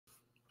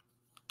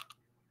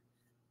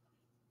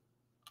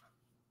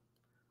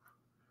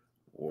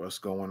What's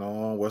going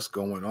on? What's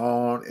going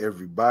on,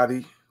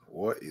 everybody?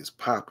 What is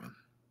popping?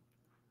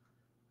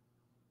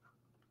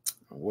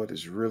 What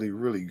is really,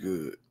 really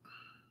good?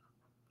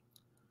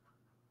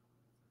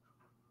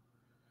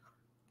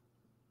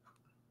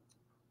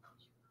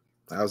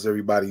 How's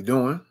everybody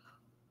doing?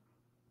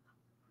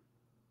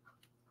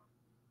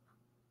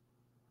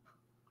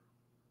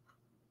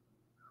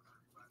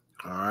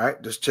 All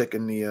right, just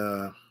checking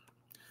the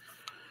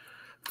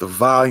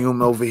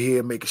volume over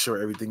here, making sure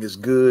everything is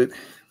good.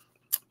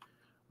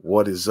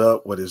 What is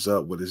up? What is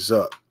up? What is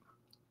up?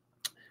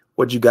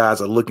 What you guys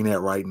are looking at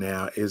right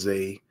now is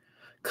a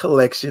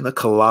collection, a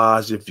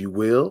collage, if you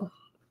will,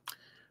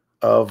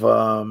 of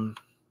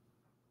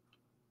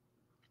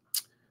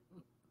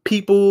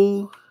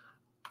people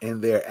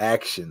and their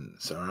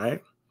actions. All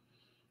right,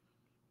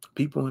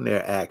 people and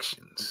their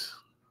actions,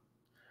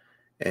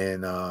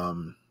 and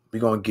we're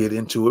gonna get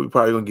into it. We're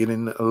probably gonna get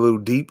in a little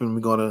deep, and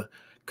we're gonna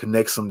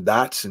connect some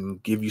dots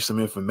and give you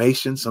some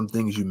information, some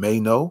things you may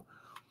know.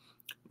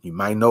 You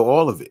might know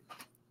all of it.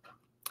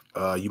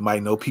 You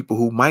might know people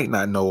who might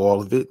not know all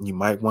of it, and you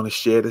might want to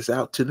share this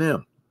out to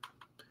them.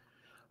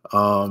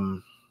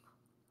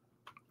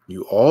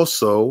 You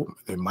also,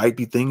 there might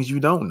be things you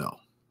don't know.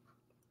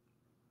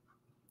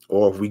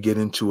 Or if we get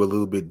into a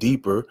little bit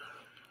deeper,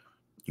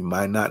 you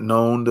might not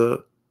know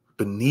the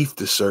beneath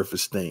the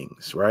surface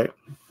things, right?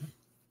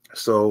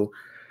 So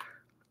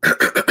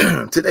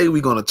today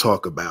we're going to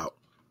talk about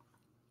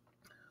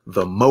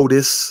the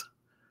modus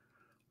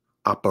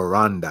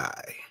operandi.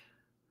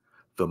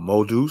 The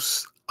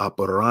modus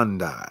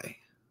operandi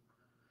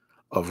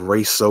of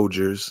race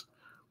soldiers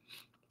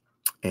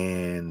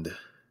and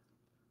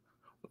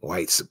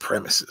white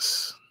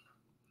supremacists.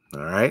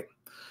 All right.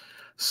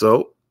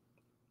 So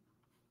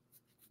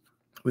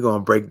we're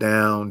going to break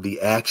down the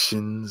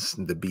actions,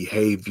 the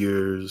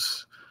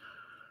behaviors,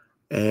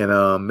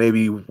 and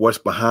maybe what's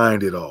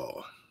behind it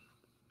all.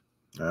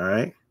 All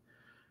right.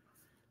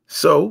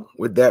 So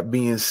with that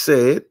being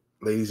said,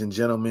 ladies and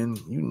gentlemen,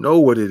 you know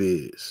what it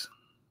is.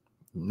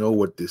 You know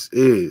what this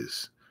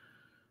is.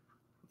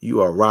 You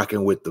are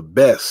rocking with the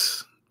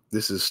best.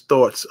 This is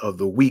Thoughts of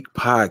the Week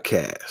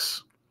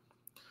podcast.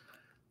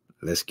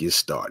 Let's get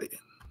started.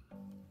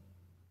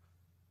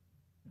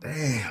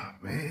 Damn,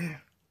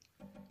 man.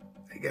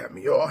 They got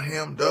me all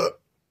hemmed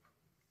up.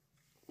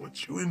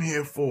 What you in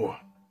here for?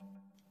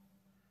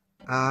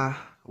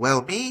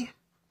 Well, me?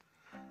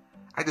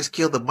 I just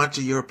killed a bunch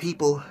of your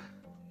people,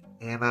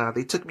 and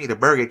they took me to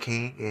Burger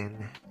King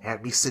and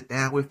had me sit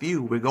down with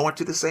you. We're going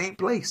to the same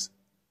place.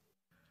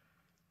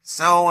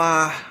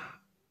 So,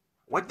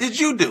 what did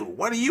you do?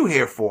 What are you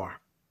here for?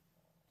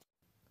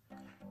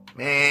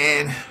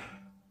 Man,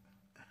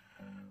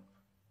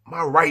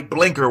 my right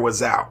blinker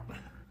was out.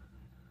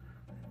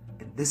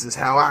 And this is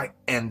how I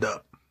end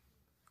up.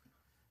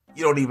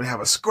 You don't even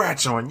have a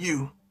scratch on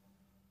you.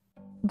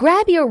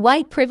 Grab your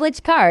white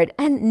privilege card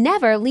and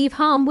never leave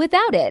home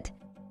without it.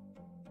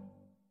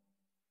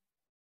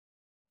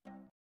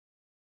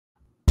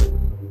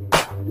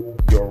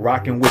 You're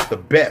rocking with the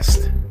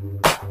best.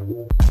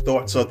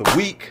 Thoughts of the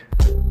Week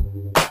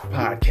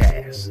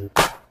podcast.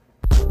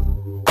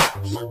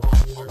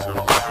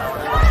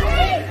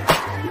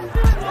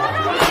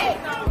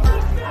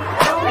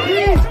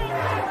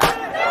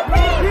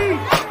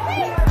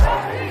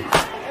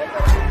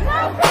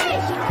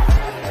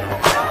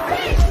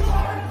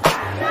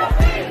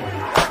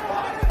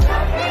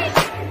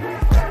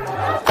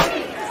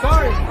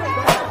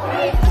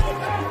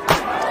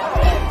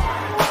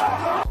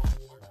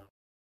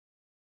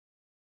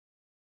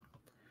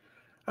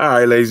 All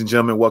right, ladies and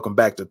gentlemen, welcome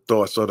back to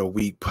Thoughts of the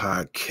Week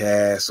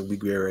podcast. We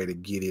get ready to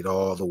get it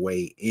all the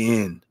way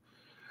in.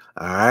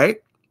 All right.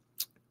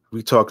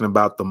 We're talking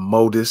about the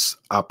modus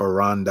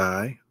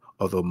operandi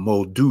or the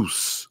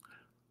modus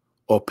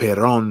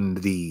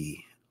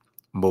operandi.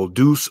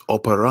 Modus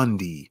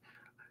operandi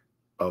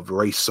of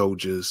race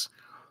soldiers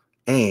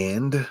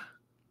and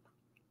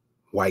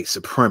white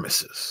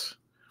supremacists.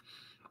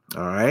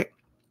 All right.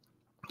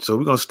 So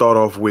we're going to start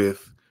off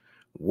with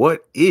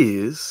what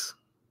is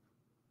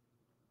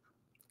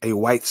a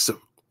white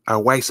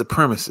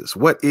supremacist?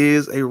 What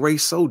is a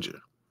race soldier?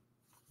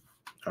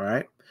 All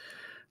right.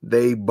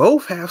 They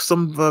both have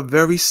some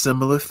very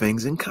similar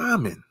things in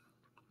common.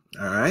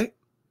 All right.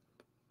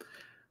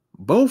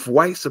 Both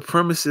white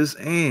supremacists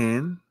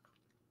and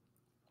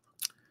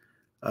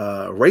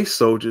race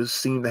soldiers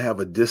seem to have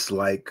a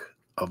dislike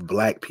of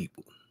black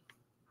people.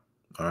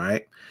 All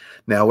right.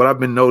 Now, what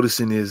I've been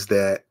noticing is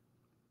that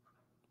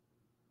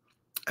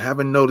I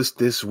haven't noticed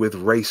this with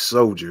race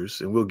soldiers,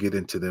 and we'll get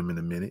into them in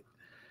a minute.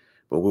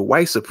 But with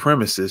white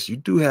supremacists, you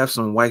do have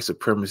some white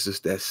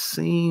supremacists that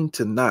seem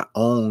to not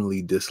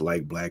only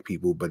dislike black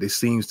people, but it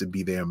seems to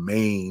be their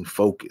main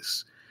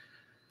focus.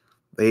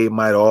 They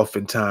might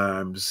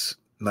oftentimes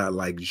not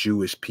like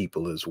Jewish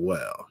people as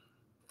well.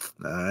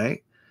 All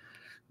right.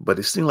 But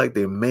it seems like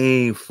their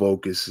main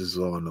focus is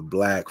on the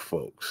black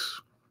folks.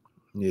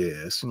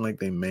 Yeah, it seems like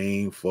their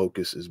main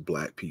focus is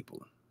black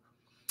people.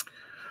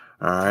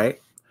 All right.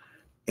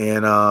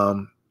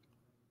 And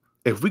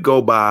if we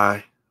go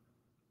by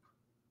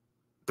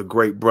the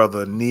great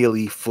brother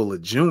Neely Fuller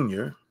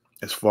Jr.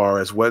 as far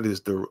as what is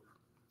the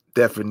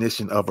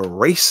definition of a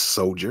race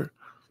soldier.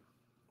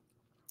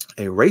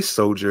 A race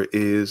soldier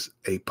is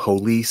a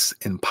police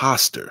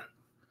imposter.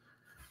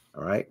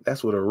 All right,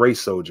 that's what a race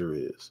soldier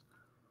is.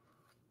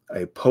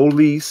 A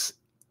police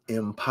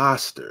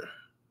imposter.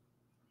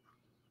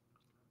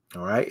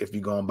 All right, if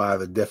you're going by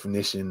the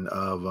definition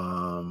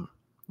of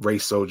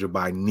race soldier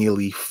by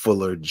Neely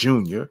Fuller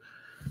Jr.,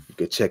 you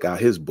can check out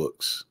his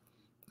books.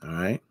 All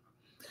right,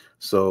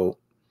 so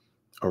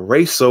a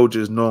race soldier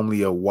is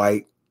normally a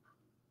white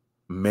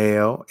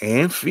male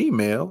and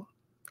female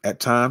at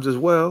times as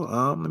well.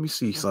 Let me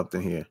see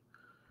something here.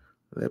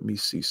 Let me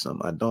see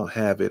something. I don't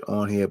have it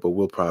on here, but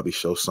we'll probably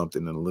show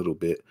something in a little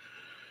bit.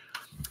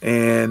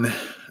 And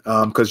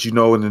because, in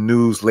the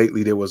news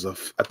lately, there was I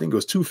think it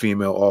was 2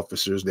 female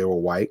officers. They were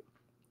white,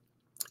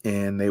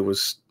 and they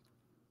was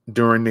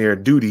during their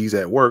duties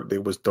at work, they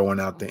was throwing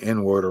out the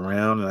N-word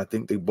around. And I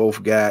think they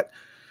both got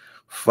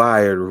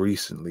fired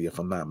recently, if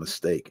I'm not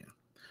mistaken.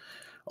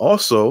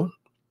 Also,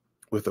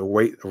 with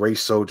a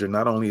race soldier,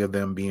 not only of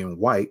them being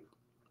white,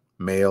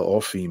 male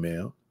or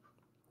female,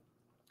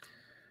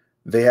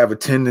 they have a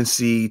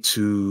tendency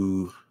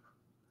to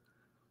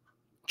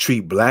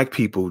treat black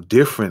people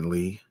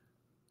differently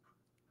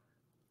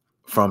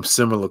from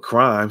similar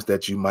crimes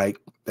that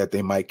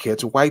they might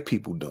catch white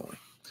people doing.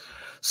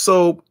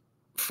 So,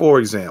 for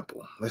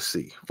example, let's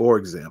take a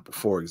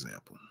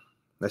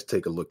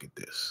look at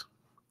this.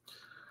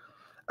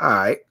 All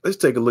right, let's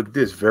take a look at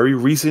this very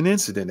recent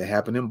incident that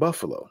happened in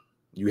Buffalo.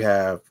 You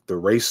have the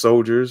race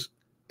soldiers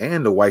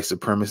and the white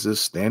supremacists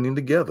standing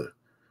together.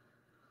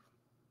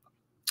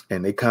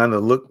 And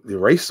the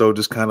race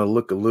soldiers kind of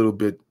look a little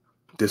bit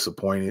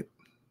disappointed,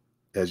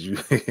 as you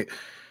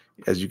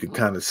can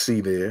kind of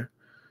see there.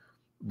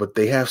 But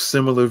they have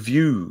similar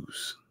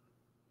views,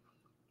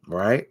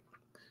 right?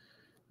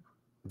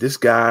 This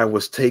guy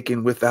was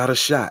taken without a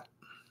shot.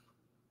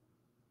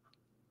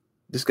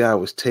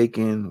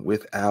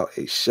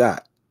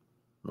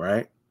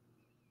 Right?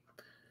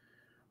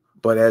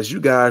 But as you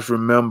guys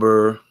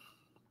remember,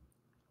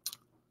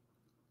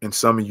 and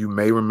some of you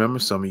may remember,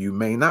 some of you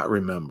may not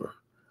remember,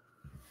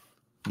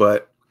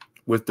 but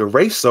with the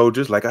race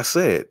soldiers, like I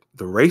said,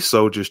 the race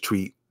soldiers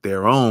treat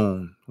their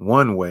own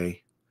one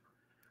way,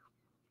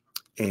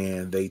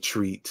 and they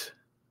treat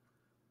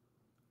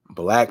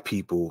black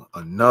people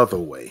another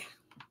way.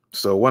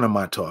 So what am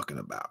I talking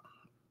about?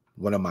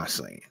 What am I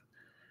saying?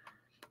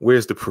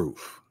 Where's the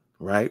proof,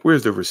 right?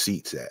 Where's the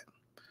receipts at?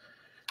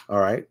 All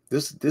right,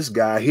 this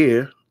guy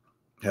here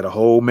had a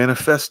whole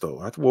manifesto.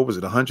 What was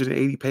it,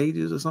 180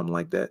 pages or something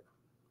like that?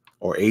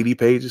 Or 80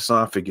 pages? So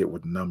I forget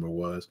what the number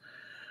was.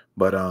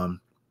 But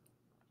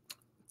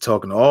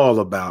talking all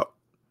about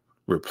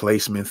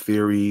replacement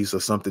theories or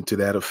something to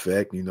that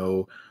effect.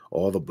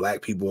 All the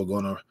black people are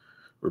going to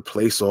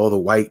replace all the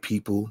white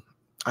people.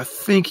 I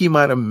think he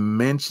might have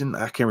mentioned,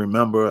 I can't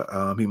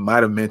remember. He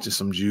might have mentioned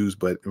some Jews,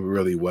 but it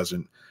really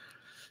wasn't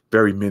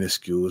very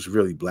minuscule. It was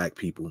really black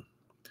people.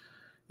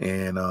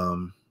 And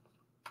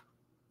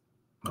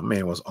my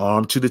man was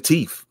armed to the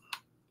teeth.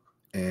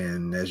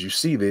 And as you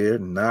see there,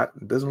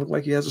 it doesn't look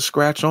like he has a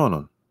scratch on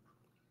him.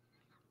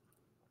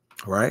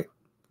 Right?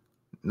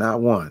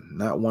 Not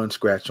one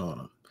scratch on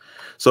him.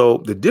 So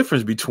the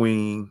difference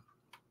between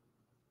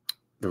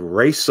the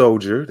race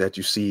soldier that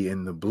you see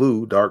in the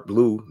blue, dark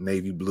blue,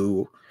 navy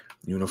blue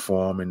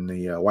uniform and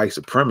the white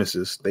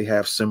supremacists, they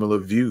have similar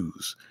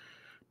views.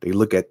 They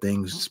look at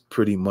things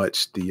pretty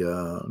much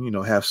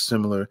have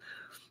similar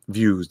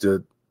views.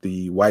 The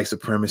white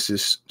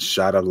supremacists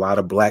shot a lot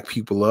of black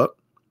people up.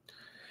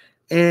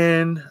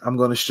 And I'm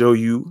going to show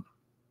you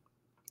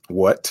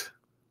what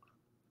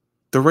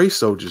the race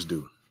soldiers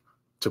do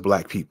to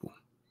black people.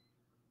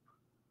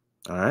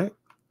 All right.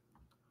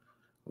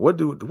 What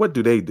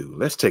do they do?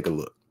 Let's take a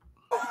look.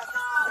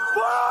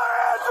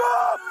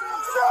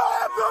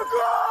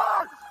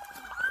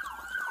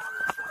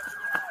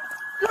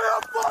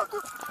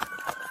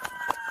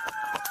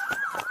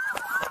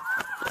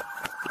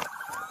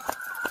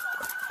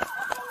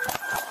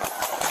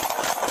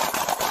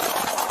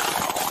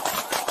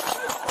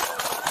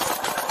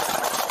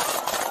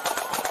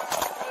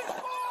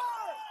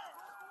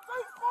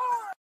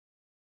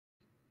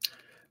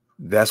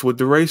 That's what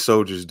the race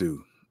soldiers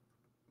do.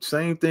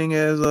 Same thing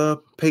as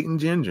Peyton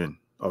Gendron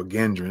or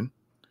Gendron.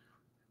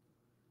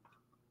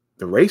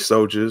 The race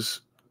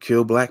soldiers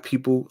kill black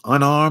people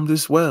unarmed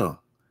as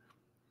well.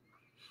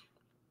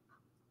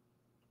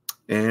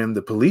 And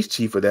the police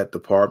chief of that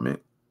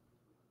department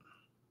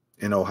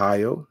in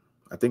Ohio,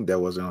 I think that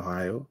was in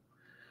Ohio,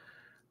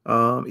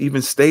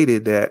 even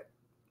stated that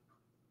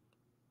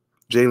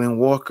Jayland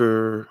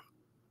Walker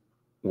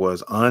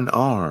was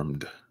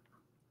unarmed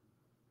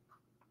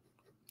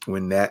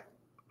when that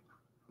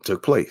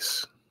took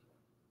place.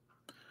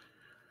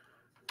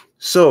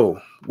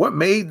 So what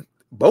made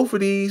both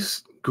of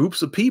these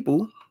groups of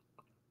people,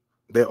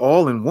 they're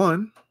all in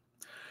one,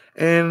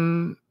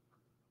 and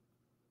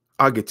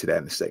I'll get to that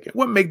in a second.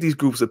 What make these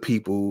groups of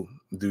people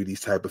do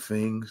these type of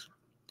things?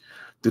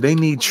 Do they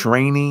need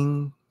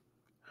training?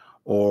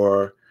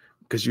 or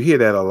because you hear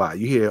that a lot.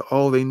 You hear,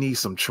 oh, they need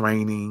some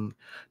training.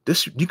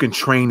 This, you can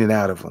train it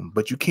out of them,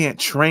 but you can't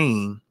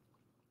train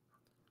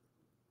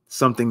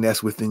something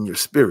that's within your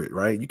spirit,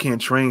 right? You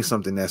can't train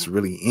something that's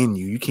really in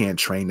you. You can't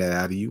train that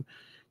out of you.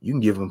 You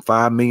can give them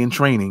 5 million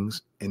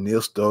trainings and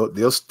they'll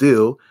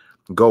still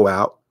go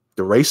out.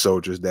 The race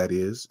soldiers, that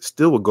is,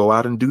 still will go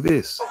out and do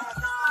this.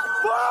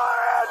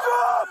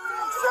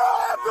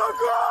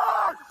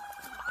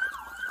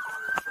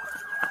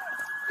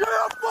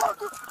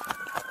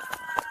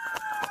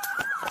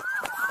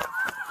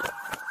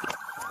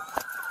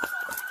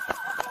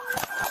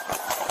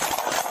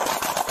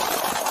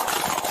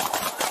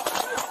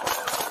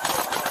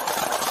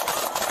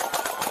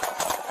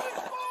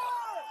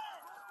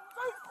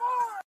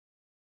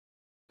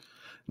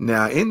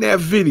 Now, in that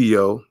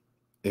video,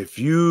 if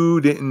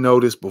you didn't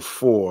notice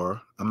before,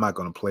 I'm not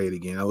going to play it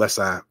again unless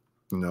I,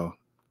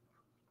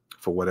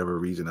 for whatever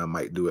reason, I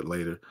might do it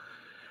later.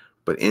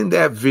 But in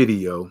that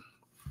video,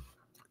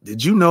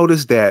 did you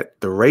notice that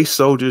the race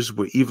soldiers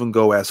would even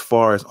go as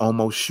far as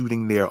almost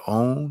shooting their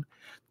own?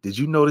 Did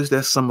you notice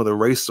that some of the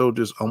race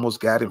soldiers almost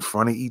got in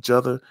front of each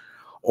other?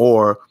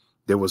 Or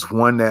there was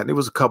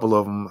a couple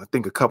of them, I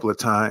think a couple of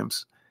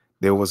times,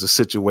 there was a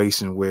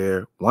situation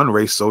where one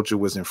race soldier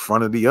was in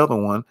front of the other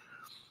one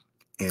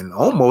and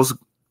almost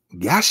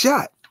got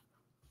shot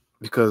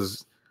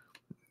because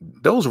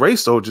those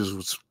race soldiers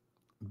was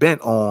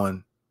bent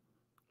on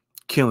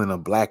killing a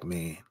black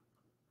man,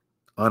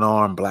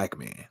 unarmed black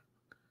man.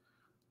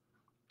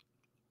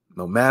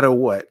 No matter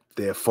what,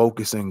 their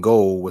focus and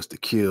goal was to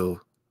kill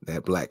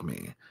that black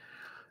man.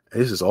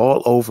 This is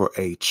all over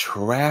a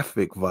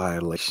traffic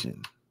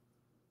violation.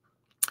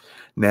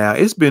 Now,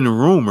 it's been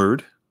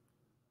rumored,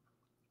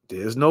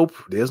 there's no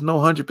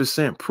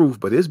 100% proof,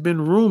 but it's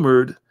been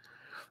rumored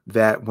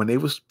that when they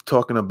was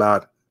talking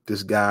about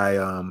this guy,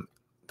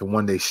 the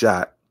one they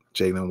shot,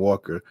 Jayland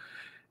Walker,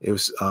 it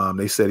was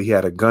they said he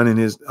had a gun in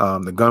his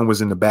the gun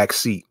was in the back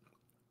seat.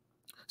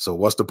 So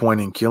what's the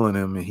point in killing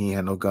him and he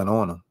had no gun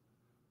on him?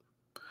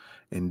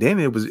 And then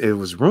it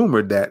was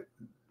rumored that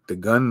the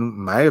gun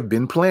might have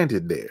been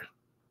planted there.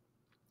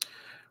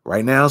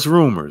 Right now it's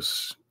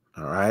rumors,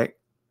 all right?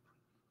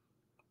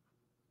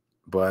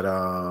 But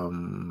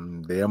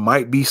there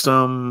might be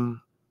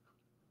some,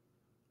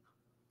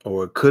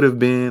 or it could have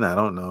been, I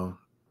don't know.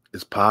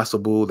 It's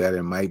possible that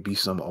it might be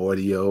some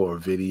audio or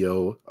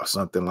video or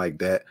something like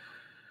that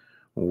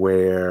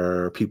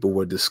where people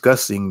were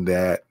discussing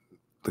that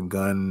the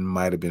gun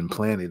might have been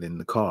planted in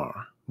the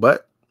car.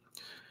 But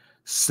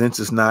since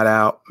it's not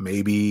out,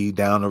 maybe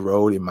down the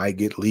road it might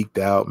get leaked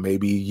out.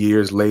 Maybe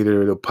years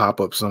later it'll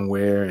pop up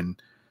somewhere and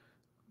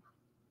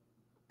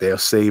they're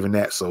saving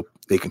that so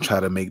they can try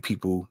to make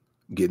people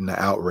get in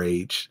the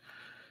outrage.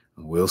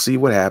 We'll see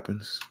what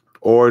happens.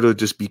 Or it'll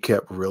just be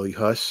kept really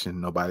hush and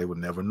nobody would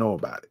never know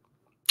about it.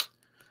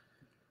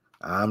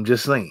 I'm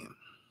just saying.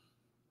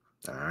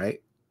 All right.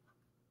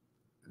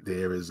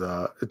 There is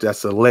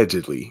that's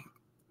allegedly.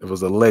 It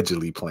was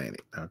allegedly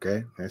planted.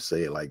 Okay. Let's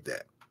say it like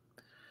that.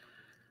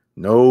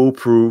 No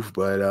proof,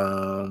 but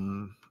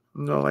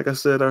like I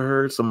said, I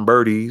heard some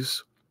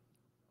birdies.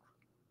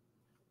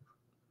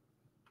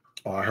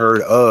 Or I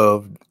heard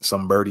of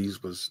some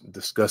birdies was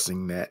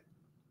discussing that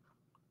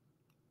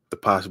the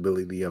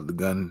possibility of the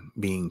gun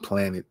being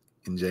planted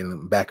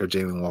in back of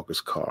Jayland Walker's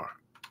car.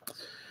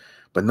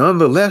 But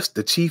nonetheless,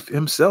 the chief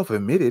himself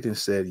admitted and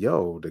said,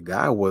 yo, the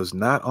guy was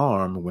not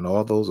armed when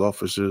all those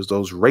officers,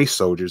 those race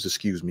soldiers,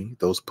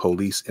 those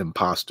police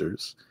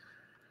imposters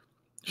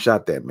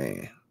shot that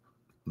man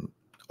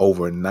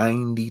over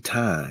 90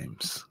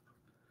 times.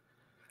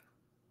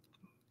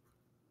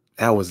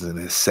 That was an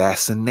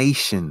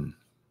assassination.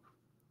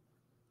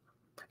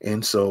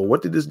 And so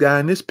what did this guy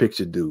in this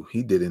picture do?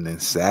 He did an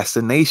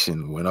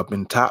assassination, went up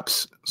in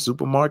Tops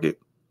supermarket,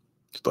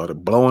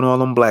 started blowing all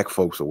them black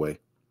folks away.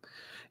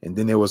 And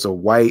then there was I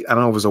don't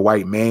know if it was a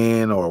white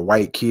man or a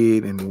white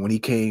kid. And when he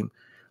came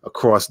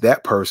across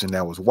that person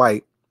that was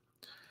white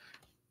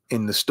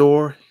in the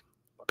store,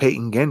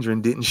 Peyton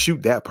Gendron didn't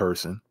shoot that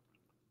person.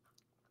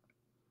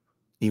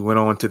 He went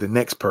on to the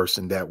next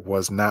person that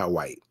was not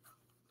white.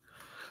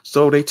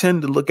 So they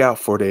tend to look out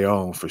for their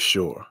own for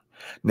sure.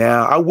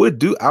 Now, I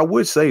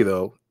would say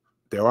though,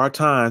 there are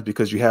times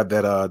because you have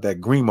that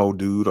Grimo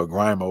dude or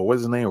Grimo,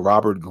 what's his name?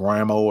 Robert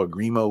Grimo or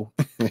Grimo.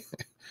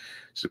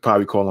 Should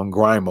probably call him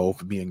Grimo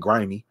for being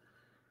grimy.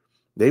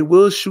 They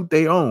will shoot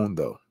their own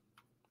though.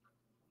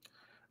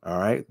 All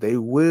right. They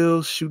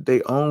will shoot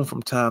their own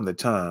from time to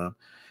time.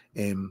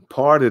 And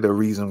part of the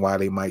reason why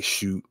they might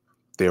shoot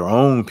their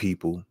own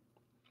people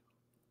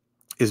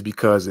is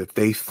because if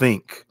they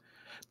think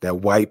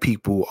that white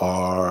people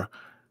are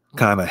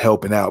kind of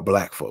helping out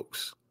black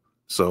folks.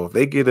 So if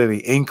they get any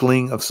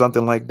inkling of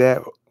something like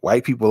that,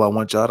 white people, I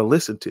want y'all to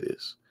listen to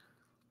this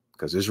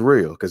because it's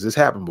real, because it's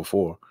happened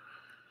before.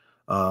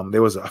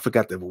 There was, I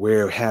forgot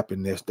where it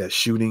happened, that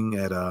shooting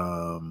at,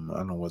 I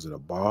don't know, was it a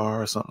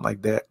bar or something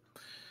like that?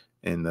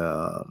 And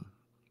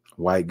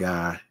white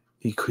guy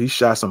He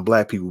shot some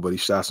black people, but he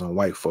shot some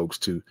white folks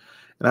too.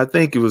 And I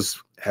think it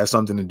has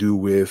something to do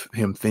with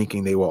him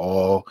thinking they were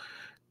all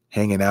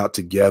hanging out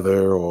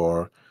together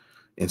or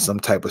in some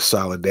type of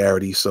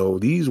solidarity. So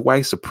these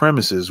white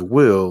supremacists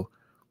will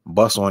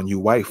bust on you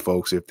white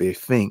folks if they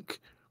think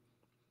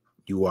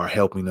you are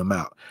helping them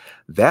out.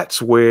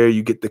 That's where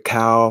you get the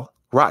Kyle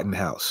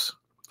Rittenhouse.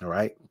 All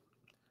right.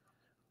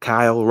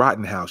 Kyle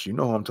Rittenhouse. You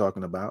know who I'm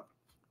talking about.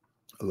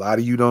 A lot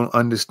of you don't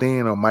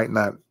understand or might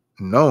not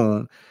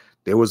know.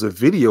 There was a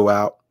video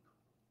out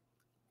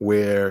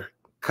where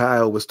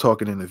Kyle was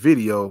talking in the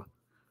video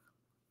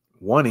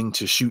wanting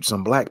to shoot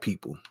some black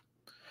people.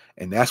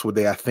 And that's what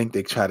I think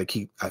they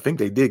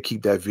did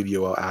keep that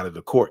video out of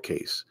the court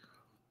case.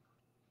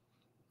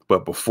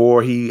 But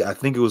I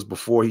think it was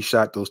before he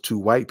shot those two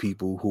white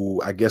people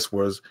who I guess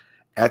was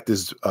at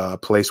this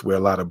place where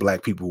a lot of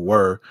black people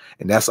were.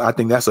 And I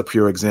think that's a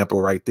pure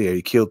example right there.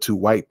 He killed two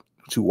white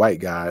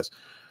guys.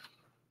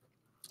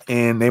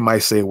 And they might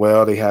say,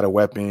 well, they had a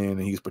weapon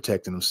and he's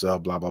protecting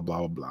himself, blah, blah, blah,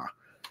 blah, blah.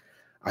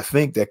 I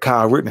think that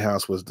Kyle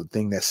Rittenhouse was the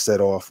thing that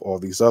set off all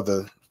these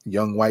other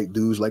young white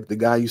dudes like the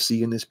guy you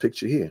see in this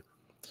picture here.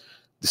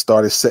 They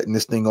started setting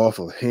this thing off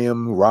of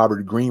him,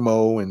 Robert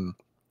Grimo, and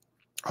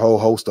a whole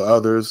host of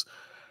others,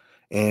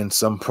 and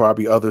some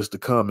probably others to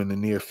come in the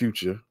near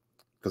future.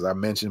 Because I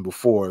mentioned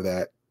before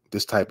that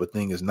this type of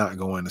thing is not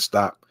going to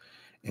stop.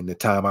 And the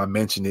time I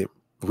mentioned it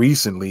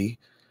recently,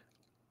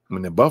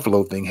 when the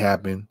Buffalo thing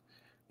happened,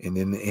 and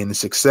then in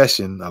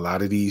succession, a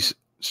lot of these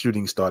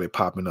shootings started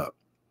popping up.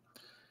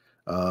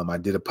 I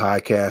did a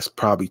podcast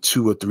probably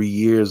 2 or 3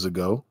 years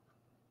ago.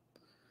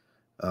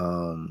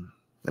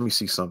 Let me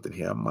see something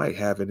here. I might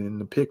have it in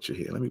the picture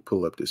here. Let me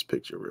pull up this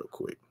picture real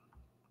quick.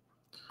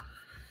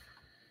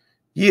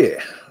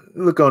 Yeah,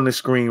 look on the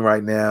screen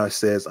right now. It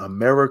says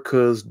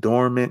America's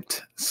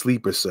Dormant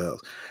Sleeper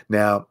Cells.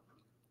 Now,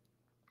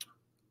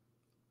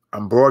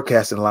 I'm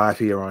broadcasting live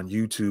here on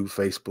YouTube,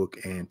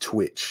 Facebook, and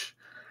Twitch.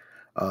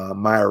 I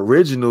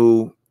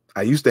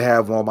used to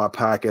have all my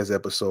podcast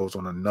episodes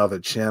on another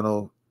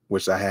channel,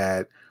 which I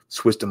had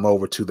switched them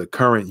over to the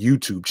current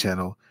YouTube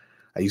channel.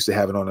 I used to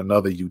have it on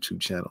another YouTube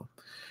channel.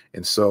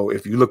 And so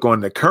if you look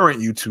on the current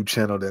YouTube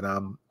channel that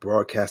I'm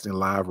broadcasting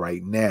live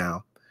right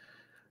now,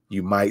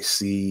 you might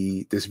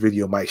see this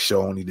video might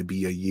show only to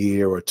be a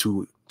year or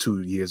two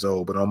years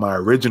old. But on my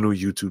original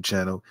YouTube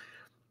channel,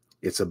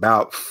 it's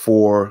about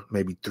 4,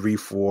 maybe 3,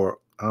 4,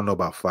 I don't know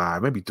about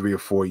 5, maybe 3 or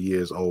 4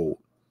 years old.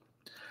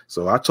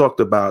 So I talked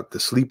about the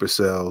sleeper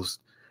cells,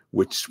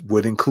 which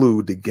would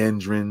include the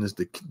Gendrons,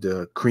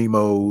 the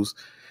Cremos,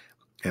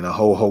 and a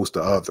whole host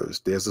of others.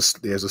 There's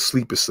a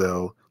sleeper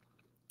cell,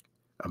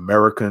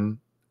 American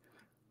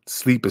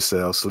sleeper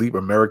cell,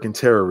 American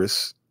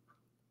terrorists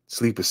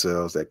sleeper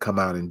cells that come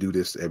out and do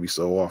this every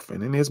so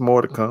often. And there's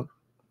more to come.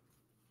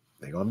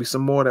 There's going to be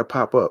some more that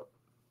pop up.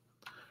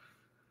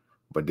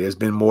 But there's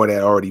been more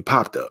that already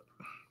popped up.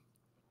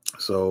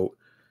 So,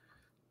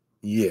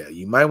 yeah,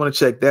 you might want to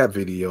check that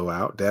video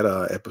out, that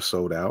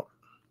episode out,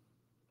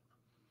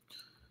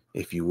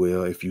 if you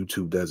will, if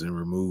YouTube doesn't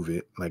remove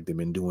it like they've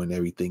been doing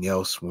everything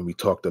else when we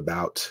talked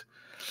about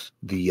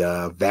the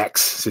vax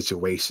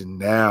situation.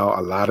 Now,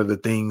 a lot of the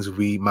things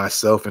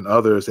myself and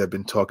others have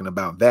been talking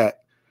about that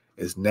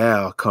is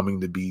now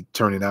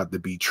turning out to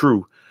be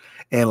true.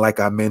 And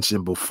like I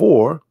mentioned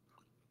before,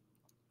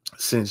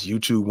 since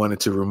YouTube wanted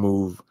to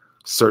remove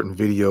certain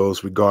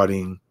videos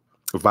regarding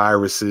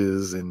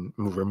viruses and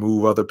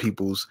remove other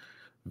people's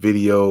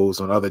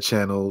videos on other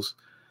channels,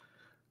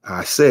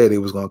 I said it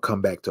was going to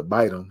come back to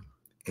bite them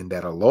and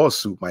that a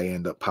lawsuit might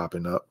end up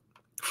popping up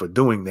for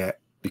doing that,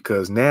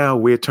 because now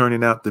we're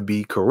turning out to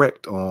be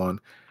correct on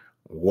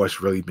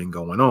what's really been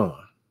going on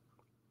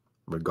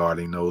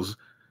regarding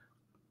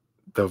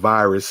the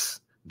virus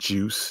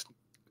juice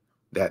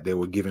that they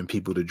were giving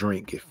people to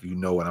drink, if you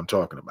know what I'm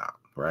talking about,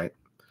 right?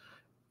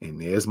 And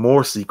there's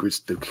more secrets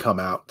to come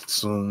out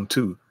soon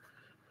too.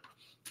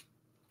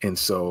 And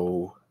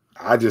so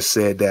I just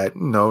said that,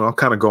 I'm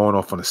kind of going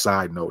off on a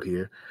side note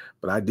here,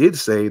 but I did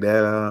say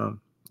that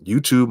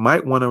YouTube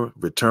might want to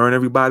return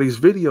everybody's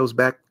videos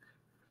back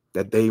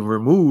that they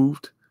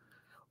removed,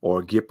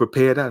 or get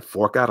prepared to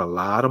fork out a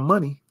lot of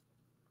money.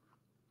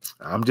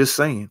 I'm just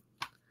saying.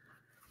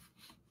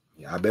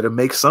 I better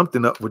make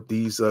something up with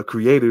these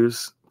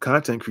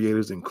content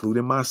creators,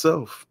 including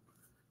myself,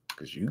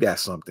 because you got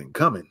something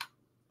coming.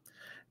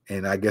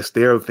 And I guess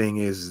their thing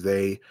is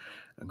they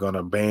are going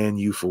to ban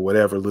you for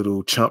whatever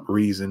little chump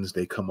reasons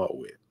they come up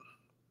with.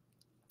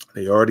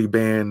 They already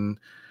banned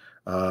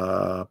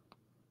one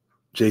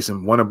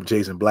of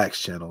Jason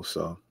Black's channels,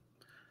 so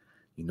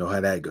you know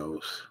how that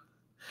goes.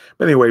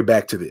 But anyway,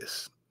 back to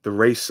this. The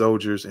race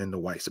soldiers and the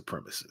white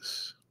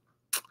supremacists.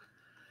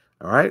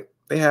 All right.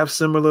 They have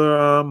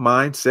similar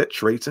mindset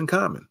traits in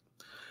common.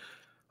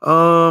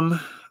 The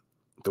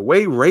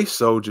way race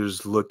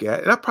soldiers look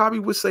at, and I probably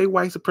would say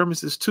white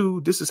supremacists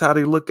too, this is how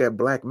they look at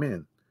black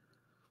men.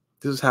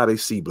 This is how they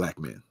see black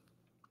men.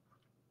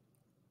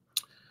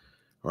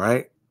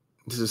 Right?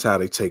 This is how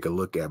they take a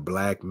look at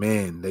black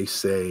men. They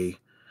say,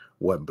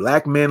 What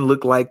black men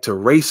look like to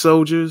race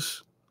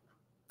soldiers,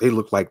 they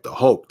look like the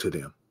Hulk to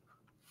them.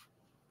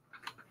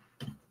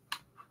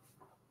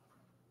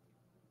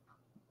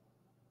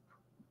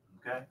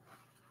 Okay.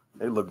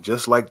 They look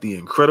just like the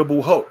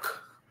Incredible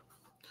Hulk.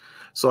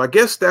 So I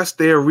guess that's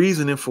their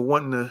reasoning for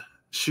wanting to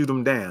shoot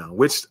them down,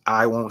 which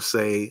I won't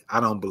say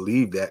I don't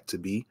believe that to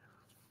be.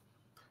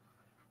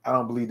 I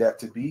don't believe that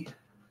to be.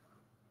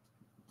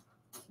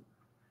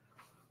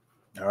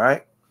 All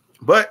right.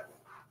 But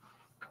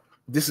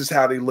this is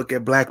how they look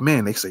at black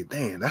men. They say,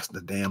 damn, that's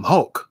the damn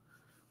Hulk.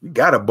 We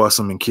got to bust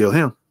him and kill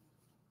him.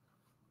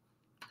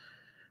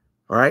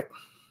 All right.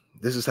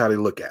 This is how they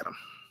look at him.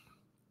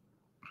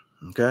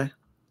 Okay.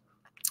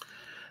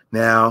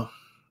 Now,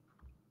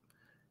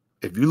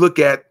 if you look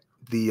at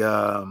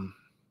the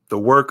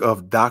work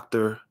of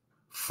Dr.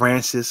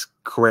 Frances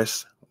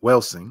Cress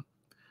Welsing,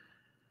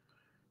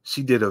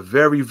 she did a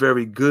very,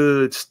 very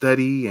good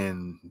study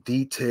and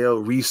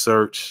detailed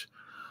research.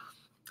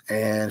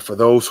 And for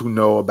those who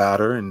know about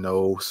her and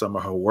know some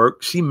of her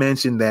work, she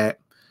mentioned that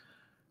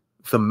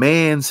the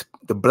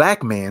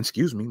black man,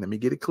 let me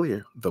get it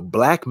clear. The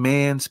black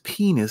man's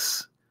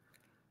penis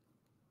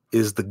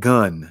is the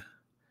gun.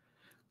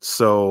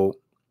 So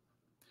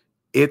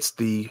it's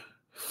the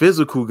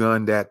physical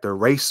gun that the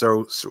race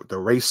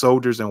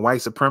soldiers and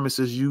white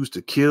supremacists use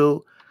to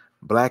kill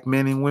black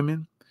men and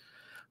women.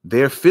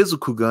 Their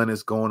physical gun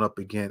is going up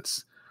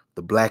against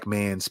the black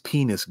man's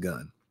penis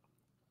gun.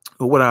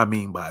 Well, what do I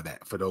mean by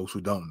that, for those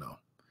who don't know?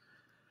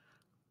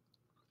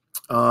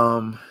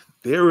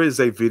 There is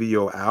a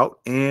video out,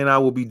 and I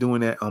will be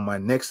doing that on my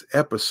next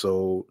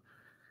episode,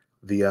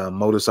 the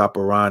modus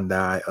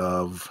operandi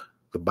of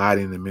the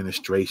Biden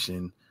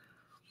administration.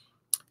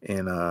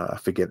 And I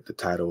forget the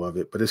title of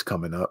it, but it's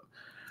coming up.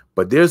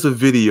 But there's a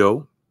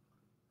video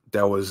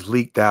that was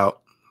leaked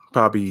out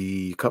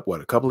probably a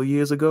couple of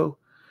years ago,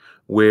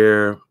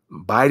 where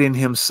Biden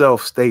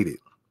himself stated,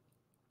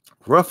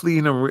 roughly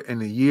in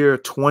the year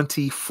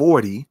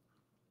 2040,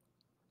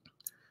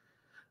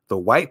 the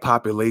white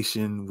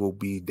population will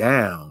be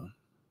down.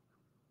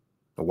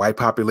 The white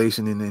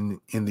population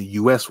in the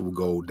U.S. will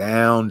go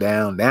down,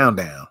 down, down,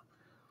 down.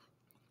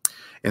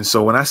 And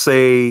so when I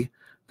say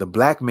the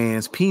black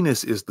man's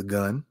penis is the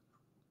gun,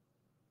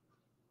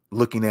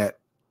 looking at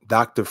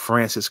Dr.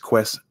 Frances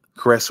Cress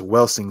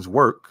Welsing's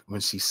work, when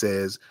she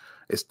says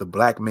it's the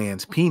black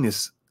man's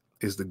penis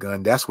is the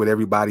gun, that's what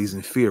everybody's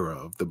in fear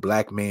of. The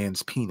black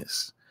man's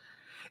penis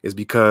is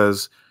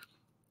because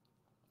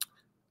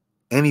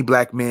any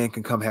black man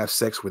can come have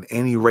sex with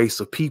any race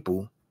of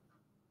people,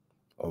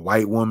 a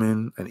white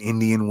woman, an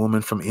Indian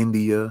woman from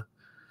India,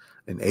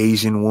 an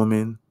Asian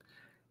woman,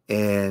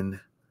 and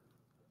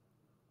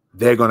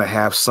they're going to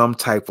have some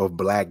type of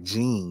black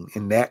gene,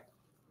 and that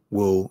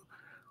will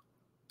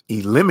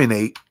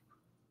eliminate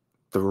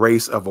the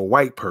race of a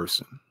white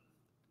person.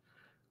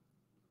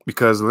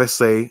 Because let's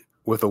say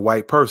with a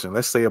white person,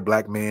 let's say a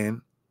black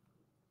man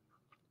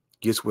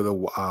gets with a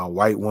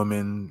white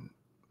woman,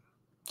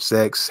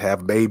 sex,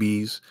 have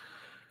babies.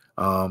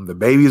 The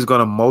baby is going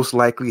to most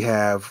likely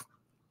are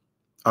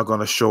going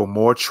to show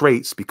more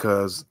traits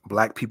because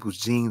black people's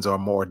genes are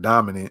more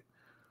dominant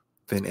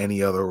than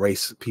any other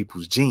race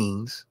people's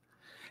genes.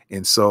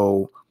 And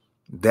so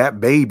that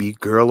baby,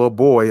 girl or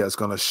boy, is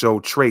going to show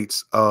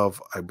traits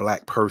of a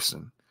black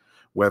person,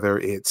 whether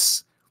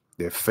it's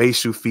their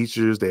facial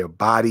features, their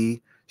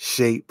body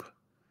shape,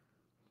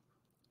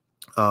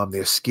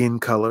 their skin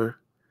color.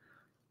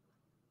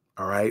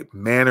 All right.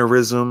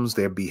 Mannerisms,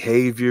 their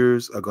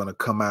behaviors are going to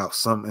come out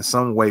in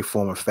some way,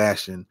 form, or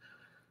fashion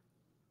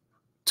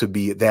to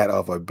be that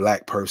of a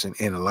black person.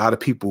 And a lot of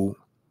people,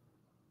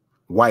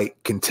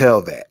 white, can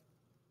tell that.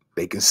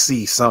 They can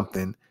see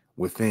something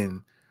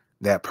within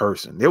that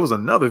person. There was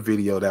another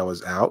video that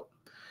was out.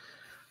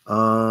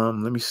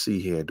 Let me see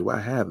here. Do I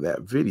have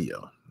that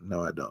video?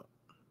 No, I don't.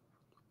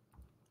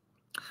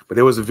 But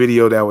there was a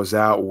video that was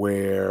out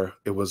where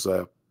it was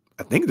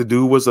I think the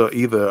dude was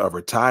either a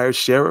retired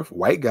sheriff,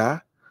 white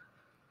guy.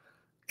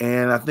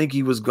 And I think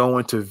he was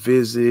going to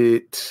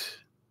visit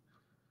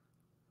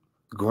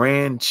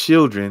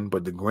grandchildren,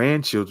 but the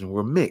grandchildren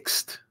were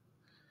mixed.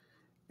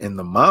 And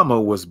the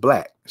mama was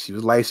black. She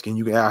was light skinned.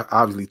 You can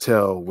obviously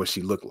tell what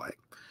she looked like.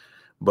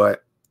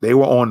 But they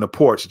were on the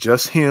porch,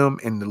 just him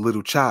and the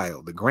little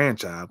child, the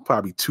grandchild,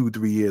 probably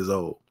 2-3 years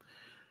old.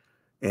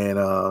 And,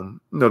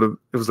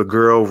 it was a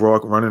girl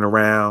running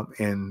around,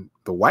 and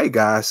the white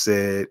guy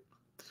said,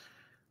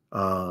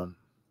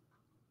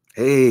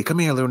 hey, come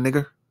here, little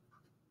nigger.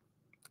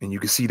 And you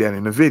can see that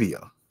in the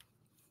video.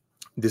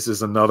 This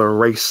is another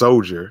race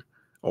soldier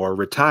or a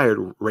retired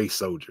race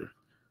soldier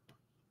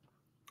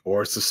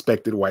or a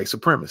suspected white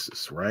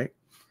supremacist, right?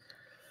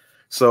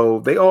 So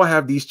they all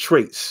have these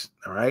traits,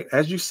 all right?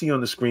 As you see on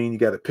the screen, you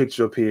got a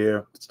picture up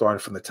here, starting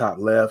from the top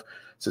left.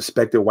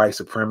 Suspected white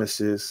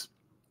supremacist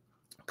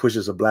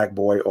pushes a black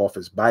boy off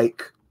his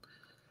bike.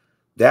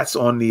 That's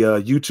on the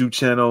YouTube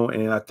channel,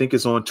 and I think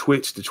it's on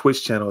Twitch, the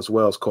Twitch channel as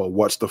well. It's called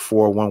What's the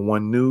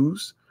 411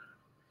 News,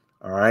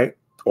 all right?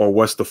 Or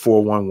What's the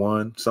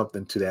 411,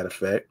 something to that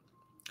effect.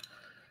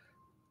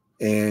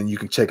 And you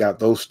can check out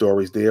those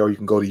stories there, or you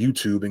can go to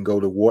YouTube and go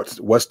to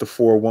what's the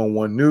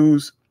 411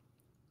 news.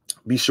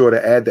 Be sure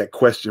to add that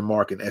question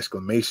mark and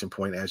exclamation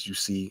point as you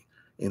see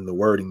in the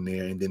wording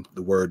there, and then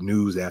the word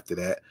news after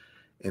that.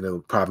 And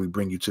it'll probably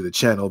bring you to the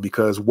channel,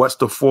 because what's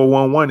the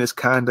 411 is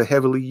kind of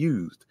heavily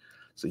used.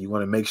 So you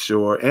want to make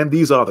sure, and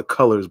these are the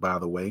colors, by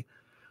the way.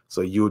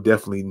 So you'll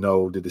definitely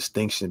know the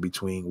distinction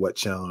between what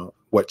channel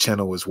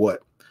is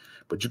what.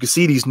 But you can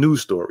see these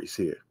news stories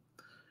here.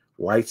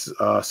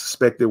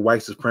 Suspected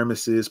white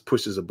supremacist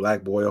pushes a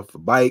black boy off a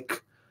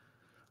bike.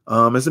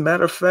 As a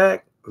matter of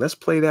fact, let's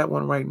play that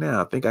one right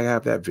now. I think I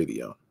have that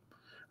video.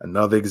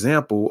 Another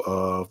example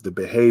of the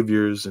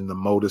behaviors and the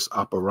modus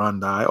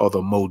operandi, or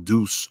the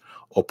modus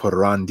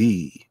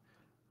operandi,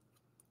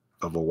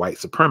 of a white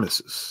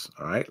supremacist.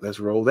 All right, let's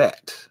roll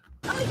that.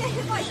 I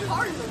hit my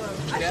car in the road.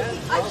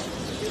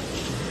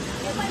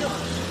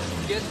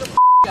 Get the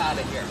out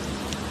of here.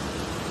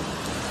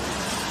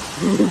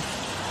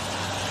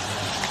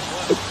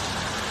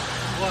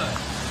 What?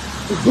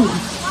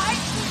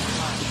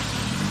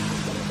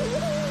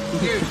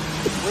 Dude,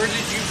 where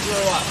did you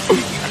grow up? Did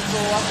you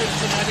grow up in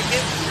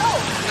Connecticut?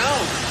 No,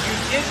 you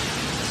didn't.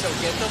 So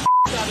get the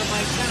out of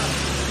my town.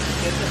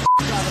 Get the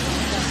out of my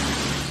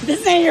town.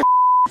 This ain't your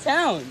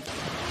town.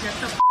 Get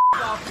the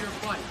off your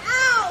bike.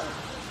 Ow!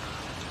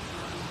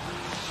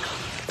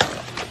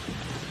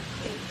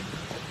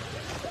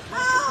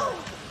 Ow!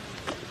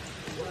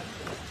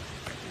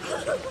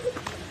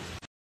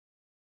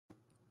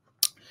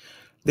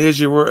 There's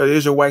your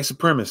white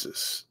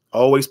supremacists.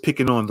 Always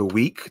picking on the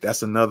weak.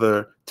 That's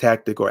another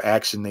tactic or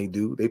action they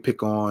do. They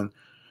pick on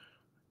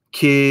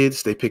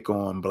kids. They pick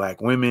on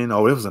black women.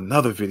 Oh, there was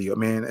another video,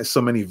 man. There's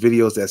so many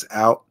videos that's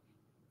out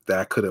that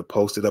I could have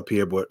posted up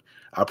here, but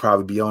I'll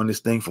probably be on this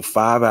thing for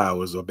 5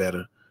 hours or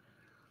better.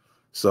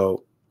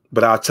 So,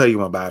 but I'll tell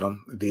you about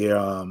them. They're,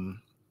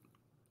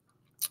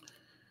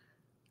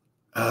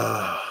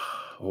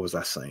 what was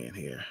I saying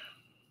here?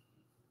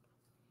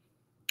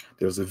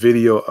 There was a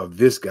video of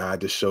this guy. I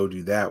just showed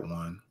you that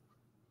one.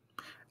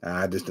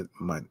 My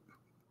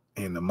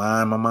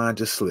mind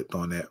just slipped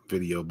on that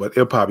video, but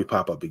it'll probably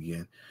pop up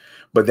again.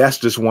 But that's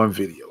just one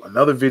video.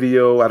 Another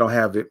video, I don't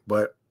have it,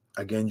 but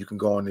again, you can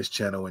go on this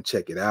channel and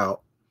check it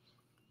out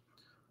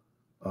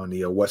on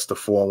the What's the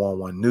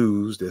 411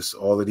 News. There's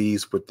all of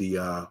these with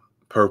the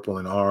purple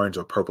and orange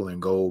or purple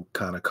and gold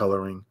kind of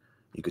coloring.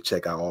 You could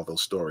check out all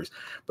those stories.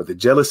 But the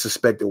jealous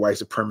suspected white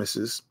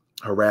supremacist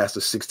harassed a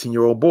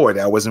 16-year-old boy.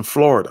 That was in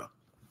Florida.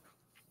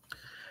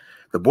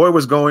 The boy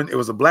was going, it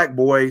was a black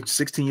boy,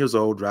 16 years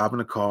old, driving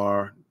a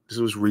car. This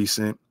was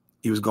recent.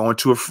 He was going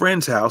to a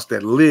friend's house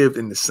that lived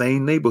in the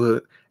same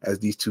neighborhood as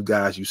these two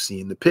guys you see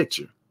in the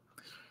picture.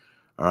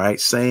 All right,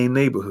 same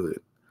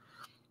neighborhood.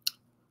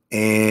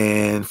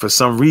 And for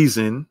some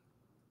reason,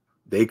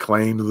 they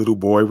claimed the little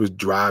boy was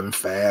driving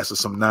fast or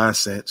some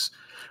nonsense.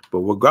 But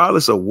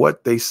regardless of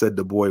what they said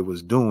the boy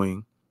was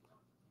doing,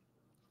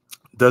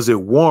 does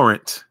it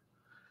warrant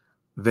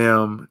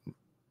them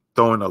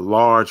throwing a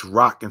large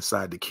rock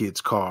inside the kid's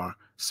car,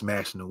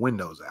 smashing the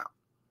windows out?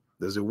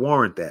 Does it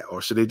warrant that?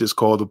 Or should they just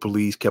call the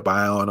police, keep an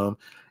eye on him,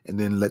 and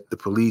then let the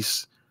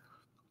police,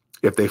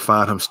 if they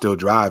find him still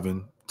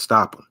driving,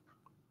 stop him?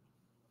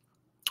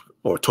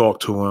 Or talk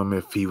to him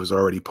if he was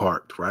already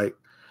parked, right?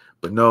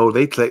 But no,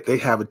 they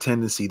have a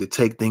tendency to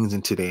take things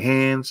into their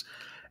hands.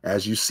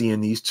 As you see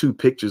in these two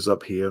pictures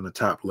up here on the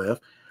top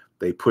left,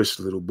 they push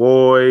little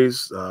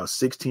boys,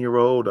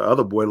 16-year-old. The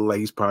other boy,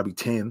 he's probably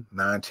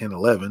 9, 10,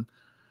 11.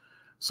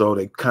 So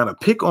they kind of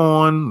pick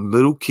on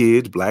little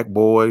kids, black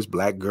boys,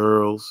 black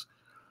girls.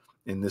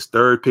 In this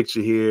third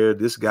picture here,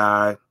 this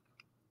guy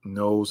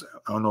knows,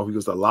 I don't know if he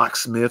was a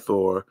locksmith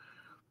or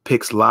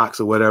picks locks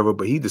or whatever,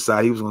 but he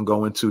decided he was going to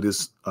go into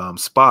this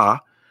spa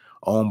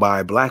owned by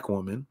a black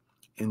woman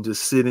and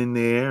just sit in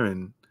there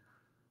and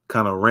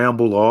kind of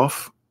ramble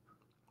off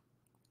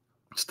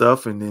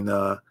stuff. And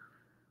then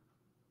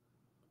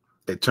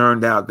it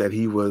turned out that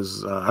he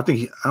was, I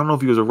don't know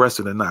if he was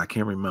arrested or not. I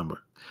can't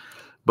remember.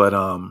 But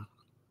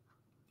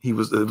it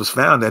was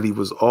found that he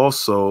was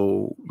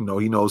also,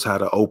 he knows how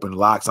to open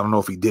locks. I don't know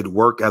if he did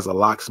work as a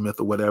locksmith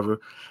or whatever.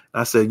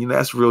 And I said,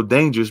 that's real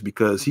dangerous,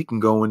 because he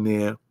can go in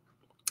there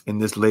in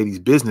this lady's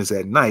business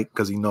at night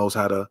because he knows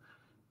how to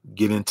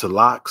get into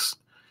locks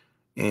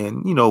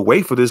and,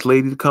 wait for this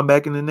lady to come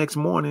back in the next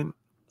morning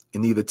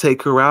and either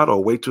take her out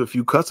or wait till a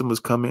few customers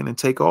come in and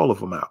take all of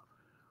them out.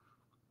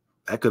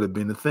 That could have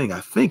been the thing. I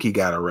think he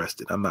got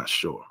arrested. I'm not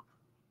sure.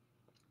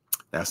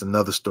 That's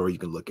another story you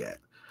can look at.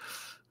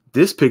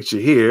 This picture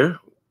here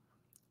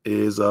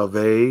is of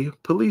a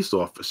police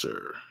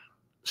officer,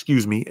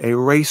 a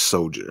race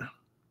soldier.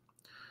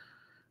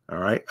 All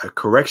right, a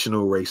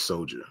correctional race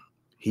soldier.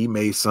 He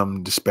made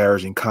some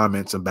disparaging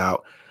comments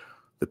about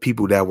the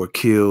people that were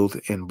killed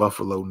in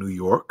Buffalo, New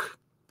York.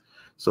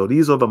 So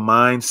these are the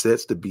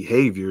mindsets, the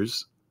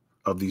behaviors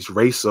of these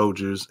race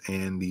soldiers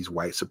and these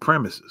white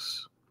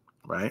supremacists,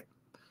 right?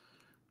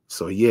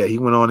 So yeah, he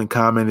went on and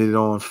commented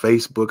on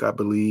Facebook, I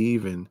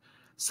believe, and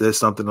said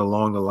something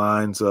along the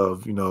lines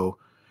of,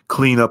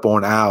 clean up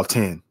on aisle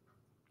 10.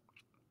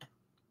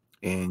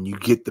 And you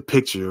get the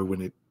picture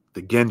when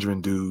the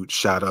Gendron dude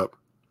shot up.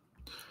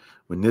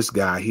 When this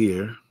guy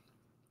here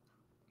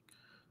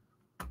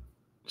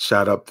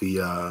shot up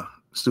the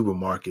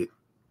supermarket,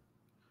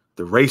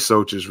 the race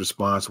soldiers'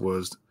 response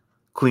was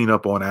clean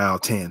up on aisle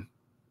 10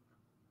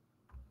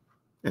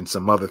 and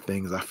some other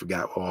things. I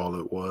forgot all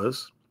it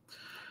was.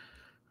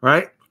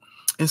 Right?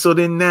 And so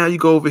then now you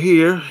go over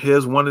here.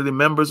 Here's one of the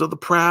members of the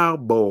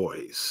Proud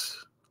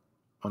Boys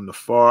on the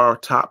far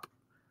top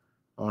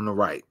on the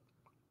right.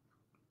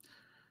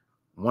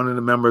 One of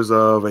the members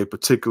of a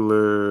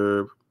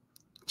particular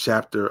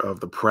chapter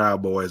of the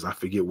Proud Boys, I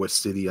forget what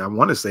city. I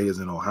want to say is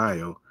in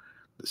Ohio,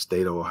 the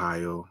state of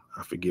Ohio.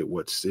 I forget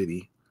what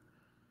city.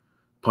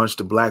 Punched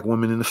a black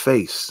woman in the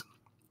face.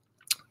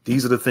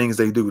 These are the things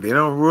they do. They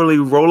don't really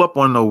roll up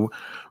on no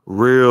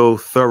real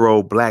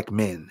thorough black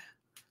men.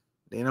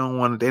 They don't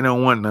want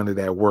none of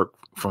that work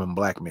from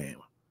black men.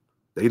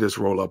 They just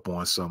roll up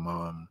on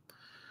some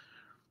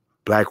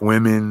black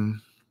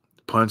women,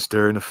 punched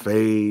her in the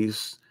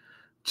face,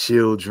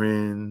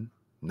 children,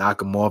 knock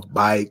them off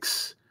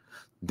bikes,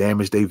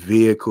 damage their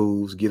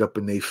vehicles, get up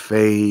in their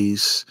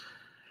face.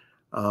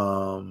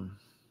 In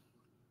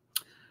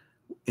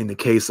the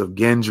case of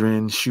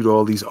Gendron, shoot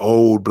all these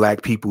old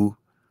black people.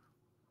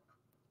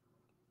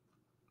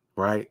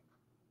 Right?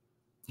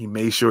 He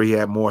made sure he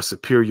had more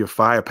superior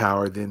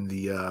firepower than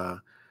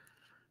the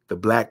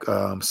black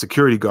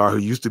security guard who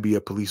used to be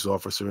a police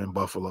officer in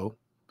Buffalo.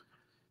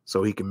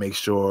 So he can make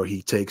sure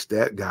he takes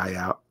that guy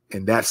out.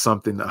 And that's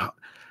something,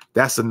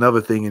 that's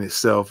another thing in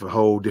itself, a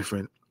whole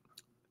different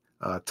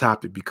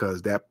topic,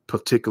 because that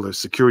particular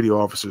security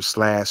officer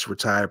 /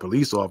 retired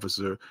police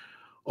officer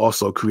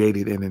also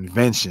created an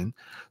invention.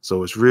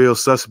 So it's real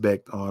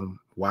suspect on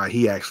why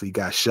he actually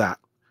got shot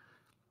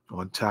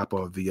on top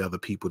of the other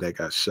people that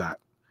got shot.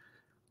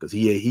 Because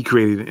he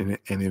created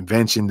an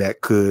invention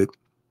that could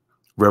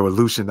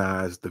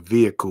revolutionize the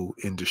vehicle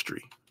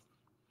industry.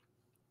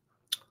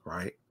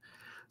 Right?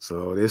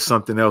 So there's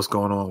something else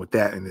going on with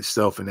that in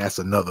itself, and that's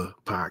another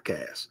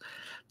podcast.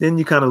 Then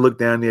you kind of look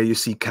down there, you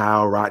see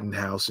Kyle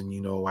Rittenhouse,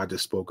 and I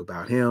just spoke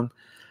about him.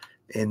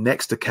 And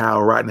next to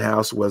Kyle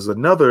Rittenhouse was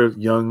another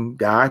young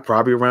guy,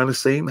 probably around the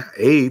same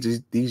age.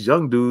 These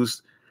young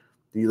dudes,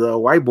 these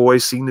white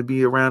boys seem to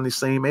be around the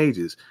same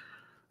ages.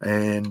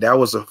 And that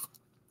was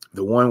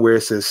the one where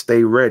it says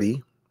 "Stay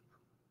ready."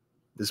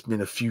 This has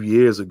been a few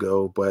years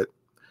ago, but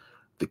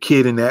the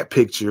kid in that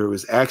picture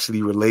was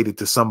actually related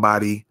to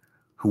somebody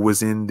who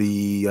was in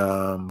the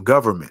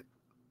government,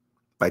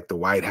 like the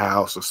White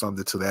House or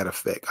something to that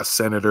effect, a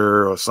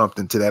senator or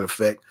something to that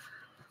effect,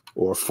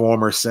 or a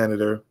former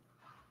senator.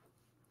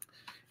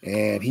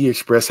 And he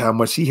expressed how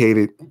much he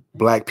hated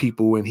black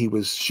people when he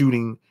was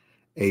shooting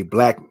a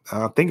black,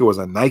 I think it was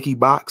a Nike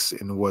box,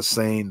 and was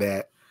saying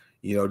that,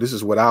 this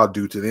is what I'll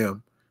do to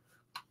them.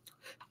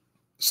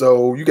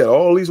 So you got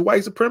all these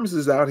white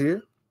supremacists out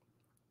here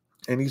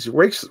and these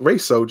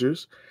race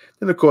soldiers.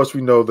 And of course,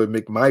 we know the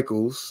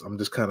McMichaels. I'm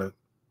just kind of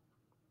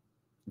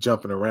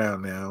jumping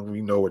around now.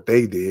 We know what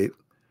they did,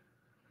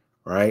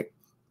 right?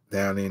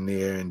 Down in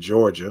there in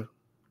Georgia.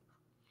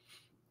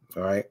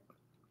 All right.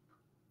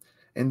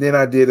 And then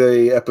I did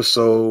a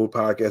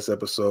podcast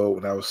episode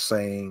when I was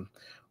saying,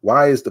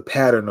 why is the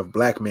pattern of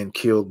black men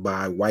killed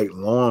by white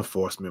law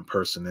enforcement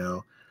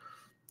personnel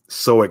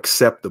so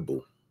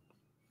acceptable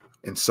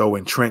and so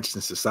entrenched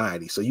in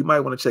society? So you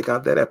might want to check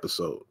out that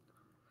episode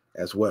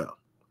as well.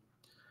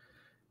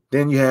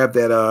 Then you have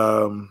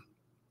that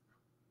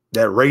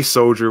race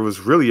soldier was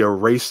really a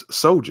race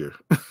soldier.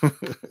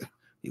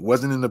 He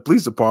wasn't in the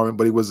police department,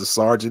 but he was a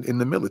sergeant in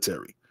the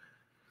military.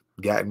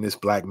 Got in this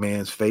black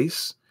man's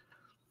face,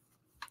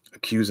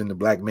 accusing the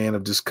black man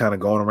of just kind of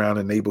going around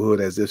the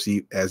neighborhood as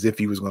if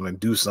he was going to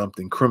do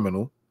something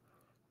criminal.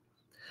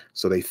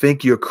 So they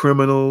think you're a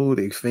criminal.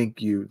 They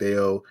think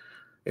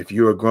if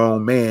you're a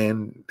grown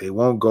man, they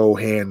won't go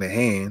hand to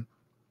hand.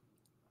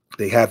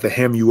 They have to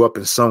hem you up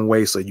in some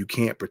way so you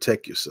can't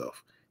protect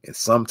yourself in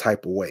some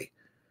type of way.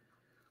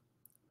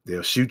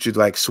 They'll shoot you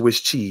like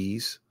Swiss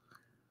cheese,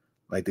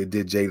 like they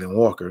did Jayland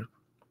Walker,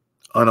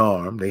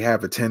 unarmed. They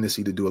have a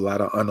tendency to do a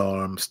lot of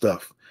unarmed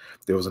stuff.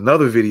 There was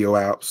another video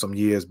out some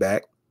years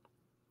back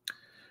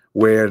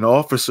where an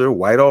officer,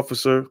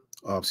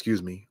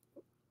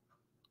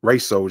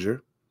 race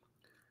soldier,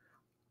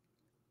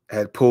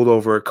 had pulled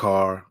over a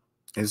car.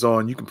 It's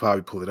on, you can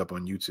probably pull it up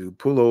on YouTube.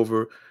 Pull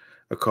over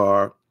a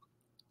car.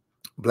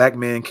 Black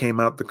man came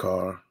out the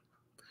car,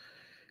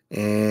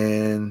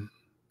 and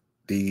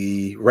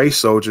the race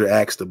soldier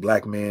asked the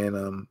black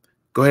man,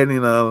 go ahead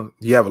and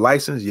you have a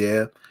license?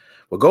 Yeah.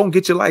 Well, go and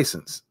get your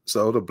license.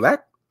 So the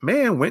black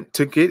man went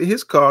to get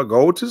his car,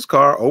 go to his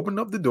car, opened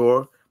up the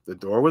door. The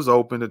door was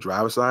open, the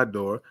driver's side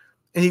door,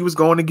 and he was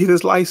going to get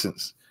his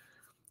license.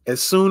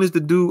 As soon as the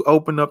dude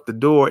opened up the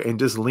door and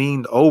just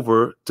leaned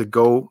over to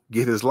go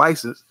get his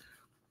license,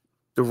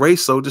 the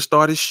race soldier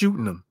started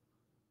shooting him.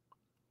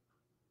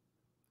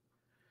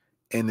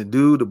 And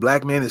the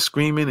black man is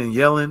screaming and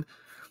yelling.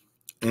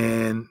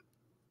 And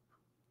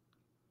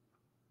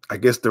I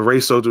guess the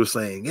race soldier was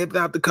saying, "Get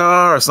out the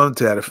car," or something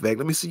to that effect.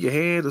 Let me see your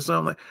hands or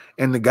something.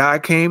 And the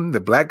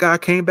black guy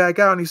came back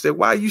out and he said,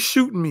 "Why are you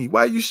shooting me?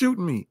 Why are you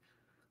shooting me?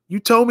 You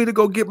told me to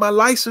go get my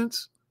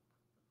license."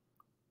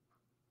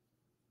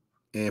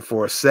 And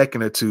for a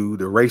second or two,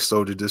 the race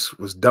soldier just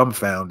was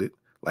dumbfounded,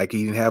 like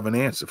he didn't have an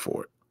answer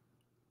for it.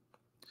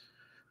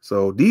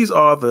 So these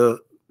are the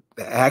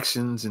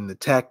actions and the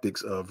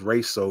tactics of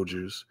race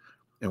soldiers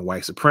and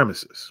white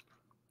supremacists.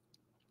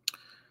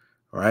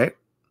 All right.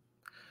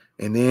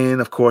 And then,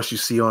 of course, you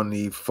see on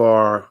the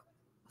far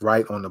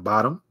right on the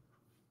bottom,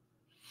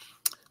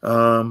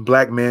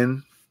 black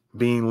men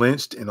being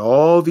lynched and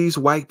all these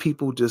white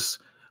people just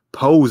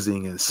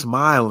posing and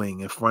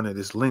smiling in front of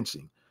this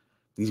lynching.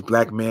 These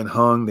black men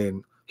hung, their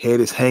head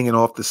is hanging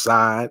off the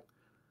side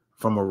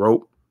from a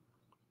rope.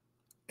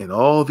 And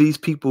all these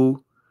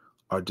people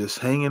are just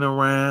hanging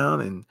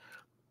around and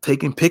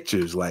taking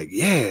pictures like,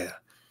 yeah,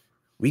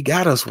 we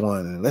got us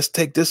one. And let's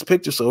take this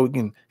picture so we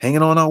can hang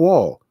it on our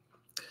wall.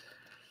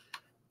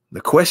 The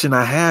question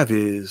I have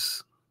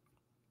is,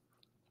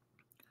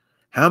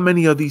 how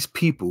many of these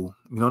people,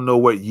 you don't know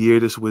what year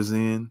this was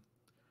in,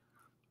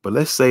 but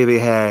let's say they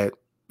had,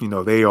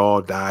 they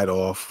all died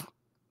off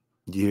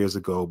years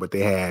ago, but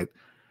they had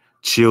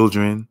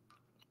children,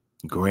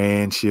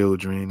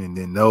 grandchildren, and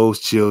then those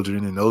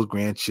children and those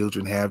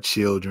grandchildren have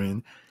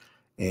children.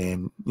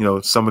 And,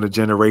 some of the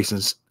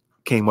generations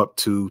came up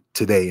to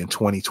today in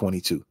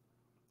 2022.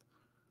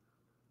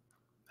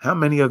 How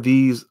many of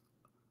these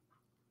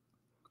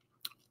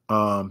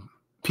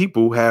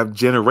people have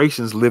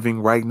generations living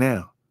right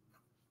now?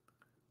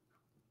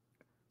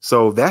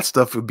 So that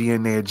stuff would be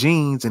in their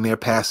genes, and they're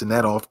passing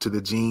that off to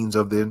the genes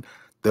of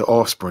their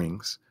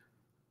offsprings.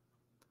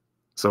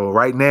 So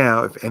right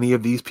now, if any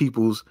of these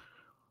people's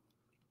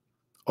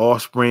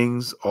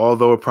offsprings,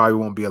 although it probably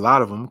won't be a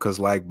lot of them, because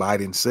like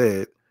Biden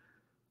said,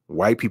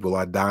 white people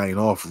are dying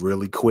off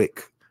really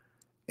quick,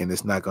 and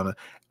it's not gonna.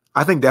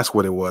 I think that's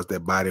what it was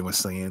that Biden was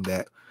saying,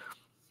 that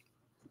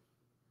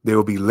there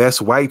will be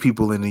less white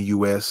people in the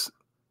U.S.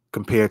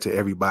 compared to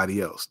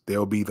everybody else.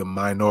 There'll be the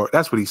minority.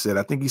 That's what he said.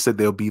 I think he said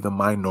there'll be the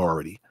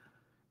minority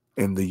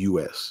in the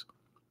U.S.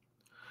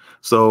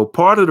 So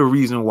part of the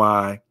reason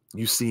why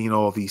you've seen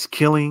all these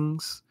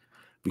killings,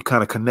 we're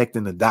kind of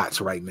connecting the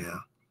dots right now.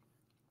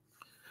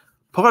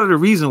 Part of the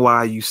reason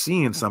why you're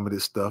seeing some of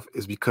this stuff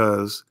is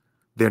because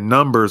their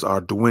numbers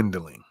are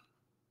dwindling.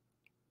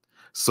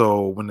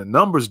 So when the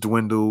numbers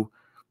dwindle,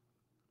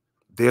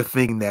 they're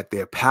thinking that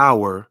their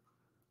power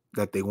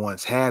that they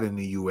once had in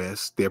the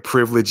U.S., their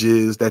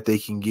privileges that they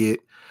can get,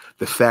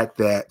 the fact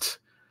that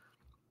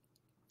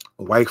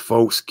white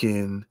folks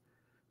can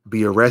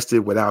be arrested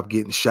without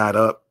getting shot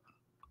up,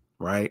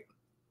 right?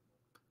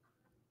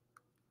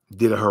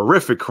 Did a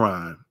horrific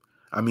crime.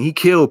 I mean, he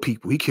killed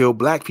people. He killed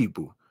black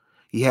people.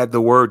 He had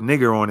the word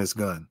nigger on his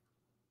gun,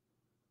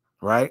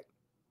 right?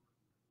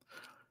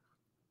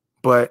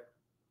 But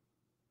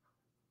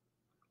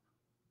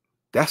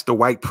that's the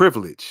white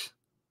privilege.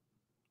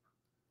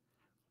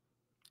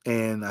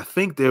 And I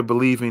think they're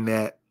believing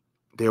that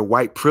their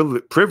white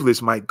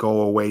privilege might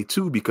go away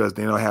too, because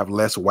they don't have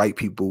less white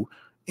people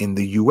in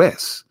the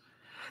U.S.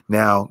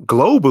 Now,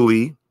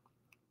 globally,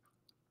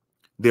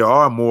 there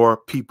are more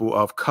people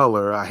of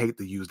color. I hate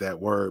to use that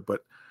word,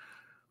 but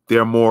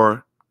there are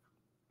more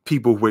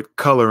people with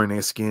color in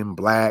their skin,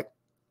 black,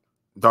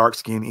 dark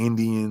skin,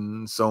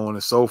 Indian, so on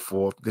and so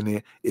forth, than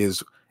there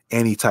is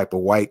any type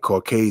of white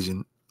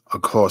Caucasian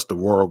across the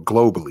world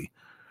globally.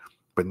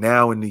 But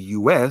now in the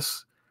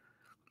U.S.,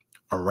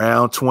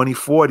 around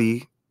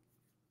 2040,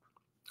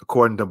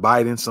 according to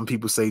Biden, some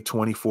people say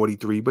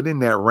 2043, but in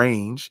that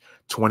range,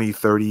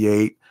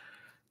 2038,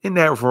 in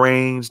that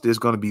range, there's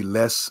going to be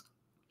less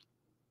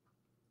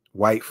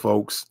white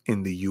folks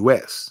in the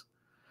U.S.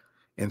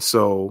 And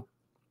so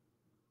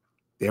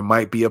there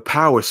might be a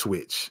power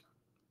switch.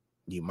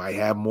 You might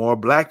have more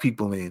black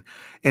people in.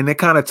 And it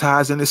kind of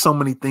ties in. There's so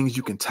many things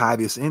you can tie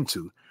this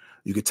into.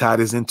 You could tie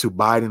this into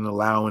Biden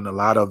allowing a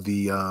lot of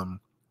the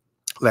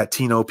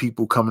Latino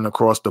people coming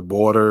across the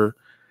border,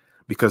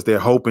 because they're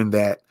hoping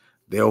that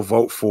they'll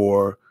vote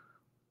for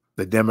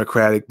the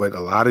Democratic. But a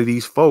lot of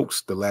these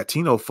folks, the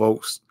Latino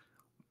folks,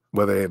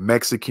 whether they're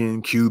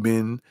Mexican,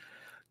 Cuban,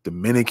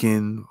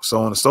 Dominican,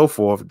 so on and so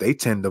forth, they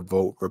tend to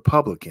vote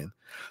Republican.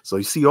 So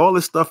you see all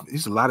this stuff.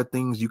 There's a lot of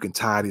things you can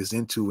tie this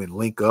into and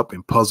link up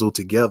and puzzle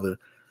together.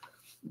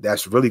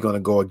 That's really going to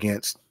go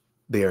against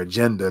their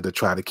agenda to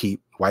try to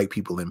keep white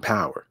people in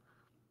power.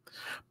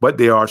 But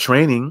they are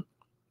training,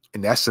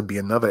 and that should be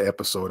another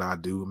episode I'll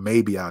do.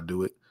 Maybe I'll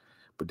do it.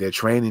 But they're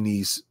training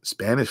these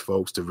Spanish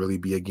folks to really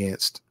be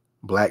against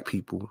black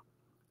people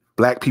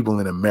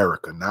in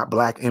America, not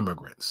black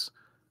immigrants.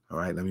 All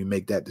right, let me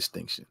make that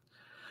distinction.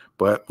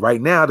 But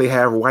right now they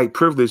have white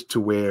privilege to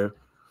where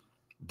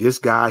this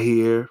guy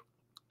here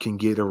can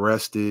get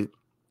arrested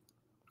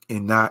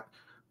and not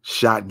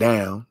shot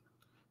down.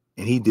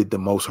 And he did the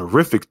most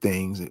horrific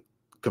things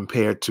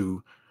compared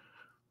to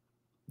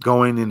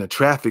going in a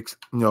traffic,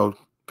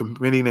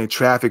 committing a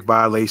traffic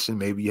violation.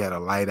 Maybe you had a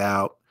light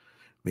out.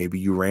 Maybe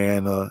you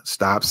ran a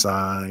stop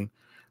sign,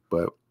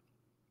 but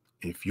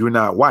if you're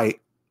not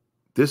white,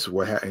 this is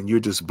what and you're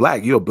just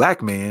black. You're a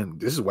black man.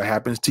 This is what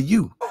happens to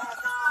you.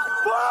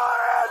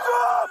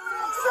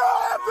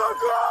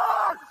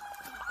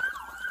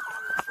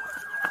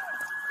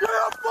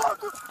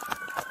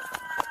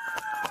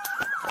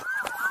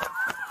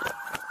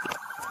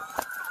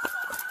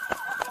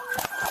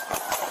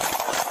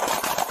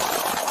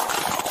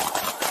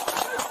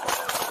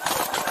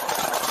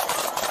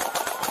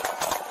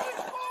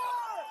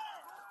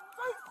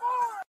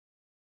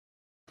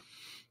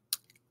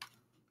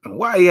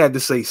 Why he had to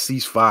say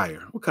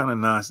ceasefire? What kind of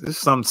nonsense? There's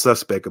something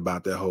suspect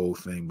about that whole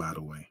thing, by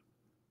the way.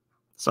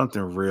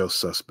 Something real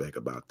suspect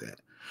about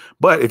that.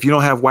 But if you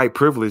don't have white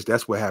privilege,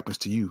 that's what happens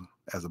to you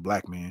as a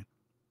black man.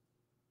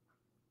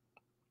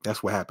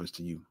 That's what happens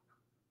to you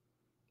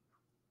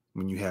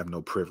when you have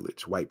no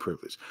privilege, white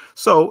privilege.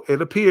 So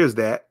it appears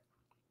that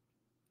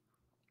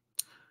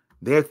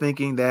they're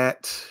thinking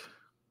that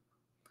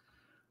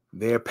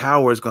their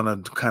power is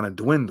going to kind of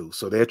dwindle.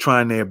 So they're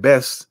trying their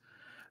best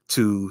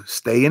to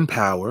stay in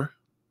power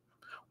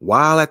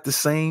while at the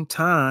same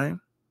time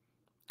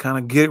kind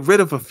of get rid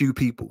of a few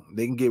people.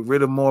 They can get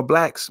rid of more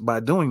blacks by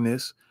doing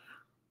this.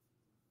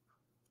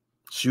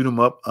 Shoot them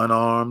up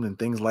unarmed and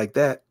things like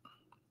that.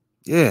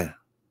 Yeah.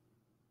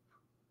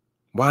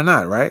 Why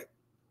not, right?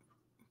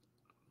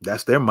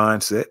 That's their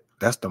mindset.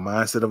 That's the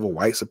mindset of a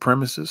white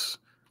supremacist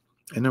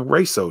and a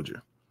race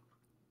soldier.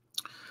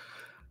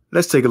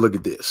 Let's take a look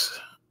at this.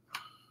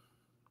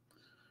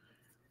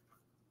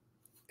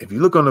 If you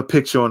look on the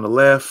picture on the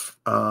left,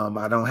 I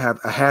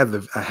had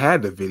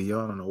the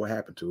video. I don't know what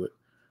happened to it,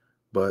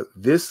 but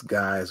this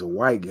guy is a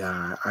white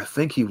guy. I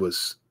think he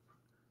was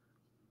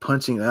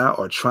punching out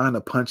or trying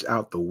to punch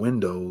out the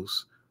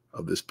windows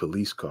of this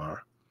police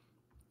car,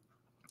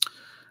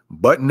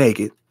 butt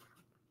naked,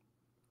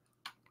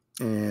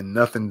 and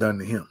nothing done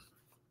to him.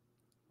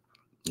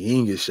 He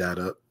didn't get shot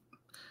up.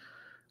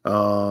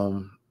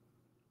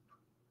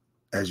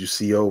 As you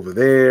see over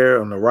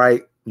there on the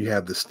right, you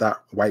have the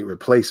stop white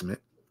replacement.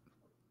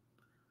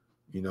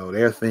 You know,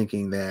 they're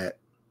thinking that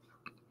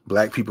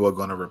black people are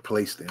going to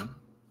replace them,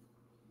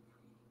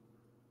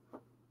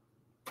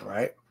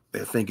 right?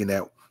 They're thinking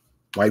that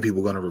white people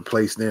are going to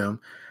replace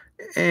them.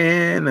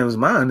 And it was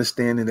my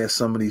understanding that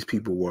some of these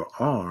people were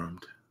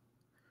armed.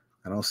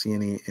 I don't see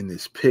any in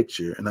this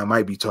picture, and I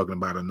might be talking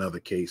about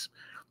another case,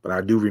 but I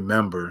do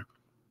remember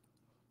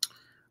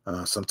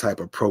some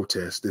type of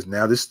protest. This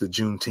is the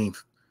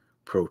Juneteenth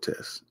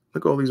protest.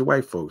 Look at all these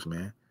white folks,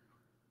 man.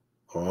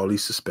 All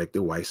these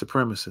suspected white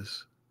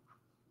supremacists.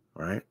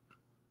 Right?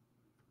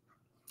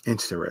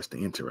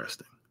 Interesting.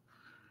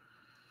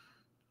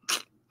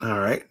 All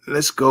right,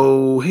 let's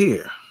go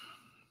here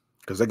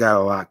because I got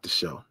a lot to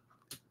show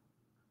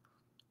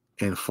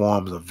in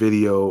forms of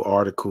video,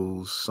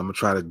 articles. So I'm going to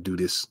try to do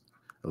this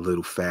a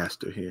little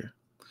faster here.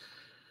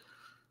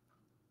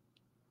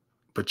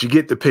 But you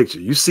get the picture.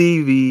 You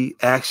see the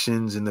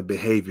actions and the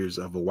behaviors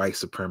of a white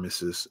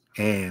supremacist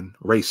and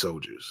race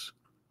soldiers.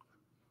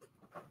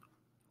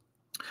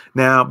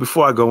 Now,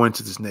 before I go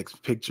into this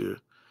next picture,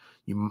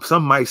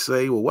 some might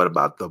say, well, what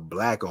about the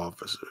black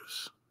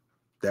officers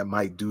that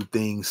might do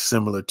things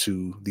similar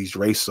to these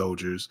race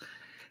soldiers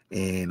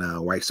and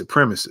white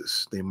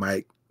supremacists? They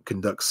might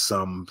conduct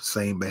some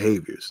same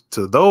behaviors.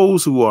 To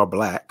those who are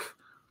black,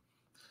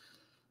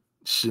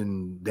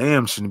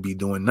 shouldn't be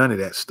doing none of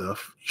that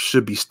stuff. You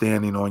should be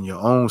standing on your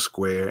own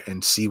square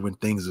and see when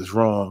things is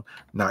wrong,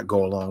 not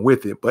go along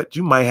with it. But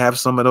you might have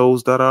some of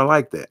those that are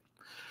like that.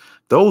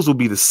 Those will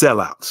be the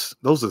sellouts.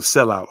 Those are the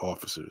sellout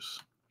officers.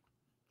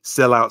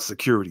 Sellout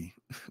security,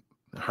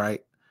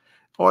 right?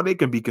 Or they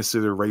can be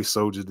considered race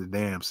soldiers the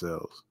damn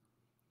selves.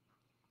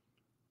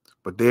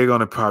 But they're going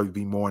to probably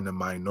be more in the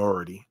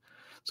minority.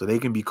 So they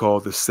can be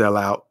called the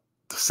sellout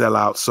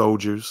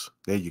soldiers.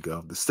 There you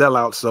go. The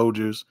sellout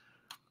soldiers,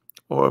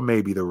 or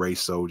maybe the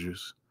race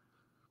soldiers.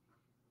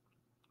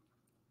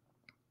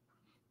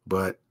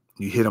 But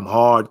you hit them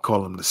hard,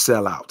 call them the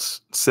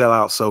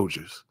sellout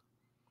soldiers.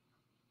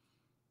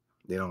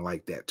 They don't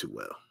like that too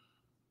well.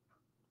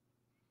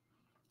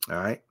 All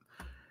right.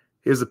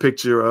 Here's a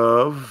picture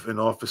of an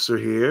officer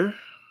here.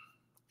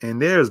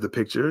 And there's the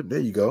picture. There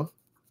you go.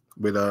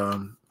 With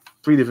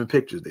 3 different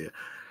pictures there.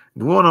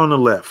 The one on the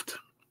left.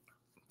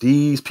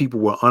 These people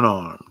were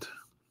unarmed.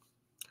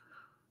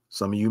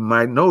 Some of you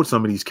might know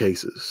some of these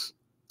cases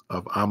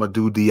of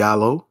Amadou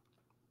Diallo.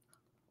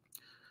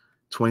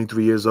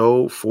 23 years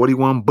old,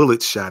 41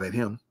 bullets shot at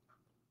him.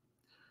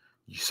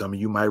 Some of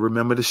you might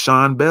remember the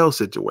Sean Bell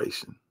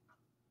situation.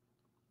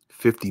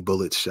 50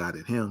 bullets shot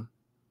at him.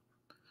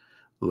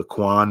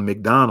 Laquan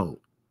McDonald,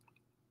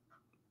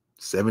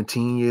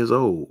 17 years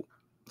old,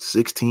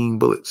 16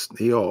 bullets.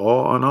 They are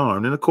all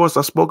unarmed. And of course,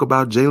 I spoke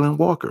about Jayland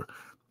Walker.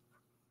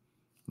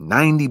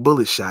 90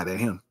 bullets shot at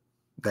him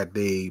that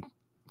they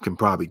can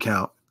probably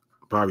count.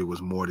 Probably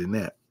was more than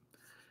that.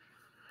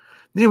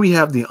 Then we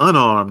have the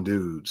unarmed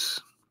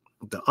dudes.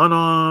 The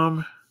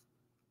unarmed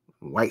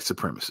white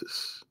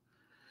supremacists.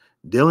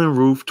 Dylan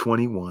Roof,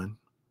 21.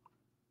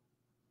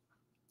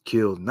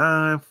 killed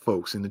 9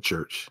 folks in the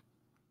church.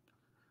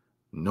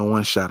 No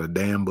one shot a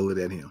damn bullet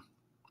at him.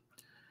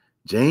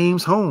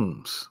 James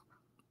Holmes.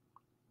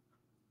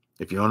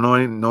 If you don't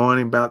know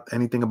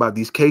anything about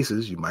these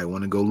cases, you might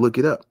want to go look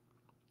it up.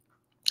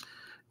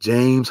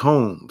 James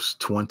Holmes,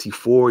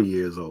 24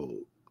 years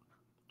old,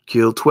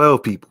 killed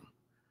 12 people.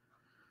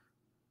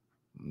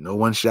 No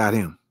one shot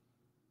him.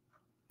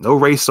 No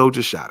race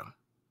soldier shot him.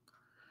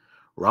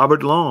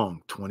 Robert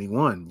Long,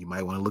 21. You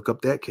might want to look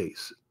up that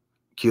case.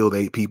 Killed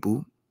 8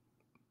 people,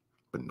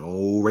 but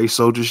no race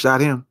soldier shot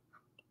him.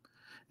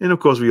 And of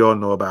course, we all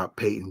know about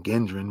Peyton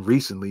Gendron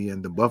recently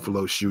in the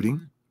Buffalo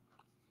shooting.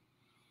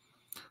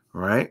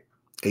 Right?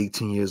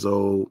 18 years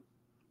old,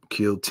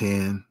 killed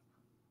 10.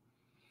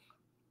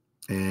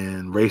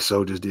 And race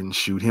soldiers didn't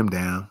shoot him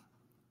down.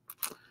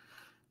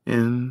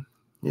 And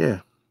yeah.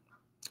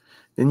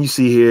 Then you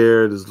see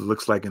here, this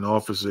looks like an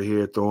officer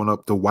here throwing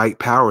up the white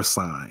power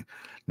sign.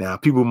 Now,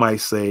 people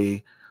might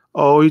say,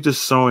 oh, he's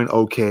just showing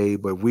okay,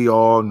 but we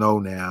all know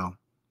now,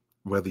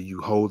 whether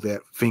you hold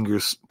that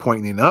fingers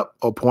pointing up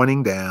or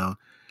pointing down,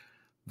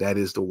 that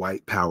is the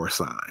white power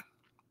sign.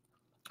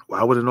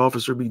 Why would an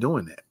officer be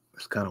doing that?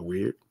 That's kind of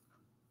weird,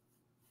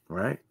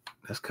 right?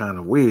 That's kind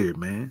of weird,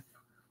 man.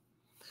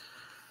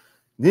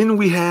 Then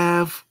we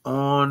have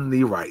on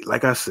the right,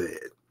 like I said,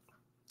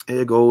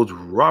 there goes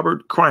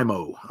Robert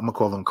Crimo. I'm going to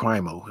call him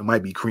Crimo. It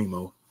might be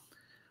Cremo.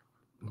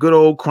 Good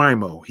old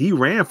Crimo. He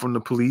ran from the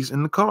police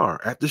in the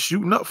car after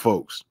shooting up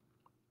folks.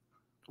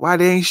 Why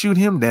they ain't shoot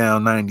him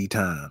down 90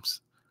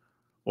 times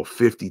or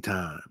 50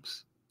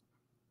 times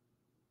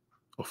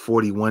or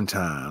 41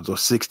 times or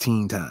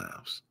 16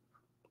 times?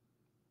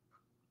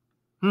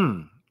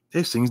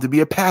 There seems to be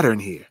a pattern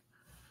here,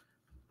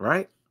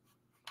 right?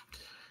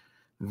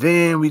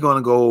 Then we're going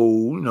to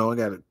go, I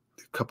got a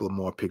couple of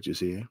more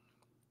pictures here.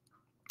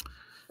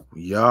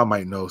 Y'all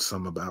might know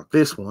some about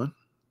this one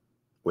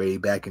way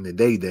back in the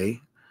day.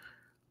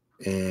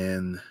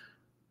 And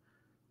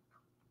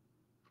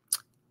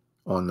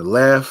on the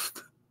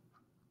left,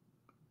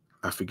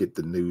 I forget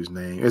the news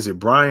name. Is it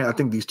Brian? I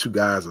think these 2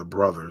 guys are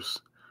brothers.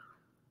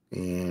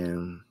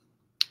 And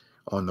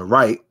on the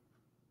right,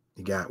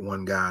 you got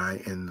one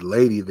guy, and the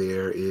lady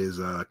there is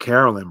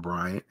Carolyn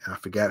Bryant. I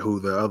forgot who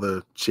the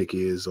other chick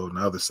is on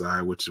the other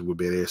side, which would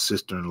be their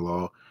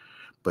sister-in-law.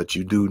 But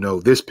you do know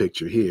this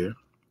picture here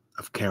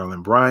of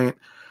Carolyn Bryant.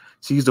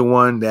 She's the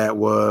one that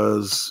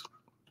was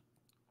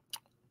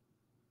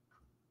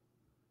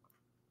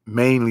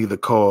mainly the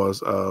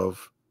cause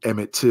of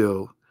Emmett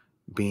Till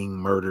being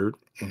murdered,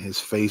 and his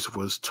face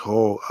was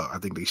tore. I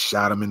think they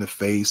shot him in the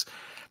face,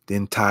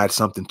 then tied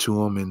something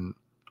to him and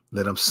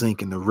let him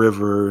sink in the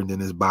river, and then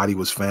his body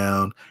was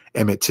found.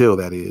 Emmett Till,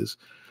 that is.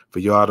 For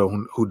y'all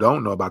who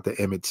don't know about the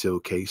Emmett Till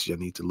case, you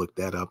need to look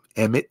that up.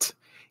 Emmett,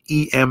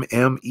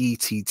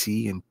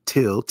 E-M-M-E-T-T, and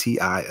Till,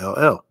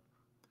 T-I-L-L.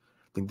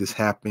 I think this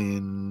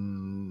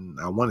happened,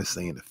 I want to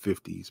say in the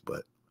 50s,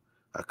 but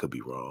I could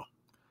be wrong.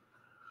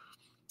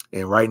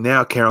 And right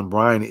now, Carolyn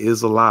Bryant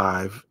is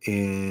alive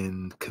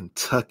in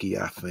Kentucky,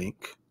 I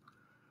think.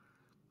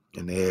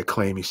 And they're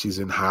claiming she's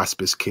in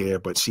hospice care,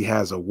 but she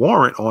has a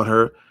warrant on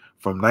her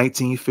from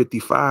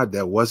 1955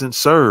 that wasn't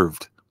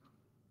served.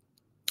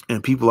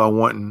 And people are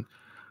wanting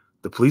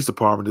the police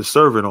department to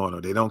serve it on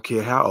her. They don't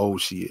care how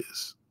old she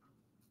is.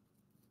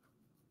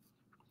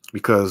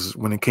 Because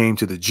when it came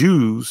to the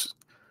Jews,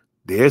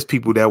 there's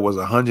people that was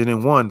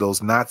 101,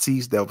 those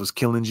Nazis that was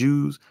killing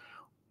Jews.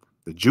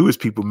 The Jewish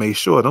people made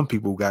sure them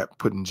people got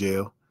put in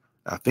jail.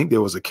 I think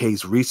there was a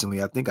case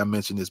recently. I think I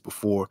mentioned this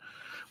before.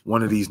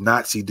 One of these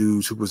Nazi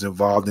dudes who was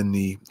involved in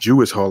the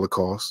Jewish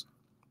Holocaust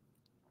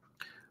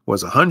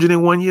was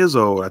 101 years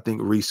old, I think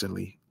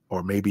recently,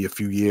 or maybe a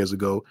few years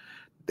ago.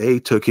 They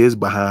took his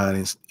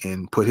behind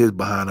and put his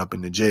behind up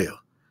in the jail.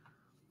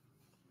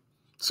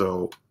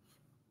 So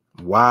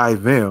why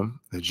them?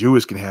 The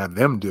Jewish can have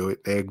them do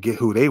it. They get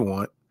who they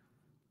want,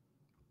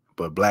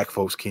 but black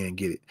folks can't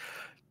get it.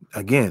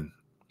 Again,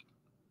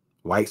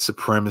 white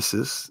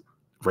supremacists,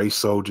 race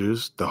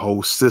soldiers, the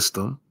whole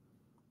system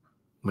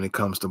when it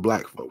comes to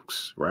black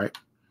folks, right?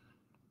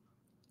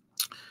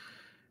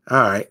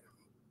 All right.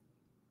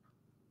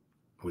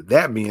 With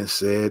that being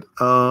said,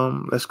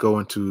 let's go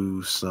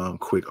into some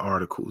quick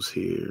articles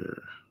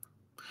here.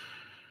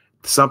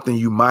 Something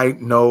you might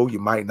know, you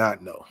might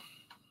not know.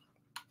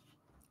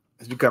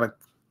 As we kind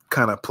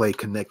of play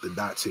connect the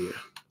dots here,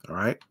 all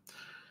right?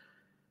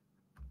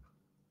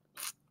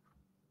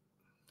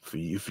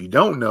 If you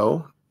don't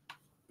know,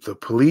 the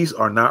police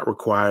are not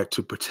required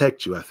to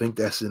protect you. I think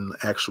that's in the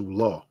actual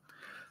law.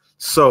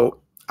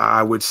 So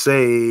I would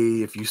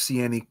say if you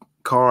see any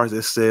cars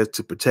that says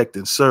to protect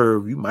and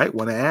serve, you might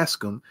want to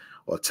ask them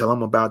or tell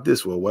them about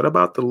this. Well, what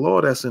about the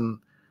law that's in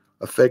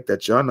effect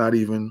that y'all not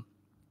even,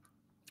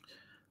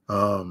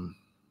 I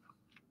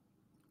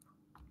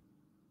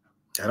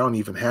don't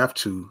even have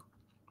to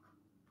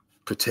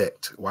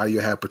protect. Why do you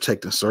have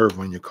protect and serve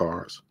on your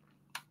cars?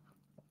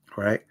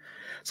 Right?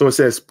 So it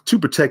says to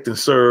protect and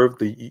serve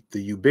the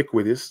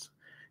ubiquitous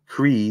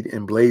creed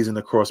emblazoned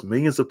across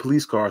millions of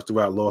police cars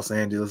throughout Los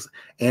Angeles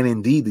and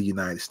indeed the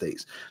United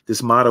States.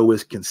 This motto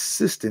is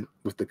consistent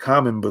with the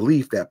common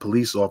belief that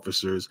police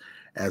officers,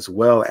 as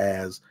well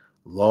as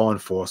law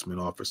enforcement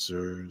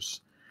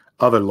officers,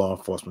 other law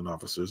enforcement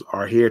officers,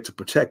 are here to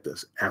protect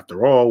us.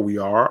 After all, we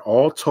are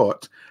all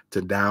taught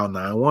to dial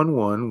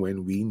 911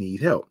 when we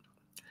need help.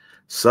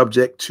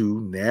 Subject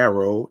to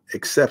narrow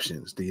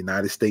exceptions, the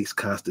United States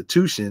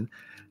Constitution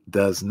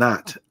does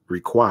not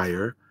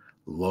require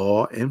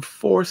law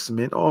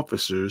enforcement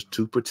officers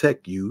to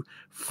protect you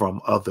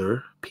from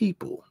other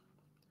people.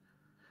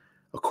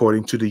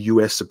 According to the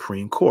U.S.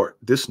 Supreme Court,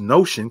 this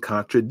notion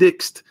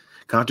contradicts,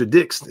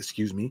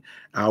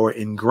 our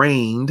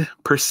ingrained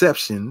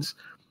perceptions,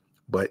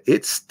 but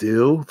it's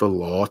still the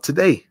law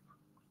today.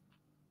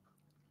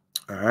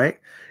 All right.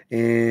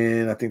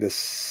 And I think that's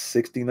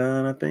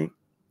 69, I think.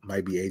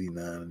 Might be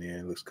 89 in there.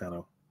 It looks kind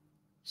of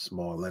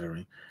small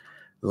lettering.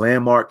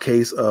 Landmark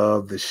case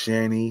of the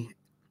Shaney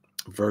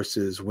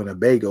versus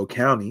Winnebago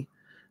County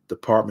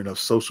Department of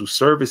Social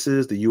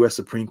Services, the U.S.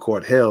 Supreme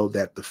Court held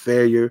that the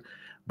failure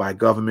by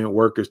government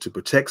workers to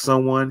protect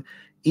someone,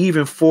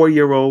 even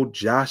 4-year-old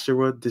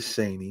Joshua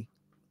DeShaney,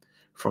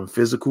 from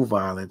physical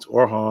violence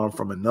or harm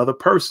from another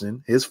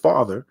person, his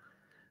father,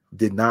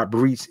 did not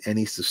breach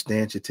any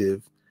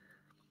substantive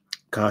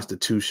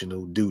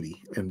constitutional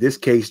duty. In this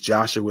case,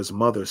 Joshua's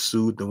mother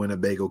sued the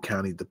Winnebago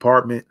County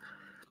Department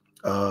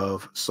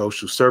of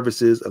Social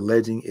Services,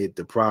 alleging it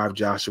deprived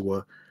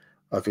Joshua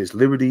of his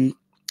liberty,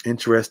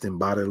 interest, and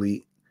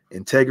bodily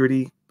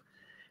integrity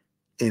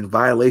in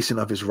violation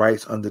of his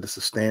rights under the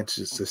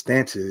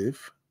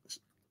substantive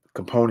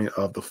component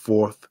of the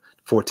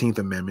 14th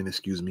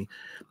Amendment,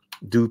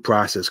 due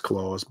process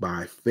clause,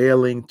 by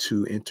failing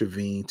to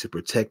intervene to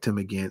protect him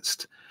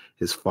against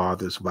his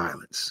father's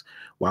violence.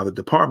 While the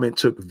department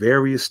took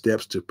various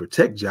steps to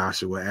protect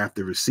Joshua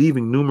after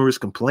receiving numerous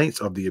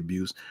complaints of the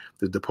abuse,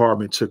 the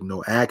department took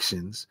no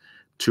actions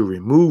to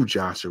remove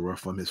Joshua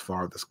from his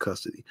father's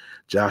custody.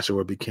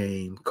 Joshua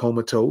became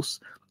comatose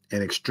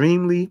and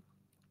extremely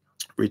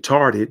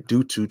retarded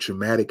due to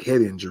traumatic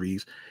head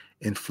injuries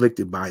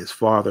inflicted by his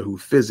father, who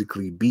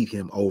physically beat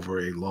him over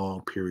a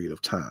long period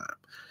of time.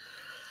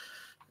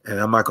 And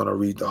I'm not going to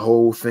read the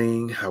whole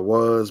thing,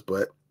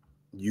 but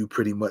you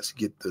pretty much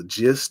get the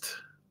gist,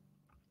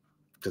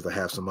 because I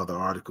have some other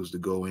articles to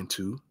go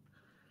into.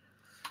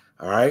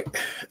 All right.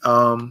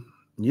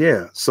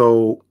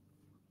 So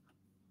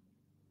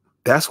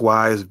that's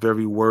why it's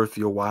very worth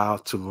your while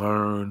to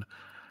learn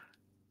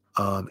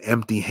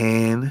empty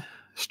hand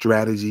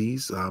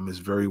strategies. It's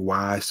very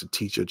wise to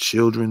teach your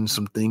children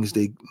some things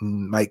they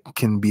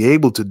can be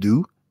able to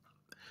do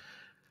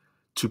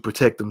to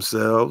protect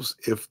themselves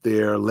if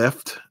they're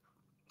left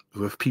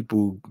with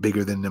people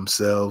bigger than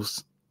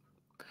themselves.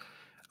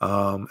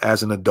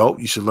 As an adult,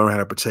 you should learn how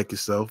to protect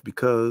yourself,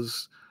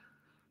 because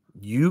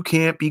you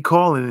can't be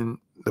calling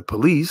the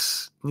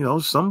police.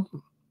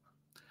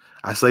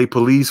 I say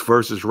police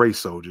versus race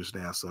soldiers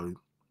now, so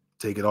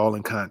take it all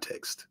in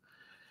context.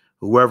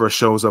 Whoever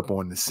shows up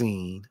on the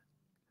scene,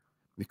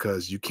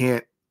 because you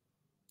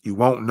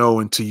won't know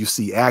until you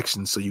see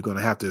action, so you're going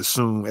to have to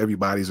assume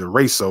everybody's a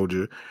race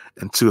soldier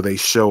until they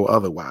show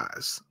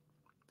otherwise.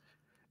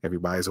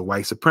 Everybody's a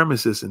white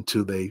supremacist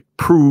until they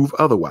prove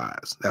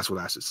otherwise. That's what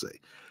I should say.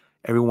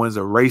 Everyone's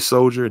a race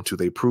soldier until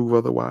they prove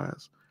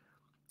otherwise.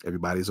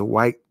 Everybody's a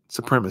white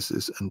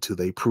supremacist until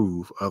they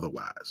prove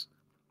otherwise.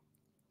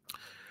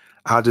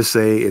 I'll just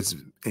say it's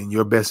in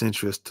your best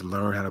interest to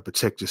learn how to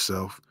protect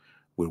yourself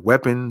with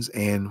weapons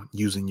and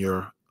using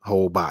your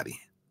whole body,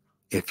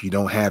 if you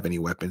don't have any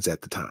weapons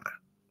at the time.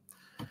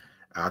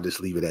 I'll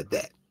just leave it at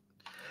that.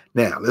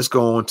 Now, let's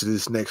go on to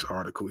this next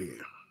article here.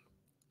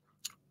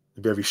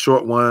 A very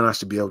short one. I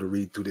should be able to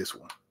read through this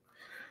one.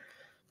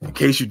 In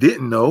case you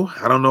didn't know,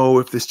 I don't know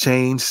if this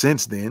changed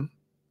since then,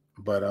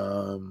 but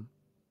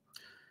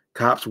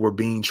cops were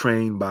being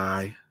trained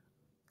by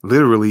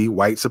literally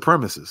white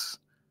supremacists.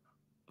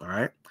 All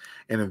right.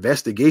 An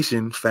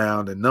investigation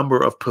found a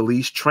number of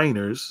police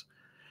trainers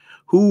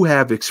who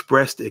have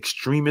expressed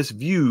extremist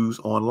views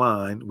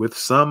online, with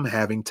some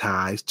having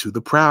ties to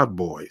the Proud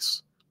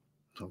Boys.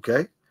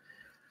 Okay.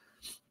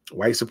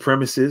 White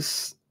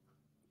supremacists,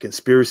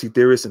 conspiracy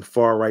theorists, and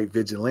far-right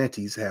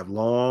vigilantes have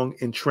long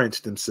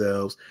entrenched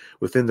themselves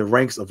within the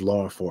ranks of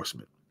law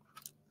enforcement,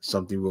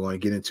 something we're going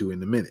to get into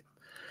in a minute.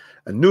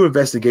 A new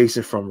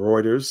investigation from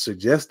Reuters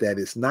suggests that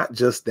it's not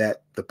just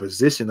that the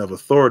position of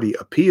authority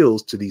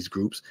appeals to these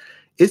groups,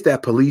 it's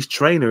that police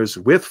trainers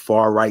with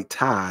far-right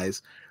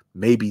ties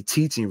may be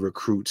teaching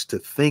recruits to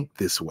think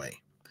this way.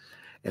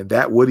 And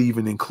that would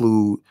even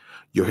include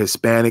your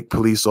Hispanic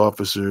police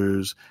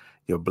officers,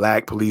 your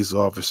Black police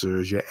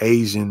officers, your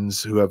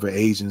Asians, whoever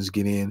Asians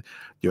get in,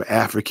 your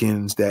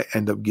Africans that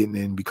end up getting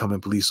in,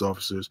 becoming police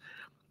officers.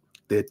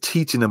 They're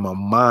teaching them a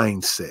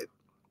mindset.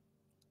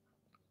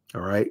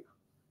 All right.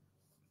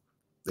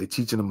 They're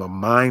teaching them a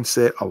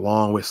mindset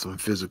along with some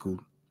physical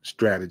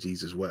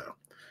strategies as well.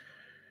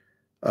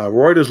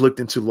 Reuters looked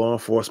into law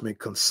enforcement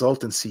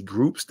consultancy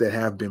groups that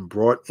have been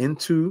brought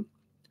into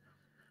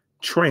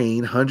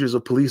train hundreds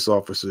of police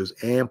officers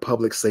and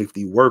public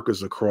safety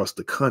workers across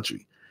the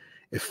country.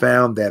 It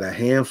found that a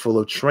handful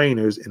of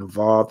trainers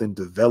involved in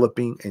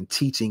developing and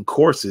teaching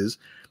courses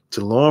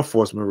to law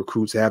enforcement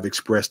recruits have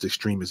expressed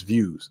extremist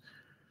views,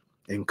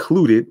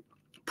 included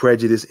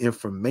prejudice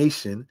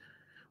information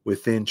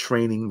within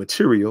training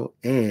material,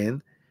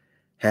 and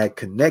had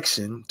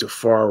connection to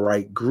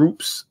far-right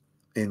groups,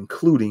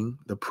 including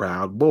the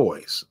Proud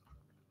Boys.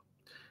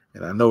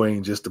 And I know it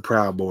ain't just the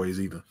Proud Boys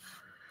either.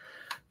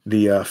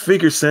 The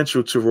figure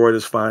central to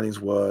Reuters' findings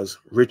was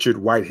Richard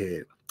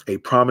Whitehead, a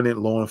prominent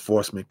law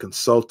enforcement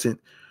consultant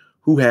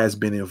who has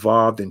been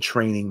involved in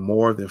training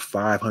more than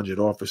 500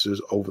 officers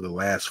over the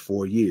last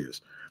 4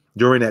 years.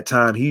 During that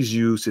time, he's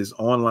used his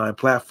online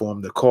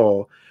platform to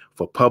call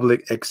for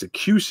public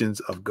executions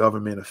of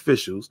government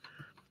officials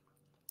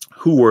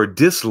who were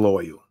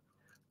disloyal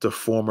to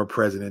former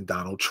President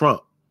Donald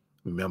Trump.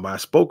 Remember, I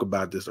spoke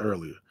about this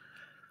earlier,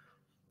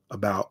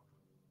 about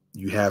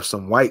you have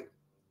some white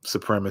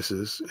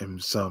supremacists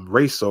and some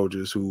race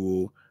soldiers who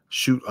will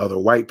shoot other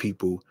white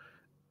people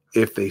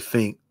if they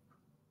think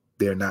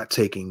they're not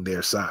taking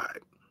their side.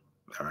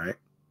 All right.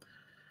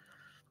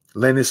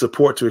 Lending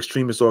support to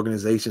extremist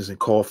organizations and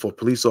called for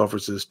police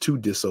officers to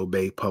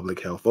disobey public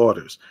health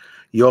orders.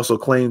 He also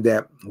claimed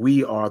that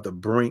we are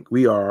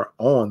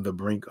on the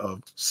brink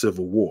of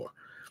civil war.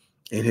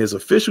 In his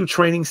official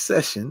training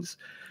sessions,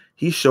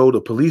 he showed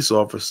a police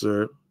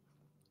officer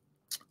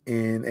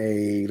in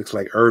a, looks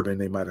like urban,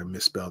 they might have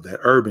misspelled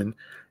that, urban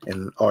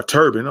or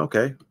turban,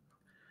 okay.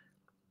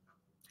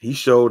 He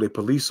showed a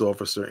police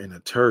officer in a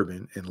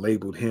turban and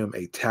labeled him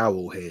a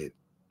towel head.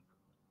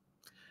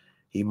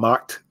 He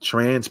mocked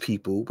trans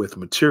people with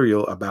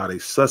material about a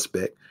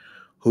suspect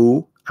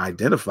who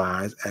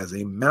identifies as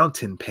a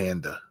mountain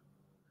panda.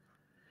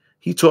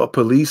 He taught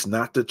police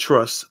not to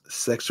trust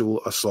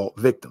sexual assault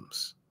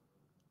victims.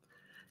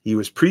 He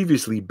was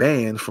previously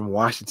banned from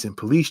Washington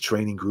police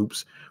training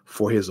groups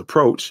for his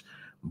approach,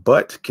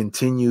 but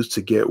continues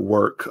to get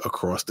work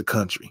across the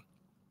country.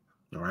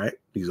 All right.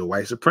 These are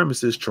white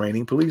supremacists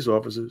training police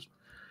officers.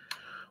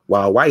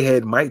 While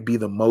Whitehead might be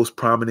the most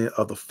prominent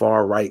of the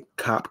far-right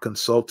cop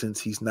consultants,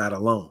 he's not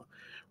alone.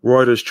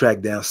 Reuters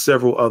tracked down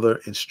several other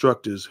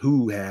instructors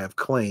who have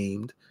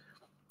claimed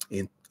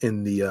the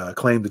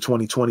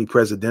 2020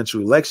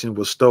 presidential election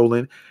was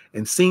stolen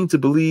and seem to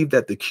believe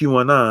that the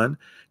QAnon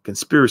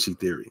conspiracy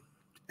theory.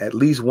 At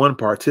least one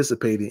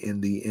participated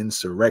in the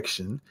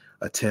insurrection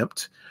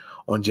attempt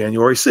on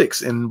January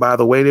 6th. And by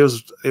the way,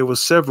 there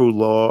was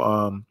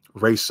several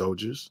race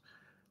soldiers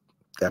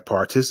that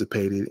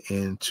participated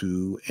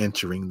into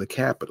entering the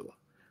Capitol,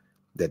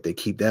 that they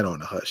keep that on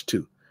the hush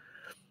too.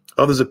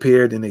 Others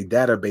appeared in a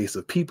database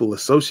of people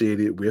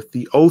associated with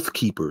the Oath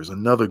Keepers,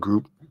 another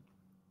group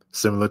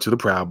similar to the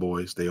Proud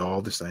Boys. They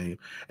all the same,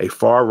 a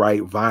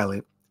far-right,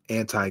 violent,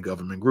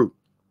 anti-government group.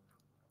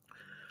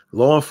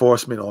 Law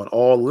enforcement on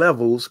all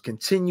levels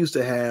continues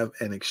to have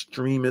an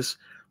extremist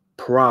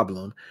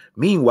problem.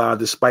 Meanwhile,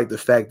 despite the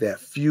fact that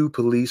few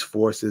police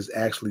forces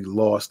actually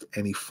lost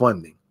any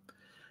funding,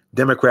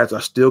 Democrats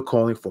are still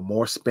calling for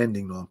more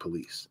spending on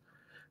police.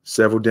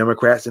 Several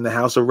Democrats in the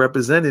House of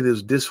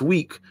Representatives this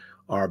week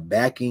are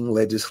backing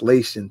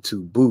legislation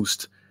to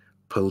boost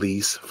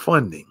police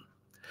funding.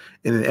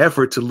 In an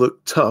effort to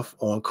look tough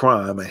on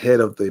crime ahead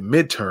of the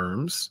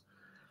midterms,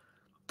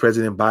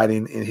 President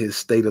Biden in his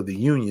State of the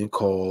Union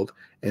called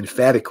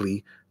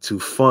emphatically to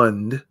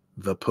fund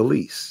the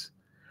police.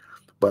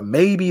 But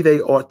maybe they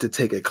ought to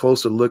take a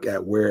closer look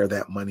at where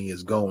that money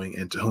is going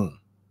and to whom.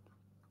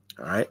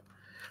 All right.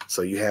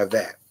 So you have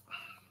that.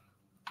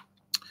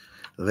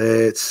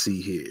 Let's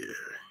see here.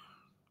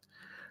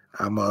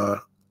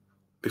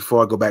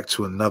 Before I go back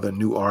to another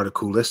new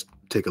article, let's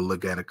take a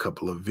look at a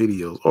couple of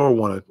videos, or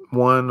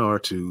one or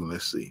two.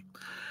 Let's see.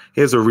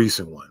 Here's a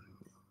recent one.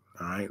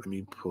 All right, let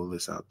me pull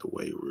this out the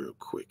way real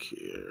quick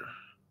here.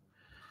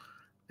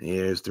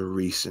 Here's the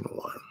recent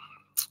one.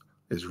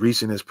 As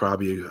recent as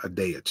probably a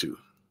day or two.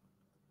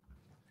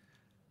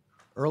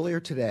 Earlier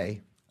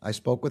today, I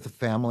spoke with the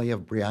family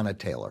of Breonna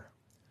Taylor.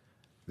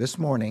 This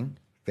morning,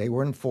 they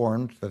were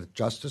informed that the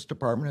Justice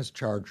Department has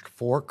charged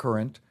 4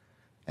 current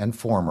and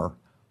former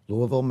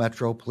Louisville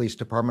Metro Police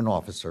Department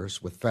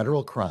officers with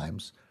federal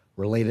crimes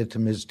related to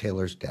Ms.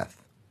 Taylor's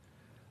death.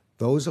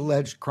 Those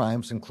alleged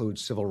crimes include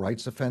civil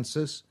rights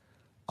offenses,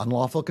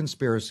 unlawful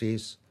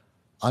conspiracies,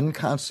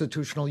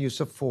 unconstitutional use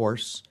of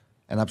force,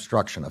 and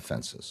obstruction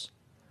offenses.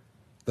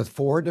 The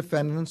 4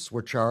 defendants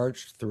were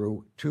charged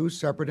through 2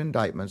 separate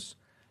indictments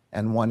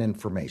and 1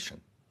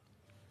 information.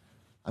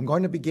 I'm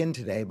going to begin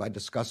today by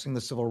discussing the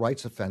civil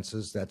rights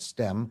offenses that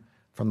stem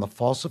from the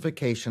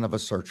falsification of a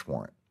search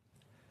warrant.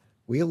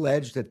 We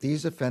allege that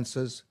these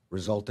offenses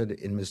resulted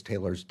in Ms.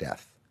 Taylor's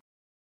death.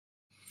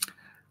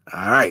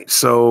 All right,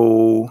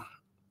 so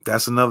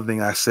that's another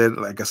thing I said,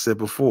 like I said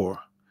before.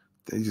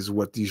 This is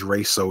what these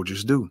race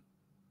soldiers do.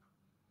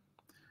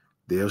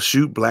 They'll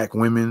shoot black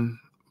women,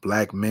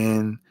 black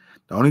men.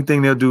 The only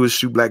thing they'll do is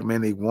shoot black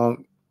men. They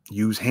won't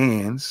use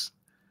hands,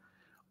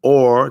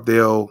 or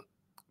they'll,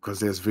 because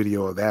there's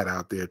video of that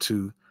out there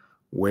too,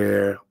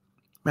 where,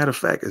 matter of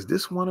fact, is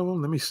this one of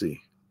them? Let me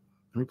see.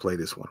 Let me play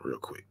this one real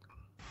quick.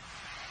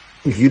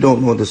 If you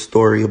don't know the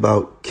story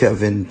about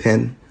Kevin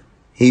Penn,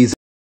 he's...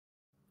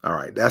 All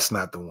right, that's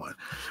not the one.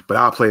 But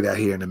I'll play that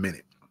here in a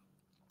minute.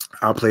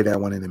 I'll play that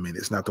one in a minute.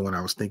 It's not the one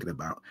I was thinking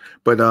about.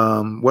 But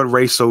what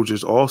race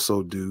soldiers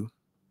also do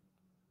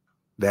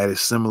that is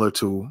similar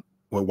to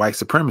what white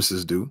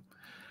supremacists do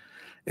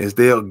is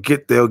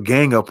they'll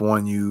gang up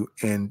on you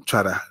and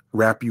try to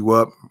wrap you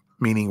up,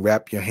 meaning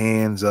wrap your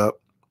hands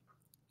up,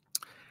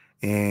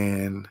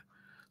 and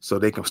so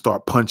they can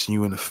start punching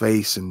you in the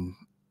face and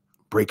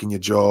breaking your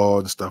jaw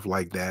and stuff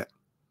like that.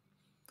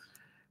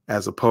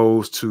 As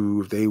opposed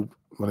to if they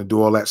want to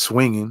do all that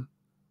swinging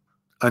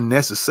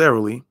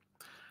unnecessarily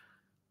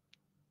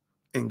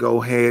and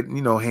go ahead,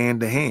 hand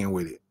to hand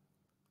with it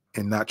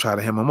and not try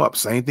to hem them up.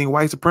 Same thing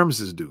white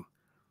supremacists do.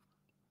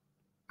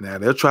 Now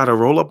they'll try to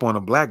roll up on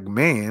a black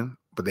man,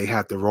 but they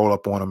have to roll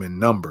up on him in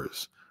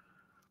numbers.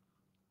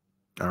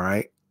 All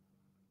right.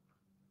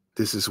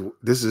 This is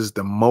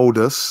the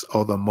modus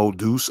or the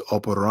modus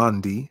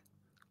operandi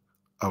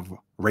of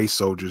race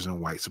soldiers and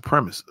white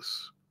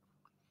supremacists.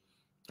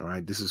 All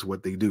right. This is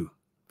what they do.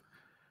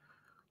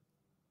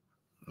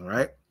 All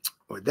right.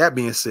 With that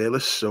being said, I'll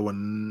show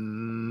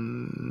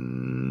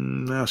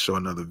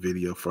another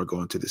video before I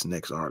go into this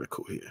next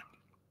article here.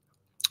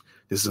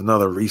 This is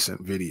another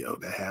recent video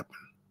that happened.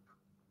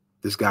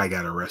 This guy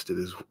got arrested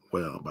as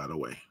well, by the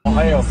way. The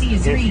hospital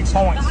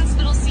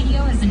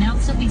CEO has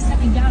announced he'll be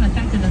stepping down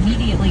effective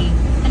immediately.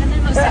 And a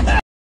memo sent to...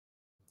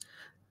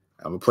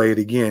 I'm going to play it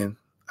again.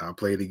 I'll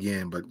play it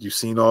again. But you've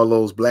seen all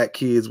those black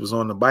kids was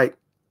on the bike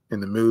in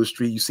the middle of the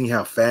street. You seen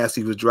how fast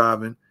he was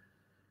driving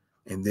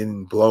and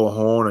then blow a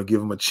horn or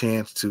give them a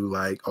chance to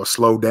or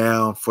slow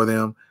down for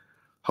them,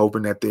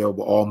 hoping that they'll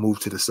all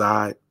move to the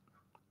side.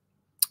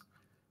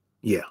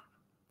 Yeah.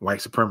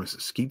 White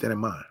supremacists. Keep that in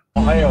mind.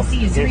 The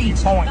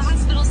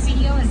hospital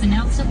CEO has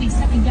announced he'll be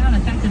stepping down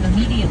effective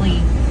immediately.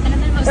 And a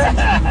memo sent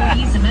to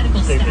employees and medical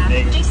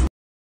staff.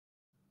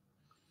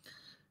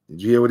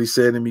 Did you hear what he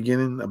said in the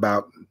beginning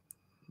about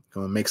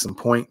going to make some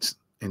points?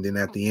 And then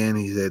at the end,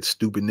 he said,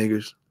 stupid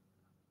niggers.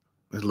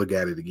 Let's look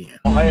at it again.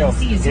 The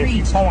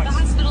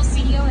hospital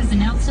CEO has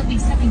announced he'll be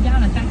stepping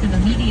down effective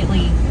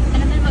immediately.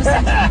 And a memo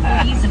sent to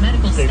employees and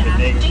medical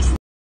staff.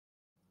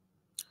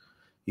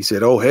 He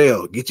said, oh,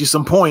 hell, get you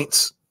some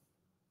points.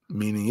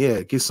 Meaning,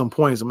 yeah, get some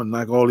points. I'm going to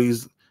knock all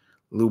these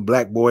little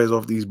black boys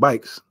off these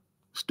bikes.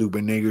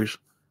 Stupid niggers.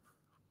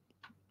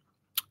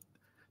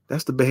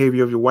 That's the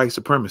behavior of your white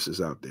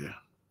supremacists out there.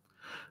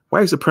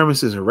 White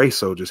supremacists and race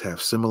soldiers have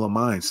similar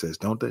mindsets,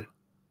 don't they?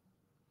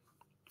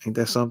 Ain't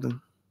that something?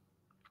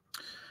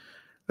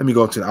 Let me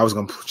go to, I was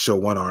going to show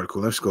one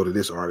article. Let's go to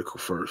this article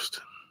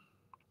first.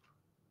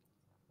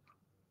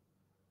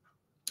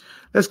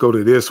 Let's go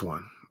to this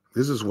one.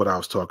 This is what I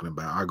was talking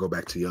about. I'll go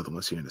back to the other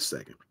ones here in a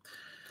second.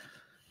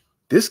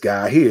 This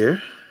guy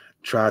here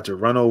tried to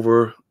run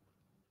over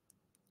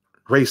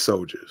race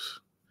soldiers.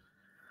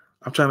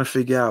 I'm trying to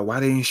figure out why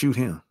they didn't shoot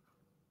him.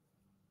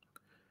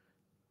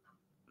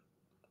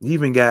 You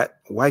even got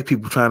white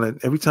people trying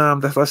to, every time,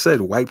 that's what I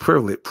said, white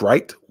privilege,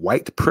 right?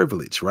 White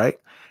privilege, right?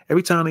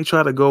 Every time they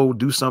try to go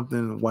do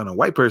something, when a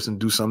white person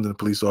do something to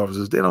police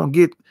officers, they don't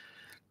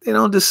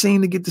just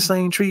seem to get the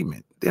same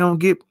treatment. They don't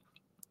get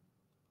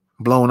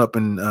blown up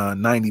in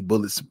 90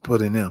 bullets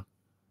put in them.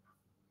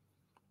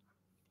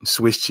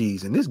 Swiss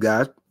cheese. And this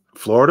guy,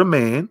 Florida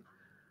man,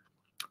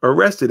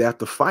 arrested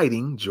after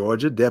fighting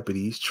Georgia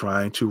deputies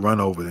trying to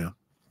run over them.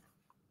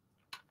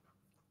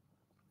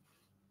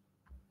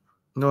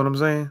 You know what I'm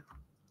saying?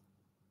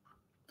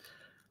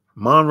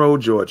 Monroe,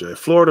 Georgia. A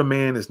Florida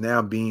man is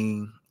now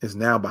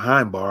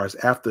behind bars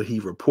after he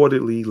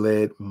reportedly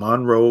led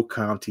Monroe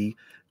County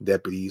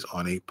deputies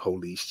on a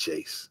police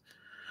chase.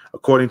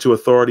 According to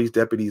authorities,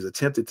 deputies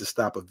attempted to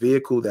stop a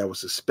vehicle that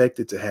was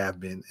suspected to have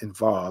been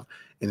involved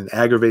in an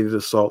aggravated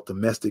assault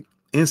domestic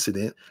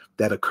incident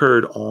that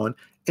occurred on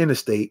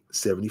Interstate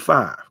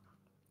 75,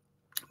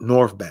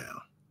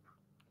 northbound.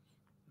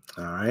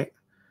 All right.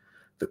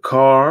 The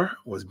car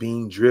was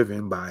being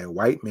driven by a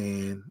white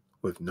man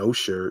with no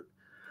shirt,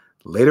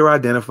 later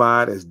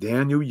identified as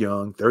Daniel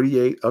Young,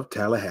 38, of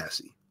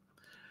Tallahassee.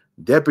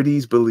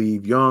 Deputies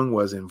believe Young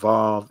was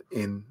involved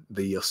in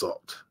the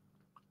assault.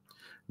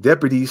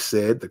 Deputies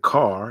said the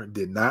car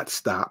did not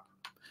stop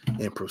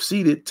and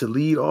proceeded to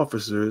lead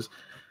officers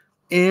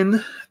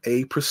in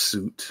a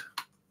pursuit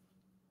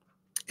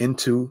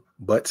into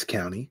Butts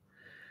County,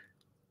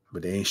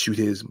 but they didn't shoot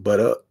his butt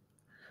up.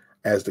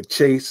 As the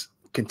chase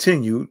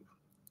continued,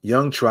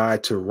 Young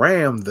tried to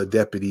ram the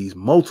deputies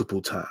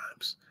multiple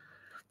times.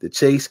 The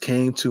chase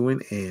came to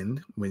an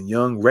end when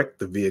Young wrecked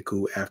the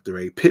vehicle after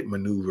a pit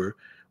maneuver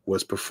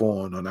was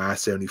performed on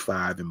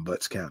I-75 in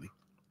Butts County.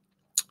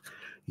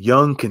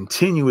 Young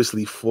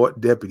continuously fought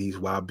deputies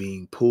while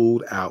being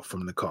pulled out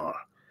from the car.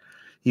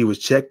 He was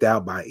checked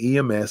out by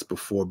EMS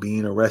before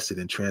being arrested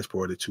and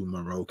transported to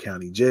Monroe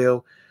County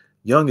Jail.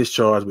 Young is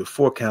charged with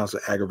 4 counts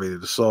of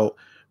aggravated assault,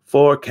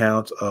 4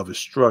 counts of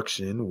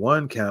obstruction,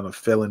 1 count of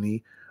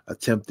felony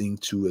attempting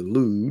to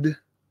elude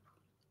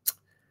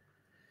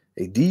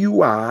a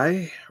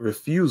DUI,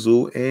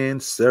 refusal,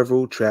 and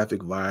several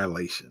traffic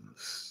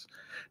violations.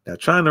 Now,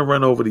 trying to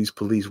run over these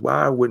police,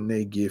 why wouldn't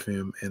they give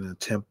him an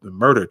attempted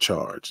murder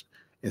charge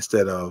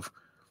instead of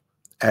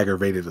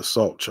aggravated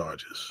assault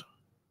charges?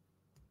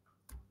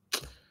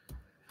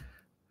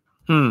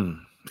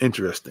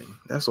 Interesting.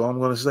 That's all I'm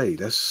going to say.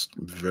 That's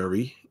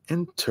very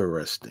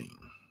interesting.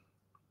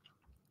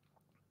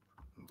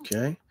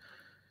 Okay.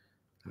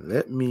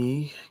 Let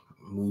me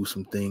move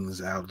some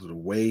things out of the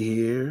way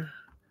here.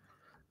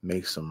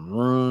 Make some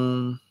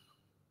room.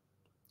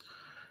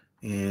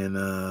 And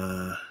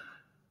I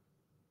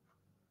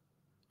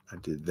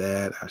did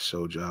that. I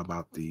showed you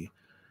about the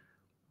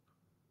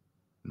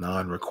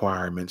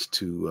non-requirements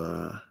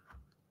to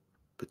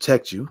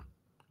protect you.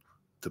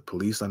 The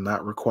police are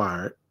not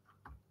required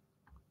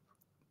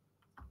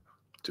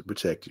to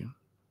protect you.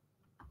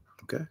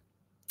 Okay.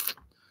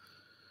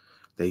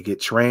 They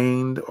get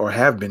trained or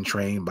have been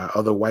trained by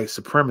other white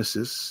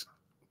supremacists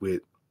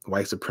with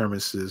white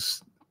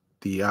supremacist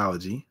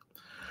theology.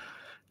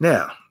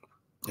 Now,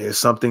 here's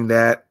something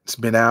that's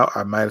been out.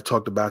 I might have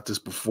talked about this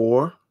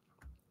before.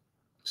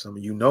 Some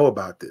of you know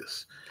about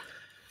this.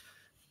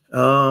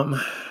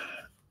 Unredacted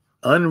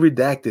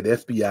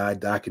FBI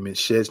document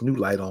sheds new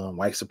light on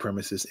white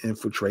supremacist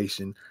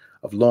infiltration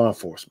of law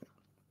enforcement.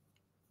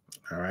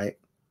 All right.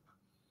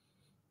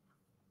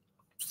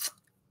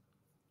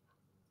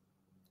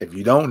 If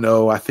you don't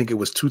know, I think it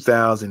was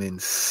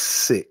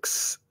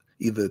 2006.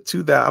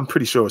 I'm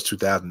pretty sure it was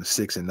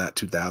 2006 and not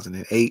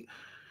 2008.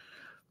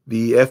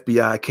 The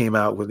FBI came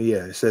out with,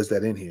 it says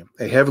that in here,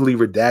 a heavily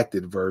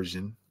redacted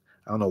version.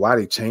 I don't know why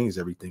they changed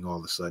everything all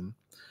of a sudden.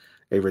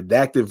 A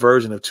redacted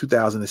version of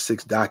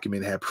 2006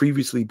 document had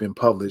previously been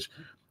published,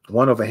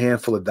 one of a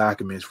handful of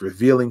documents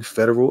revealing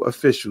federal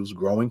officials'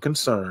 growing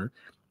concern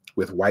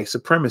with white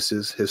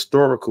supremacists'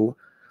 historical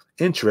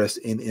interest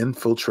in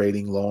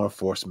infiltrating law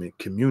enforcement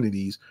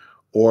communities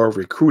or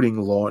recruiting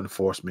law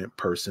enforcement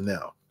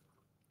personnel.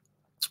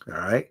 All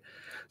right.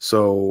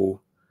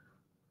 So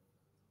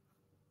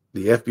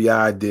the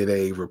FBI did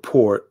a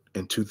report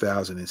in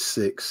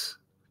 2006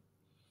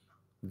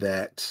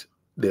 that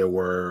there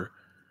were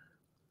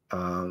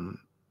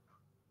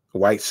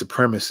white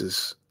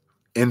supremacists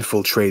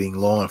infiltrating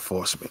law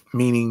enforcement,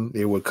 meaning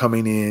they were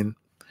coming in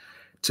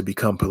to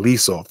become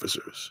police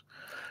officers.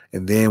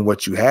 And then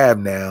what you have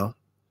now,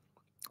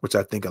 which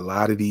I think a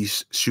lot of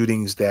these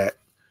shootings that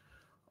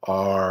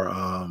are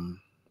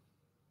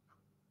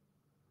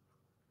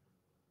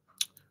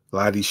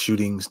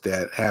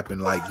happen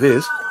like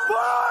this.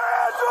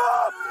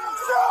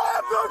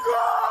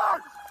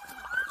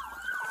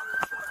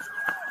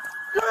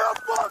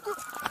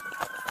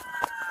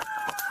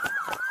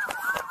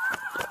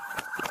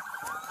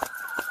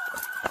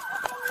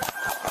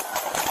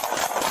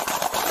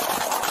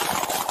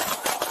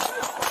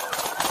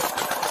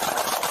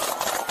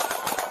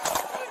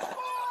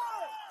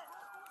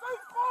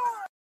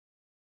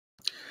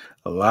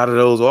 A lot of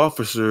those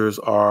officers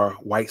are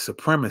white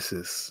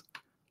supremacists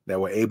that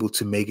were able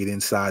to make it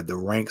inside the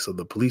ranks of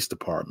the police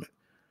department.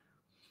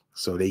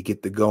 So they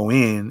get to go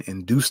in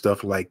and do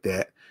stuff like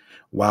that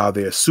while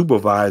their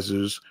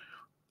supervisors,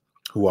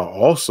 who are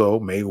also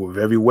may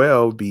very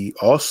well be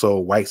also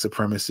white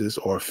supremacists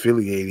or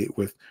affiliated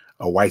with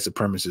a white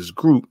supremacist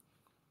group,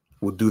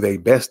 will do their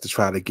best to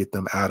try to get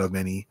them out of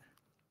any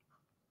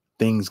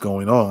things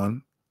going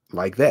on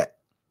like that.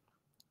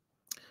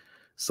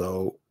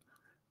 So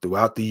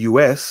throughout the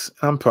U.S.,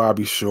 I'm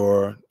probably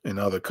sure in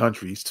other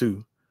countries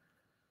too,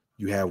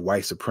 you have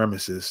white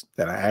supremacists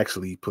that are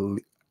actually,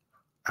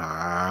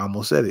 I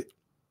almost said it,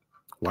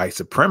 white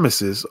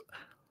supremacists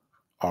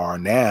are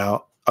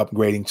now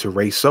upgrading to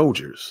race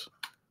soldiers,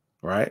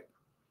 right?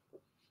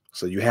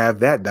 So you have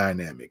that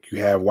dynamic.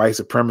 You have white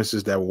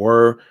supremacists that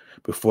were,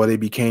 before they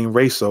became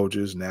race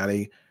soldiers, now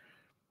they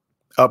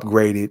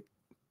upgraded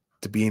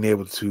to being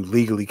able to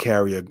legally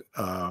carry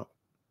a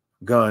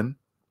gun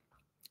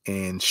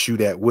and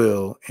shoot at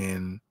will,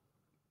 and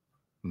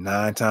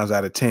 9 times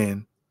out of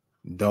 10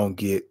 don't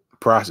get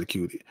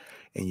prosecuted.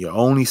 And you're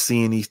only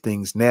seeing these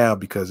things now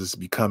because it's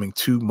becoming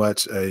too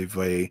much of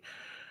a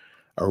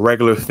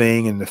regular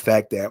thing, and the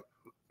fact that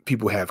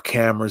people have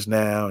cameras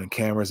now and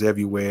cameras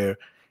everywhere,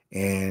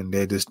 and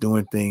they're just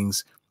doing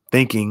things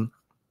thinking,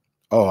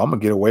 oh, I'm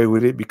gonna get away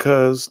with it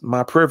because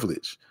my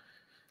privilege.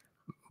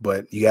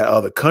 But you got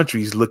other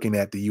countries looking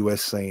at the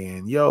US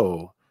saying,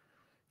 yo,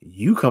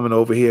 you coming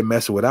over here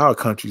messing with our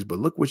countries, but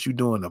look what you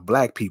doing to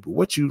black people.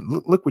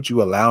 Look what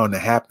you allowing to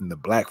happen to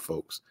black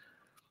folks.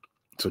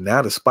 So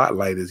now the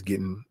spotlight is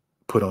getting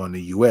put on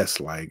the US.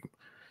 Like,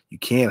 you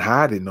can't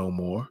hide it no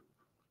more.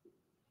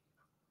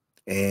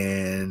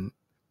 And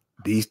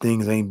these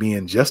things ain't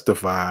being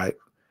justified.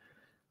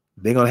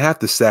 They're going to have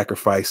to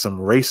sacrifice some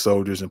race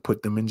soldiers and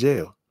put them in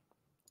jail.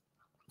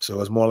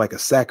 So it's more like a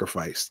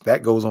sacrifice.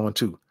 That goes on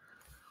too.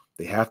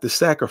 They have to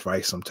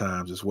sacrifice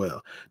sometimes as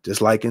well. Just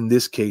like in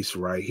this case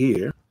right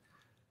here.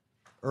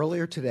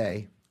 Earlier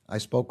today, I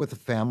spoke with the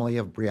family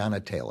of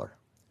Breonna Taylor.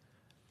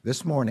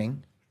 This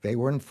morning, they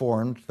were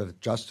informed that the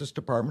Justice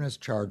Department has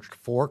charged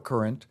 4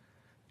 current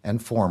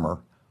and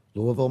former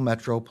Louisville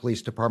Metro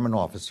Police Department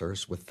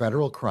officers with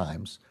federal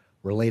crimes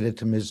related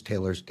to Ms.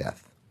 Taylor's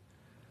death.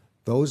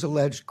 Those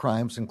alleged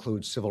crimes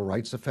include civil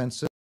rights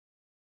offenses.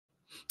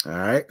 All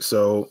right.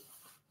 So,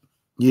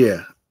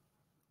 yeah,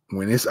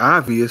 when it's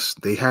obvious,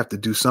 they have to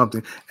do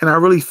something. And I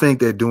really think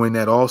they're doing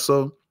that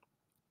also.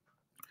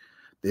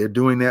 They're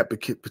doing that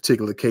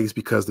particular case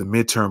because the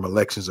midterm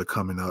elections are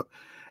coming up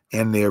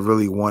and they're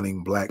really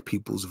wanting black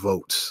people's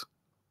votes.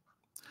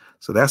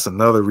 So that's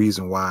another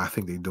reason why I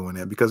think they're doing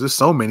that, because there's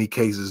so many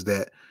cases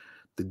that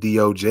the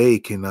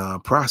DOJ can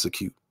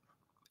prosecute,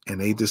 and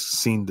they just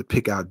seem to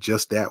pick out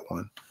just that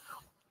one.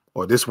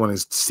 Or this one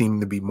is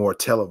seeming to be more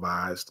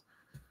televised.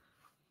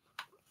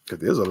 Because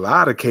there's a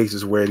lot of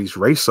cases where these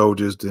race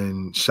soldiers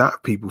then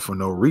shot people for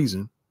no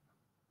reason.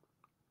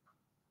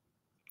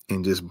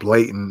 And just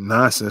blatant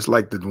nonsense,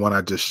 like the one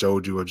I just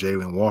showed you of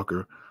Jayland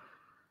Walker.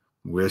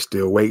 We're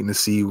still waiting to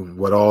see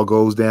what all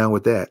goes down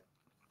with that.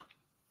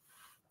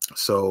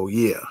 So,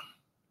 yeah.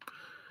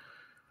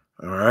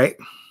 All right.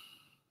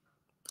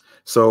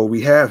 So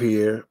we have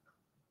here,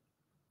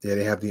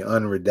 they have the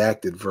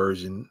unredacted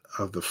version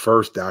of the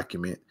first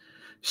document.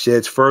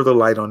 Sheds further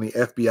light on the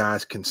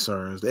FBI's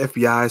concerns. The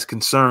FBI's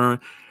concern,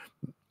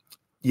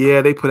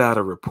 yeah, they put out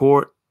a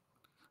report,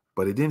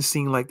 but it didn't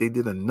seem like they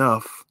did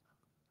enough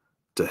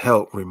to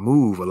help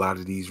remove a lot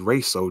of these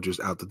race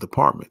soldiers out the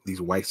department, these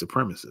white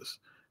supremacists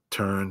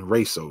turned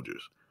race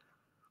soldiers.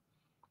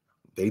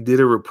 They did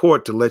a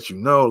report to let you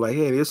know, like,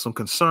 hey, there's some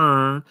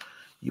concern.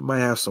 You might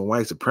have some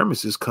white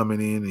supremacists coming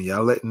in and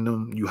y'all letting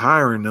them, you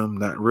hiring them,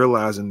 not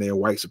realizing they're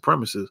white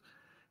supremacists.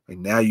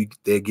 And now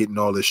they're getting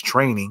all this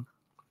training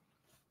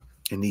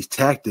and these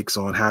tactics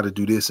on how to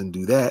do this and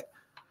do that.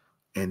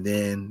 And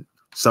then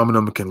some of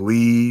them can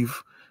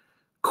leave,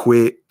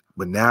 quit,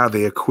 but now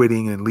they're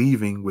quitting and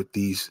leaving with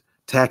these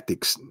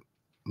tactics,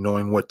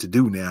 knowing what to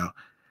do now,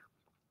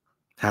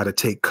 how to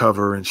take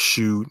cover and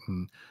shoot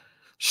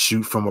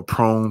from a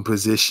prone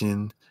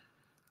position,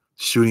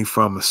 shooting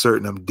from a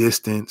certain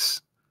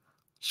distance,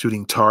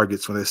 shooting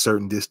targets from a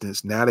certain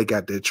distance. Now they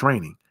got their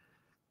training.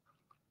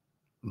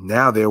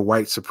 Now their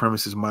white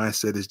supremacist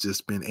mindset has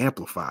just been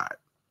amplified.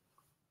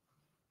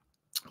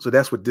 So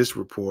that's what this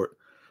report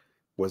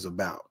was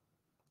about.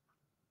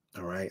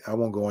 All right. I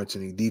won't go into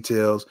any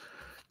details.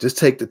 Just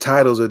take the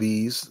titles of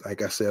these.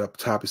 Like I said up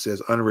top, it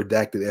says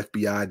unredacted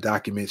FBI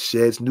document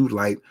sheds new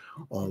light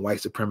on white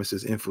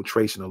supremacist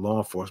infiltration of law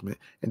enforcement.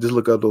 And just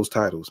look up those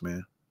titles,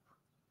 man.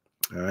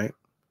 All right.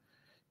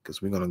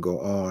 Because we're going to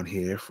go on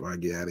here before I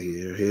get out of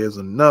here. Here's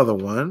another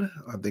one.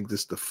 I think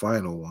this is the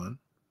final one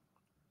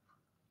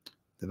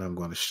that I'm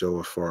going to show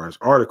as far as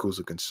articles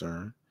are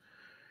concerned.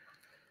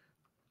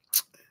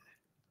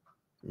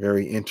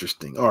 Very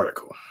interesting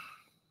article.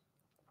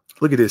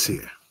 Look at this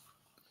here.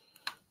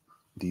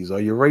 These are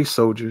your race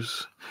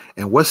soldiers.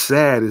 And what's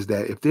sad is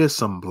that if there's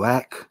some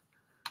black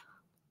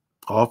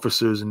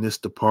officers in this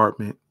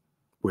department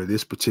where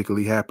this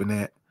particularly happened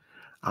at,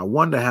 I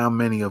wonder how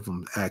many of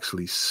them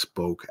actually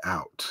spoke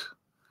out.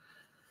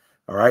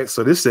 All right.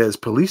 So this says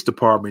police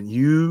department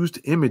used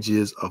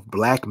images of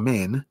black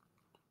men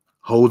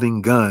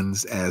holding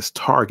guns as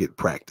target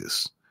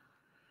practice.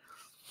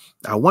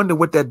 I wonder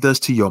what that does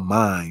to your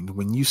mind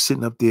when you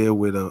sitting up there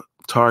with a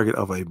target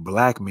of a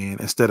black man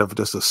instead of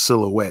just a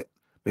silhouette.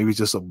 Maybe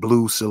just a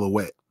blue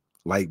silhouette,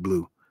 light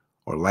blue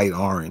or light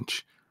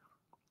orange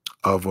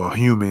of a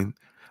human,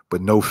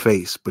 but no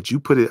face. But you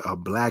put it a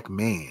black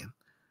man,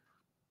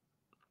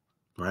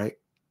 right?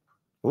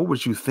 What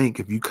would you think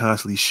if you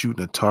constantly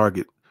shooting a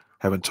target,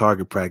 having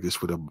target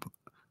practice with a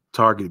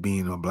target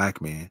being a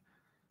black man?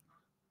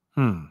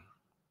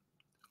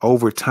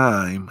 Over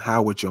time,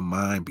 how would your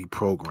mind be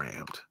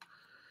programmed?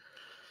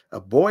 A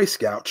Boy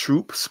Scout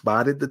troop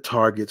spotted the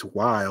targets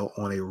while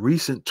on a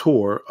recent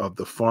tour of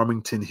the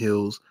Farmington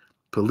Hills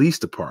Police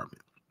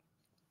Department.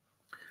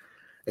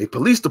 A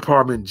police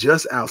department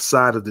just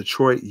outside of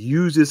Detroit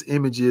uses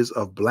images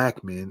of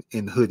black men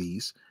in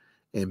hoodies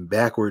and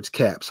backwards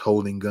caps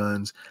holding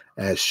guns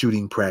as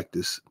shooting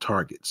practice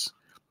targets,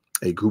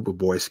 a group of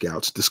Boy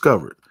Scouts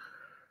discovered.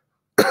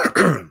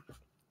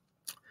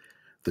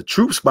 The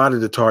troop spotted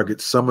the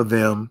targets, some of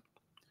them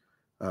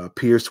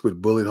pierced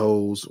with bullet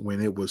holes, when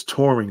it was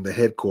touring the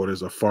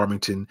headquarters of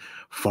Farmington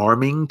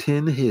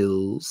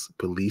Hills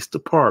Police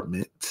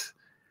Department.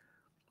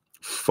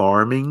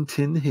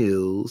 Farmington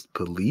Hills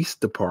Police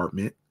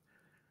Department.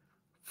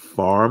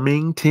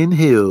 Farmington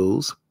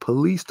Hills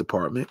Police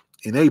Department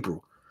in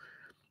April.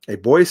 A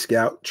Boy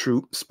Scout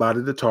troop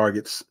spotted the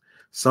targets,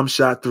 some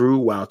shot through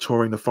while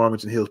touring the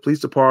Farmington Hills Police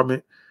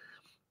Department.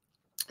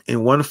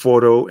 In one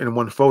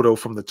photo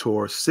from the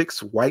tour,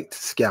 6 white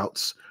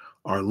scouts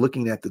are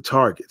looking at the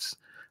targets,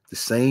 the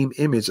same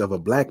image of a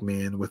black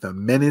man with a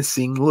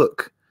menacing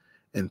look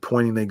and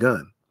pointing a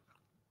gun,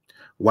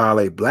 while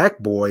a black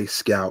Boy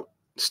Scout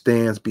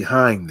stands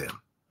behind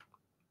them.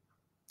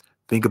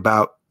 Think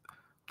about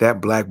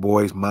that black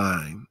boy's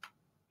mind.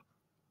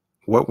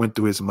 What went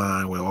through his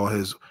mind when all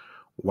his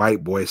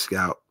white Boy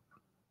Scout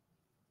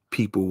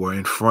people were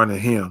in front of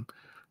him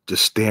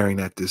just staring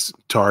at this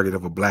target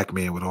of a black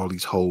man with all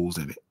these holes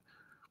in it.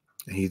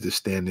 And he's just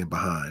standing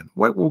behind.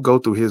 What will go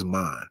through his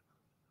mind?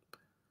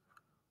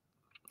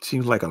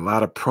 Seems like a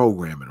lot of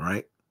programming,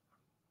 right?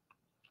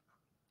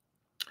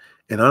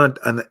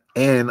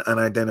 An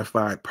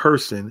unidentified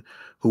person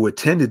who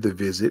attended the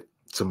visit,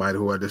 somebody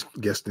who I just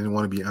guess didn't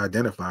want to be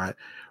identified,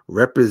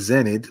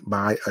 represented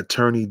by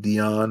attorney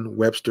Dion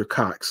Webster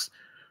Cox,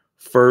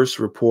 first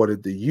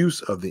reported the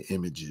use of the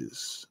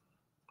images.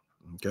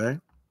 Okay.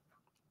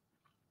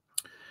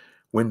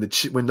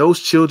 When those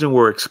children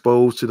were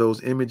exposed to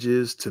those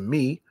images, to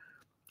me,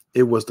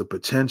 it was the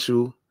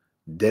potential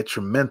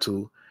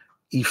detrimental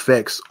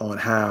effects on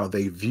how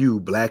they view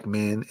black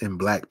men and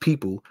black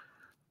people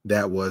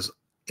that was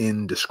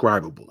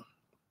indescribable.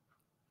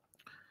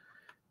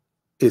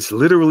 It's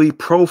literally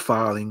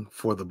profiling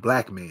for the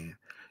black man.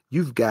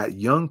 You've got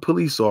young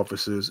police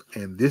officers,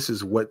 and this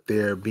is what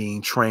they're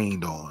being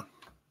trained on.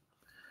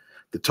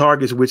 The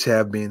targets which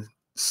have been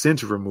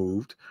since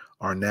removed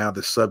are now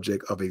the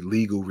subject of a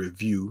legal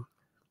review,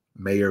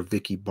 Mayor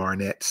Vicky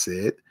Barnett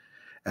said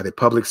at a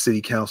public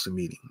city council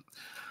meeting.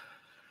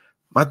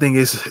 My thing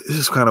is, this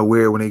is kind of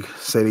weird when they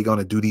say they're going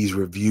to do these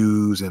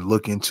reviews and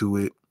look into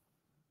it.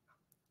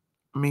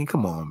 I mean,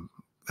 come on,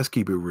 let's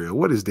keep it real.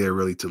 What is there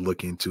really to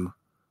look into?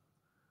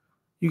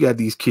 You got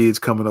these kids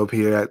coming up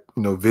here at,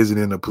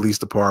 visiting the police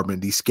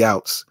department, these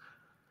scouts,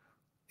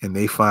 and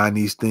they find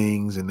these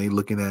things and they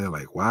looking at it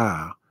like,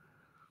 wow.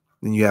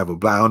 Then you have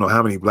I don't know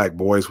how many black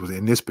boys was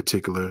in this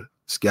particular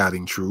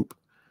scouting troop,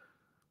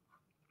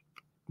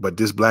 but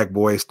this black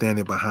boy is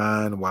standing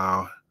behind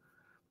while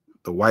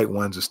the white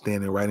ones are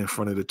standing right in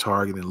front of the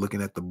target and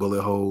looking at the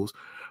bullet holes.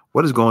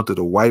 What is going through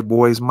the white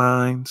boys'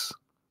 minds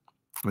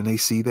when they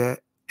see that?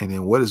 And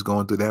then what is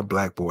going through that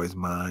black boy's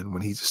mind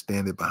when he's just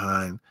standing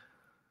behind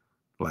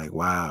like,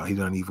 wow, he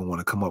doesn't even want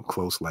to come up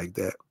close like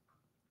that.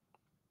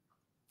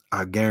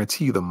 I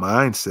guarantee you the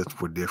mindsets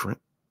were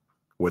different.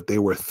 What they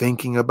were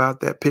thinking about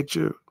that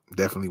picture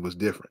definitely was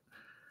different.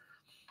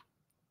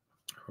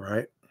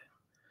 Right?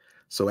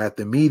 So at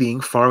the meeting,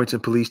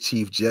 Farmington Police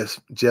Chief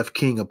Jeff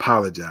King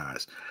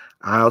apologized.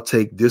 I'll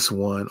take this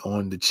one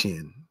on the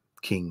chin,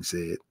 King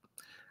said.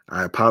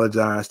 I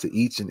apologize to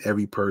each and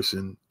every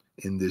person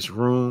in this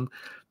room,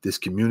 this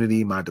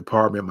community, my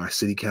department, my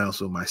city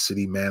council, my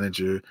city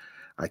manager.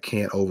 I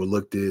can't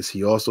overlook this.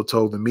 He also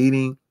told the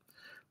meeting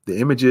the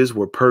images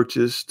were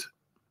purchased,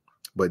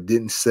 but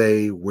didn't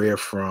say where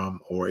from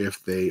or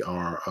if they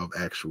are of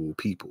actual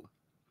people.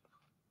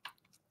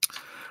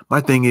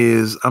 My thing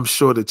is, I'm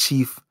sure the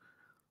chief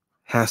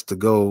has to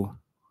go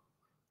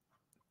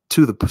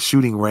to the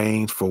shooting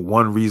range for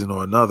one reason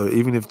or another,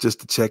 even if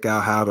just to check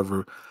out how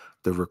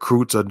the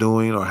recruits are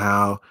doing or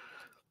how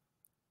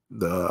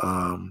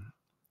the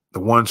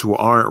ones who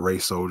aren't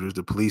race soldiers,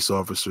 the police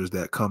officers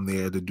that come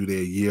there to do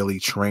their yearly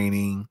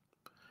training.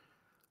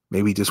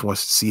 Maybe he just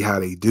wants to see how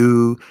they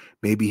do.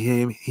 Maybe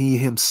he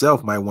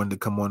himself might want to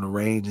come on the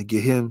range and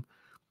get him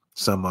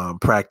some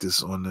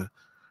practice on the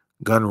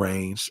gun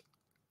range.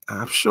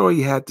 I'm sure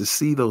he had to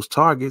see those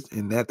targets,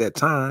 and at that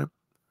time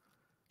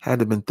had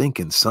to been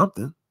thinking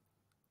something.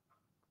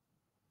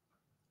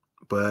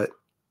 But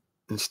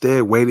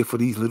instead waited for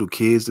these little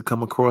kids to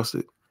come across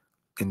it.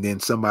 And then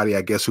somebody,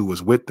 I guess, who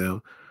was with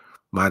them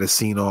might have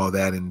seen all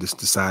that and just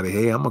decided,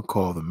 hey, I'm going to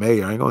call the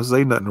mayor. I ain't going to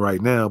say nothing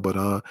right now, but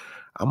I'm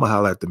going to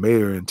holler at the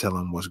mayor and tell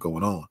him what's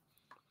going on.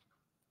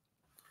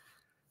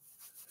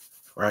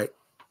 Right?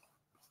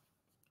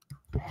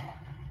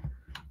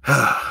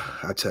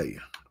 I tell you.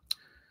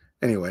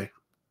 Anyway,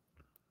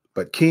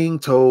 but King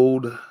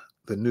told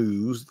the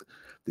news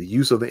the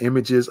use of the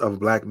images of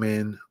black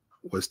men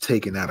was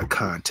taken out of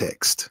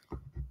context.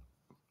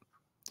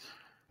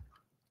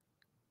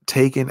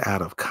 Taken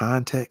out of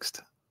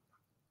context?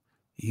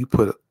 You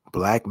put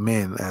black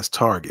men as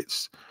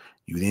targets.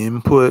 You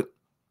didn't put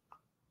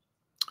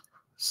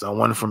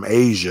someone from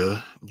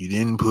Asia. You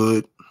didn't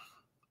put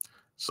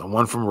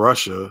someone from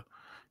Russia.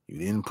 You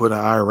didn't put an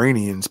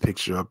Iranian's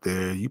picture up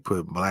there. You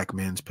put black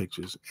men's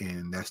pictures,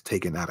 and that's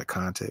taken out of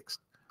context.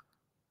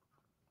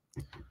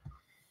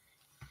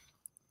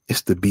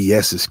 It's the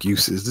BS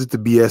excuses. It's the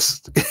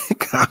BS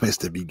comments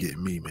that be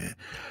getting me, man.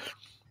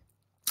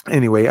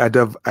 Anyway,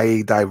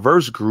 a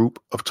diverse group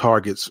of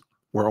targets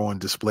were on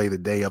display the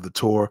day of the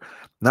tour,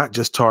 not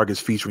just targets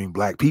featuring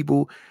black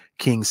people,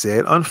 King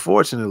said.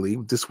 Unfortunately,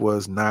 this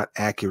was not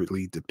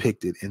accurately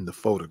depicted in the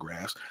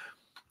photographs.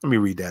 Let me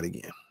read that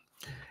again.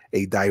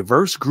 A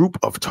diverse group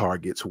of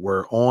targets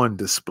were on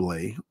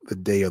display the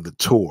day of the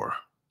tour,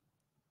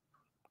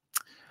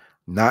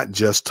 not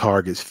just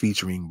targets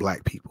featuring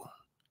black people.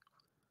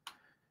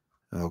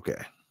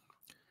 Okay.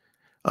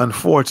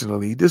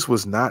 Unfortunately, this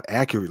was not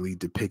accurately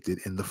depicted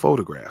in the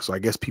photograph. So I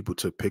guess people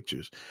took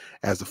pictures,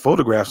 as the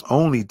photographs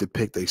only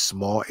depict a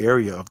small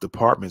area of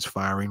department's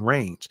firing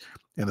range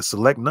and a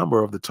select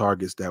number of the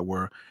targets that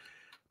were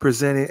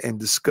presented and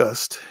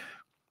discussed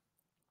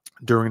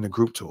during the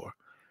group tour.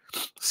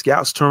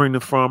 Scouts touring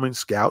the Farmington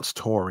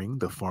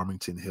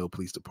Hill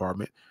Police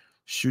Department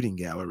shooting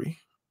gallery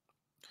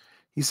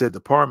He said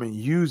department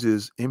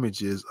uses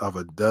images of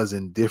a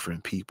dozen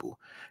different people,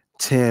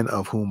 10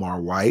 of whom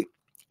are white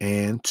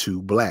and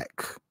 2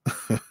 black.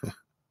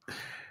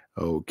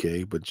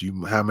 Okay, but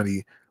how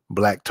many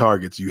black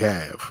targets you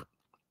have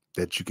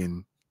that you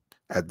can,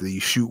 after you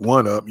shoot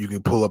one up, you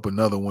can pull up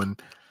another one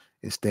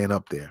and stand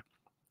up there.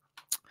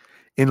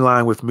 In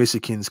line with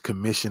Michigan's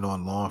Commission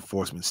on Law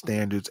Enforcement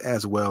Standards,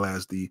 as well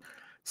as the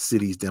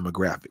city's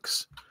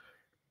demographics.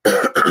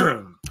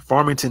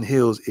 Farmington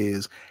Hills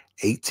is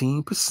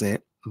 18%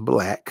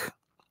 black,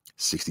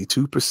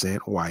 62%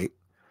 white,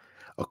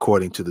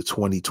 according to the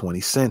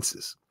 2020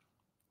 census.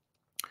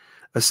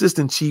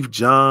 Assistant Chief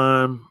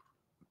John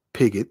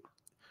Piggott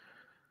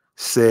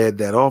said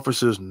that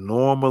officers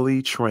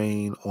normally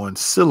train on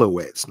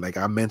silhouettes, like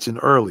I mentioned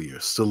earlier,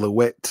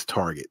 silhouette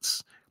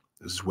targets.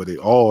 This is what they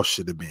all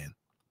should have been.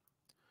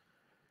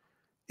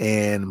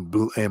 And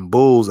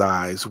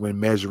bullseyes when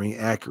measuring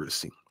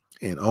accuracy,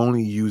 and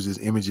only uses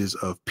images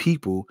of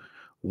people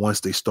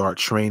once they start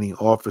training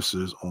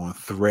officers on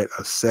threat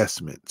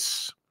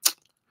assessments.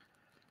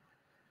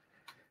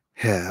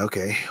 Yeah,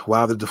 okay.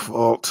 While the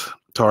default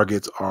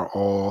targets are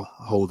all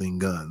holding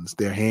guns,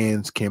 their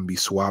hands can be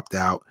swapped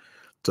out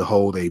to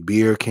hold a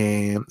beer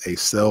can, a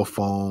cell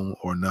phone,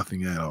 or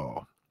nothing at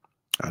all.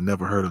 I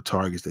never heard of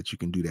targets that you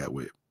can do that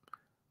with,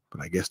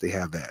 but I guess they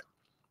have that.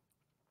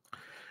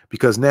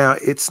 Because now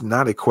it's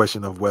not a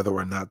question of whether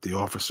or not the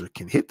officer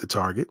can hit the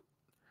target.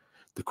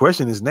 The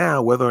question is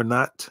now whether or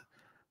not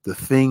the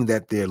thing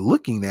that they're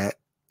looking at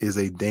is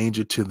a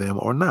danger to them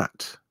or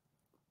not.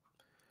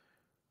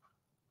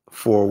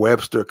 For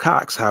Webster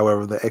Cox,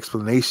 however, the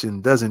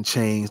explanation doesn't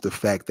change the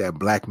fact that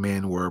black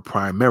men were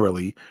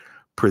primarily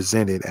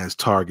presented as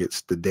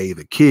targets the day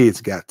the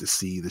kids got to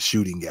see the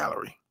shooting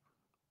gallery.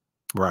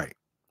 Right.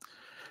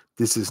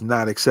 This is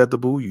not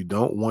acceptable. You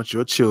don't want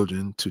your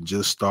children to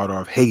just start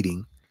off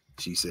hating,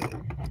 she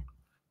said.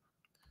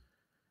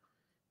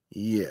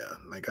 Yeah,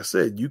 like I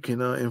said, you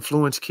can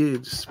influence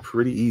kids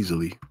pretty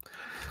easily.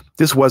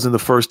 This wasn't the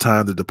first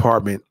time the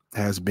department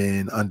has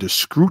been under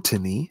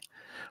scrutiny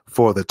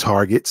for the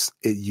targets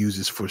it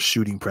uses for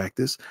shooting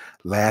practice.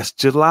 Last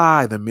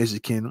July, the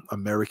Michigan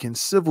American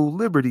Civil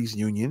Liberties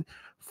Union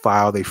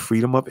filed a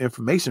Freedom of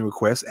Information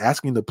request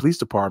asking the police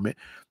department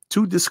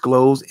to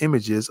disclose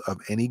images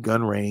of any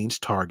gun range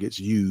targets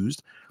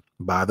used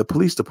by the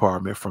police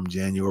department from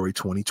January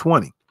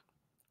 2020.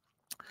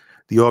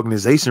 The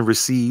organization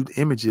received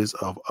images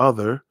of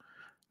other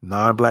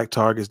non-black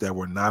targets that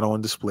were not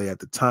on display at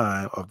the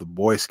time of the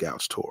Boy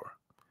Scouts tour.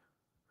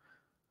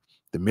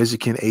 The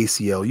Michigan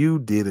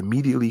ACLU did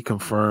immediately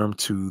confirm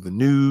to the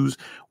news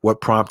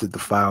what prompted the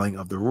filing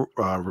of the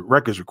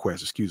records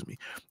request.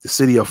 The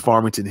city of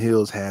Farmington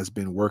Hills has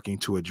been working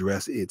to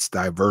address its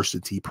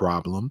diversity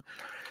problem.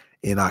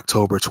 In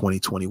October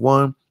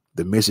 2021,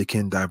 the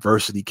Michigan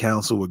Diversity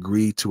Council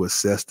agreed to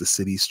assess the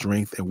city's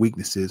strengths and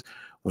weaknesses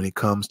when it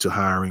comes to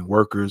hiring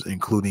workers,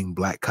 including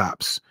black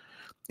cops.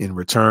 In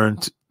return,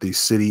 the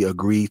city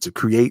agreed to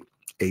create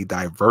a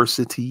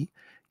diversity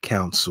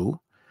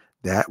council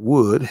that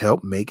would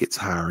help make its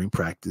hiring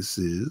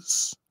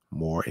practices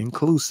more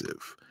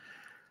inclusive.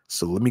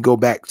 So let me go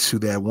back to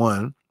that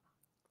one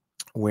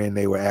when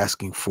they were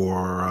asking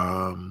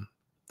for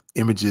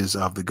images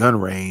of the gun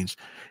range.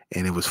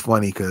 And it was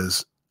funny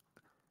because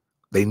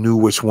they knew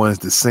which ones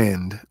to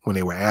send when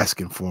they were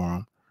asking for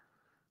them.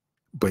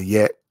 But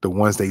yet the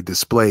ones they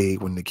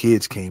displayed when the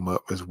kids came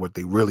up is what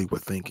they really were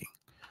thinking.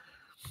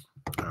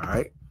 All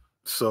right.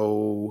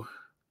 So,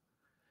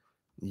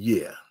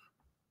 yeah.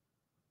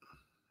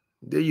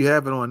 There you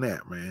have it on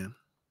that, man.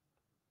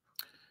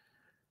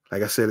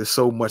 Like I said, there's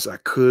so much I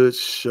could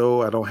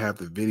show. I don't have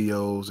the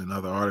videos and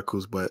other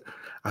articles, but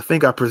I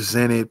think I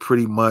presented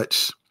pretty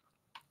much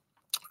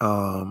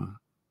a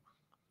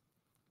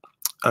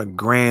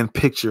grand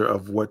picture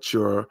of what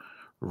your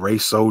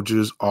race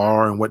soldiers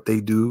are and what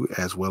they do,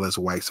 as well as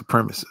white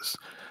supremacists.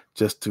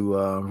 Just to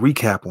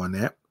recap on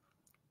that,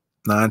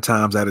 9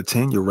 times out of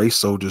 10, your race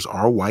soldiers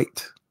are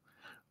white,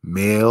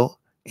 male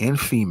and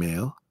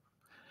female.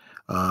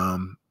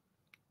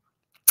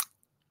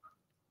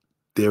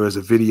 There is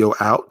a video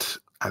out.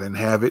 I didn't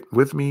have it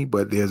with me,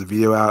 but there's a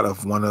video out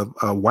of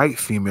a white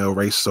female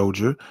race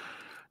soldier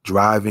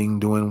driving,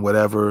 doing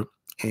whatever.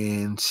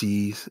 And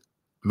she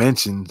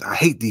mentioned, "I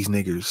hate these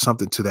niggers,"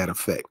 something to that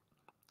effect.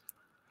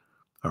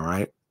 All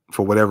right.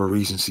 For whatever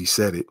reason, she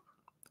said it.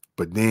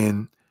 But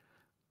then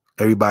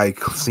everybody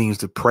seems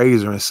to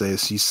praise her and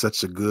says she's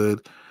such a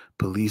good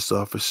police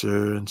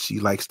officer and she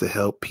likes to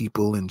help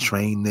people and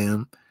train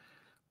them.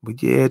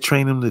 But yeah,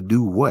 train them to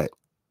do what?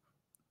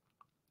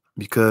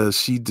 Because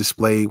she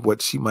displayed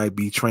what she might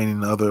be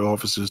training other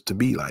officers to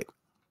be like.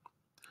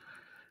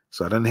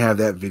 So I didn't have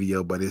that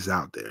video, but it's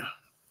out there.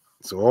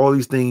 So all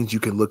these things you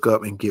can look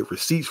up and get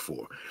receipts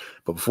for.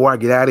 But before I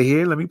get out of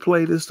here, let me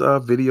play this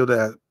video that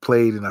I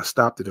played and I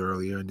stopped it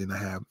earlier. And then I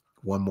have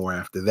one more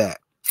after that.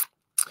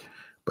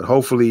 But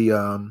hopefully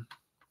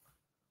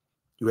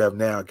you have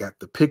now got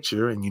the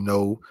picture and you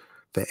know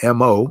the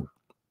MO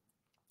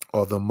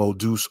or the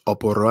modus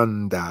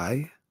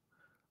operandi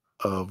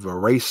of a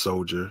race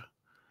soldier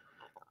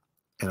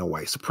and a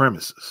white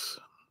supremacist.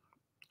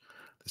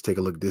 Let's take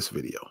a look at this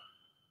video.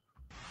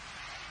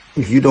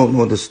 If you don't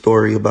know the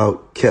story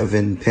about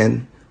Kevin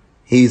Penn,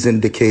 he's in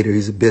Decatur.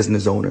 He's a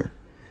business owner.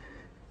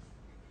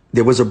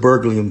 There was a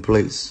burglary in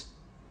place.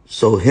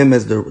 So him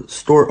as the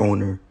store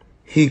owner,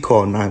 he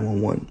called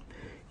 911.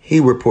 He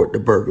reported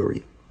the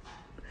burglary.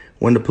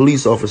 When the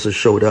police officer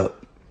showed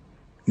up,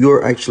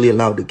 you're actually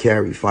allowed to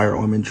carry a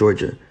firearm in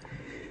Georgia.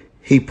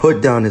 He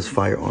put down his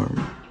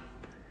firearm.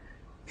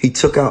 He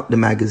took out the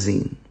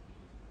magazine.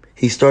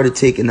 He started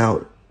taking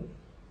out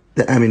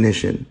the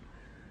ammunition.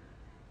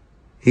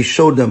 He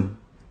showed them,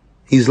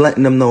 he's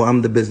letting them know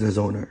I'm the business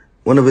owner.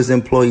 One of his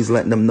employees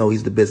letting them know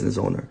he's the business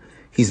owner.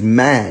 He's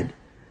mad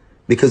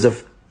because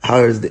of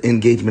how the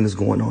engagement is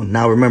going on.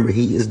 Now remember,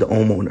 he is the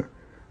homeowner.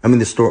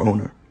 The store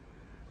owner.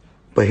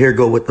 But here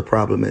go what the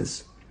problem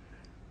is.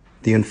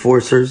 The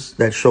enforcers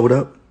that showed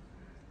up,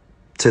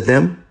 to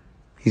them,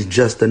 he's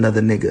just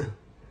another nigga.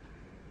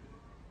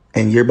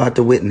 And you're about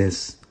to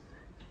witness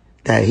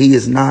that he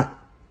is not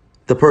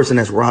the person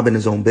that's robbing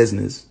his own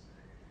business.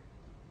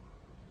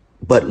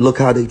 But look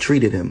how they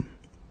treated him.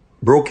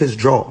 Broke his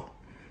jaw.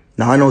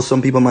 Now, I know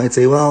some people might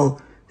say, well,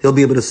 he'll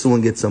be able to sue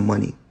and get some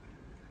money.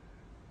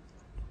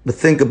 But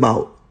think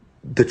about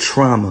the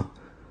trauma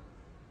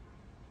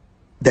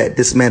that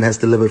this man has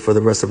delivered for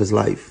the rest of his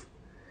life.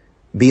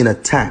 Being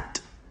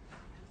attacked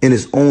in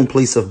his own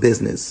place of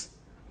business.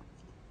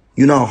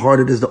 You know how hard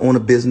it is to own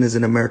a business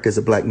in America as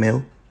a black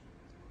male?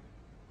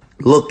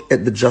 Look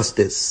at the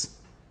justice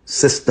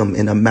system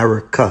in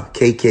America,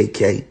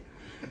 KKK.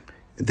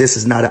 This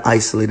is not an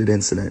isolated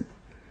incident.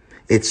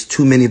 It's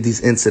too many of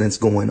these incidents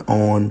going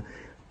on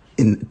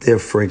in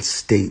different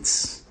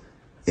states.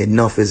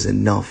 Enough is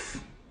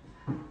enough.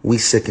 We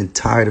sick and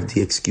tired of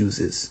the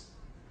excuses.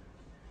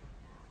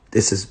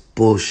 This is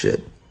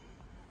bullshit.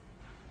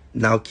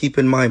 Now keep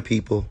in mind,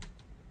 people,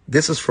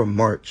 this is from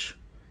March.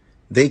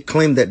 They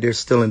claim that they're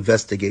still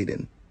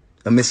investigating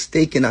a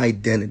mistaken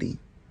identity.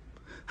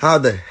 How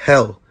the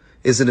hell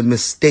is it a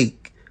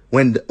mistake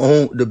when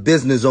the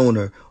business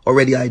owner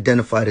already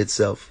identified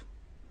itself?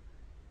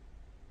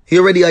 He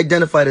already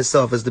identified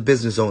himself as the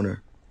business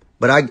owner.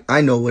 But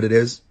I know what it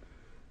is.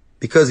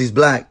 Because he's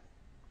black,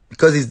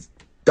 because he's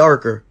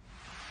darker,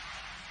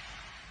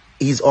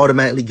 he's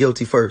automatically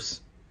guilty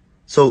first.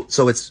 So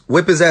it's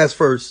whip his ass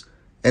first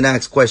and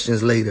ask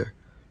questions later.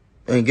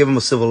 And give him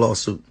a civil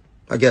lawsuit,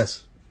 I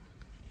guess.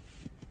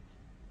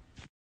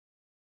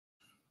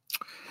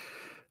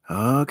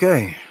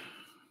 Okay.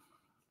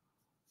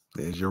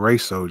 There's your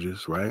race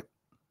soldiers, right?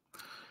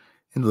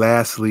 And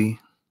lastly,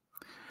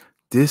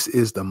 this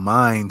is the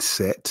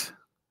mindset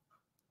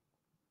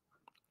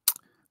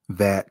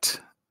that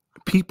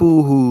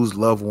people whose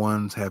loved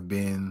ones have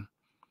been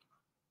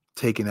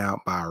taken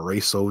out by a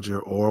race soldier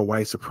or a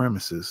white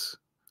supremacist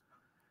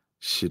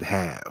should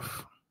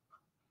have.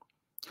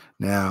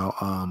 Now,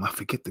 I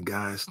forget the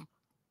guy's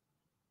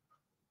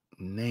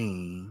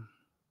name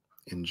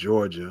in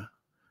Georgia.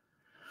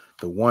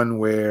 The one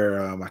where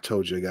I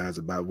told you guys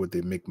about with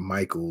the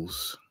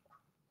McMichaels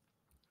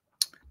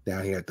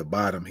down here at the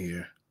bottom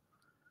here.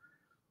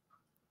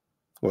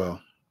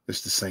 Well,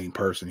 it's the same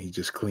person. He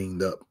just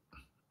cleaned up.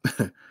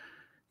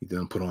 He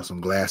done put on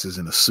some glasses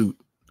and a suit.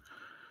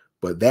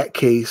 But that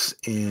case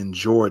in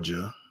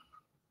Georgia,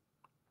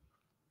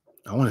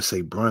 I want to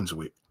say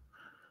Brunswick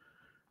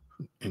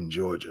in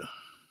Georgia.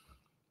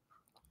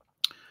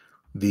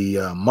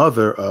 The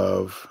mother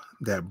of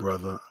that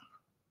brother,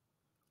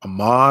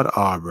 Ahmaud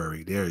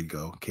Arbery, there you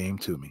go, came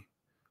to me.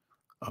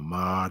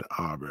 Ahmaud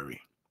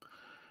Arbery.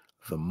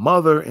 The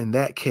mother in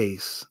that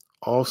case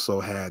also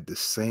had the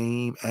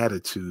same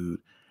attitude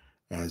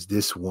as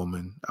this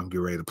woman I'm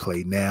getting ready to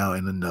play now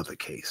in another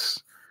case.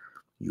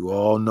 You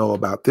all know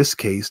about this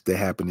case that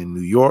happened in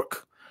New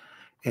York.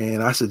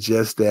 And I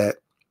suggest that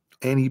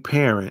any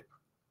parent,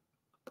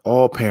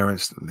 all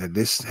parents,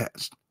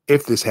 that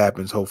if this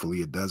happens,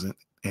 hopefully it doesn't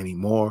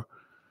anymore.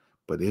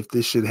 But if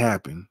this should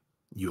happen,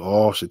 you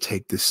all should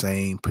take the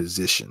same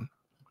position.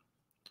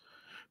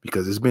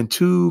 Because there's been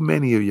too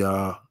many of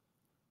y'all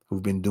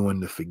who've been doing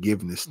the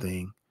forgiveness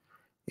thing.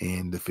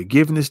 And the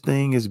forgiveness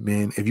thing has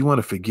been, if you want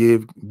to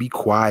forgive, be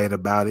quiet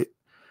about it.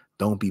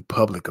 Don't be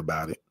public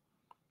about it.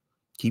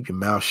 Keep your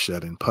mouth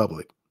shut in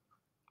public.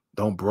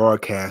 Don't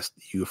broadcast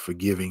you're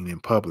forgiving in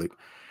public.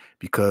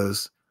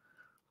 Because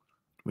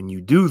when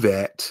you do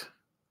that,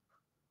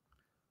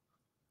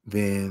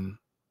 then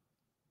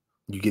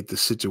you get the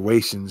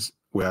situations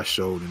where I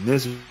showed in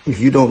this. If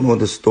you don't know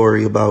the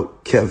story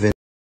about Kevin.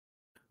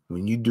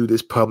 When you do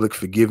this public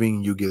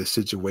forgiving, you get a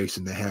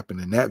situation that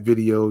happened in that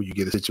video. You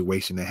get a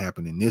situation that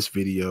happened in this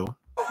video.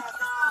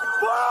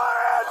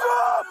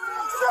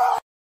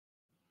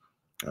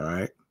 All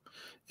right.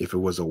 If it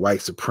was a white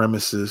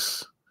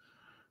supremacist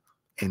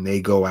and they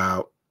go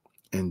out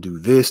and do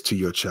this to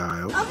your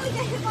child. I'm gonna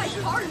get hit by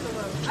a car in the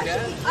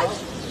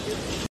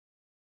road.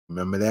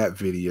 Remember that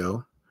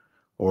video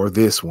or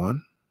this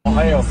one.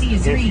 Emergency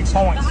is reached. The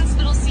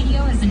hospital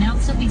CEO has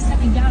announced he'll be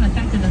stepping down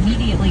effective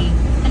immediately.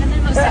 And a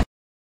memo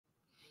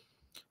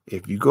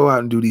If you go out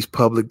and do these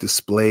public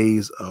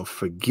displays of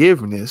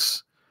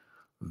forgiveness,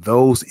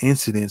 those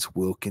incidents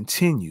will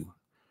continue.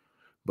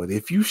 But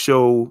if you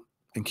show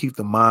and keep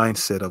the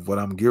mindset of what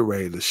I'm getting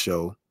ready to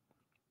show,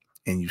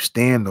 and you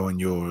stand on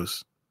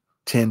yours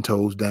 10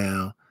 toes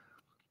down,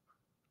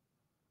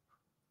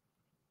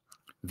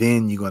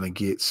 then you're going to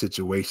get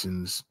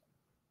situations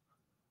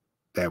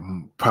that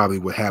probably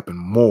would happen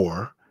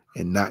more,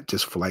 and not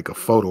just for like a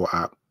photo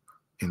op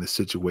in a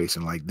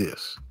situation like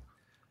this.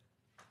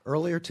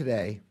 Earlier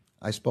today,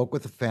 I spoke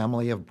with the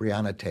family of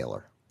Breonna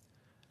Taylor.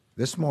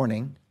 This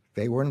morning,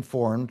 they were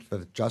informed that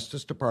the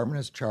Justice Department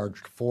has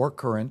charged 4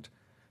 current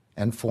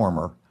and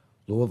former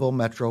Louisville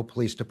Metro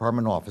Police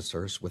Department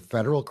officers with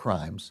federal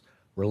crimes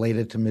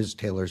related to Ms.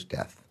 Taylor's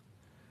death.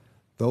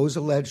 Those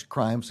alleged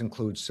crimes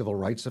include civil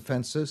rights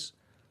offenses.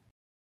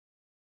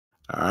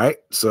 All right.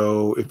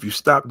 So if you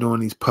stop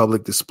doing these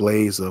public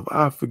displays of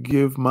I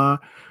forgive the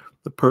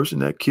person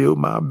that killed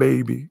my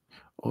baby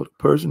or the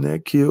person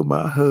that killed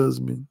my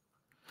husband,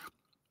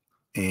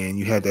 and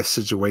you had that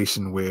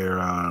situation where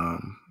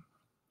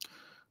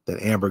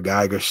that Amber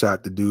Geiger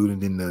shot the dude,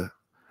 and then the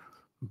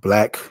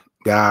black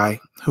guy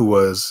who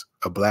was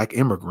a black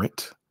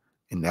immigrant,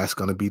 and that's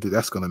going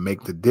to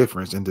make the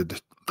difference and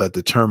the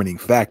determining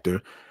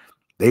factor.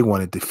 They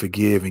wanted to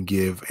forgive and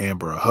give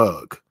Amber a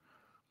hug.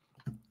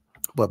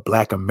 But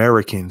black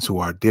Americans who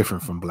are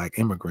different from black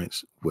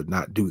immigrants would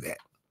not do that,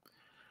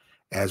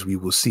 as we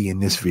will see in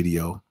this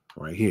video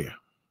right here.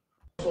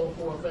 So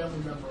for a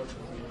family member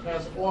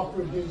has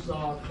offered his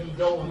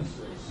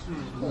condolences.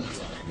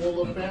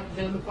 Will the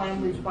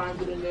family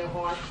find it in their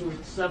heart to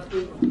accept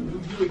it?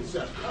 Do you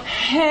accept it?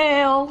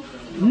 Hell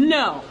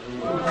no.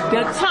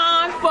 The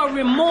time for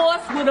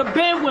remorse would have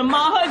been when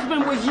my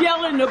husband was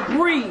yelling to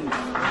breathe.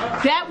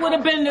 That would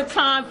have been the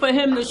time for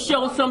him to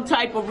show some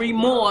type of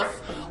remorse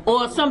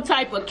or some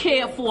type of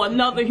care for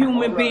another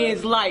human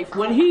being's life,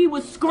 when he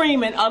was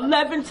screaming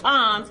 11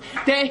 times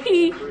that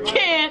he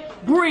can't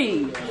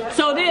breathe.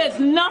 So there's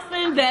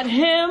nothing that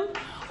him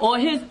or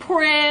his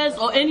prayers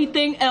or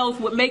anything else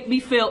would make me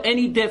feel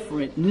any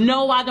different.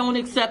 No, I don't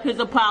accept his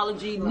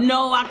apology.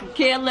 No, I could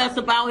care less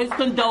about his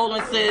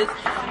condolences.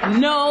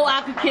 No,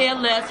 I could care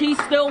less.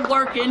 He's still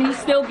working. He's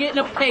still getting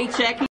a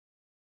paycheck.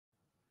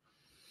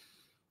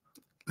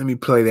 Let me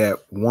play that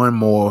one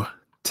more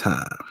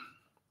time.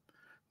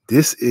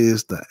 This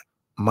is the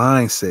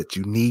mindset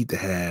you need to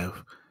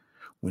have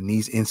when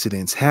these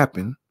incidents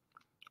happen,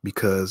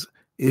 because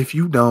if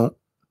you don't,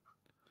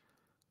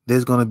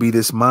 there's going to be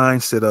this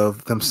mindset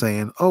of them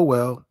saying, oh,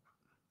 well,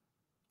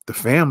 the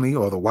family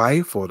or the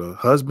wife or the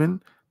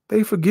husband,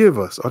 they forgive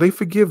us or they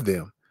forgive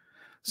them.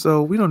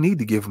 So we don't need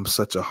to give them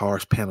such a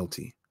harsh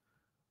penalty.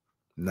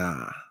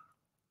 Nah.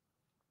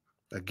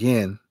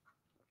 Again,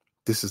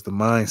 this is the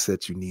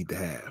mindset you need to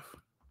have.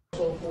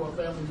 So for a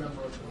family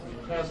member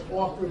has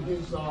offered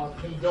his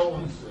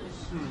condolences.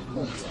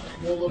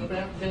 Will the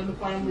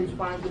family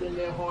find it in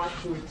their heart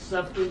to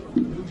accept it?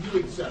 Do you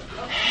accept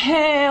it?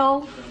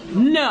 Hell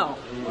no.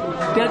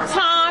 The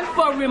time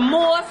for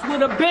remorse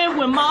would have been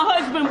when my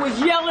husband was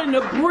yelling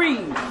to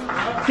breathe.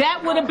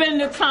 That would have been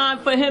the time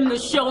for him to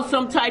show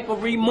some type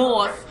of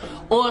remorse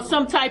or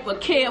some type of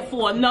care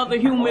for another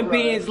human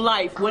being's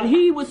life, when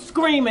he was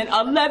screaming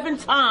 11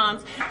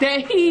 times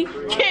that he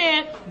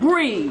can't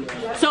breathe.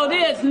 So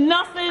there's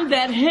nothing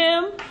that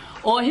him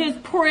or his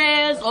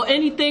prayers or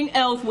anything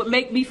else would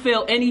make me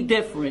feel any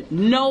different.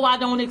 No, I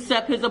don't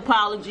accept his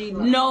apology.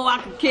 No, I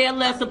could care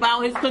less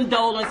about his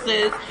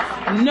condolences.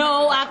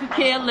 No, I could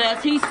care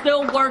less. He's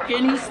still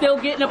working. He's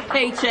still getting a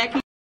paycheck.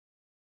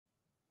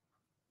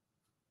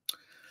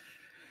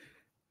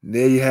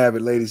 There you have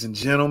it, ladies and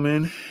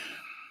gentlemen.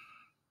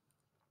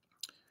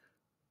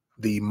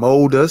 The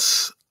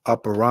modus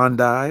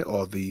operandi,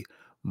 or the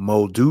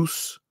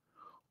modus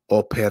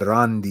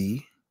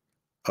operandi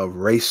of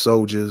race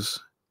soldiers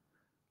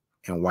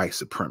and white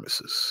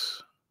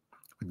supremacists.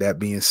 With that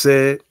being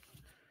said,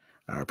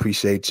 I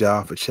appreciate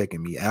y'all for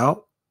checking me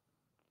out.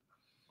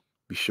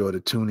 Be sure to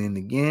tune in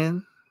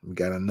again. We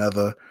got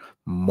another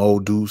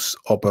modus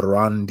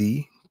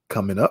operandi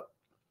coming up.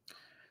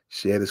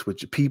 Share this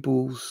with your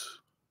peoples.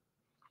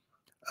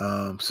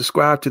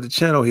 Subscribe to the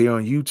channel here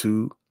on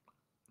YouTube.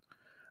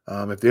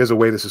 If there's a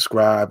way to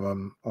subscribe,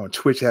 I'm on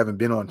Twitch. I haven't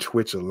been on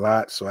Twitch a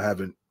lot, so I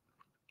haven't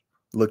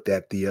looked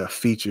at the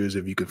features.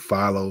 If you can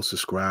follow,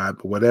 subscribe,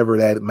 whatever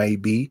that may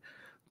be,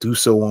 do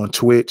so on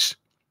Twitch.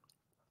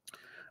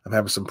 I'm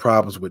having some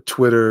problems with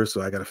Twitter,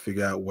 so I got to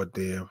figure out what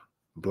they're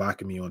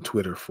blocking me on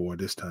Twitter for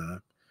this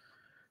time.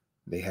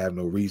 They have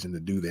no reason to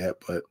do that,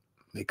 but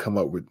they come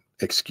up with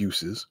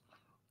excuses.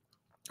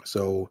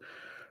 So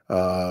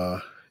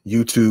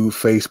YouTube,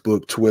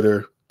 Facebook,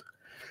 Twitter,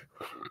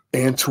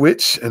 and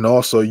Twitch, and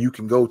also you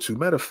can go to,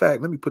 matter of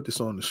fact, let me put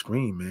this on the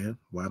screen, man.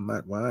 Why am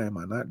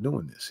I not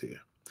doing this here?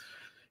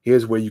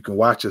 Here's where you can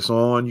watch us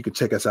on. You can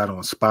check us out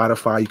on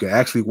Spotify. You can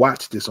actually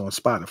watch this on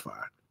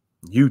Spotify,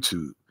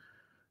 YouTube,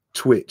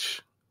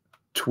 Twitch,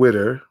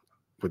 Twitter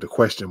with a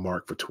question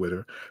mark for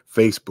Twitter,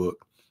 Facebook,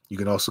 You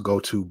can also go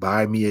to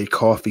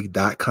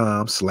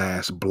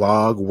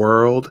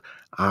buymeacoffee.com/blogworld,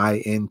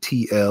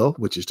 INTL,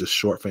 which is just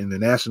short for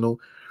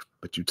international,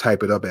 but you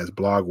type it up as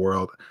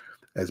blogworld,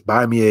 as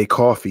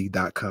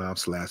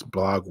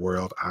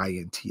buymeacoffee.com/blogworld,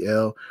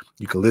 INTL.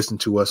 You can listen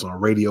to us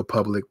on Radio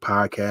Public,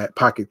 Podcast,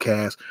 Pocket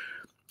Cast,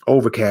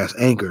 Overcast,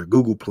 Anchor,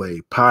 Google Play,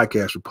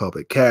 Podcast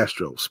Republic,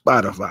 Castro,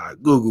 Spotify,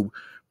 Google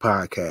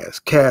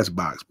Podcasts,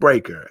 Castbox,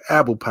 Breaker,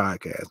 Apple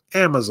Podcasts,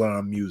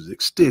 Amazon Music,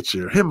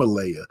 Stitcher,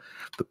 Himalaya,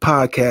 the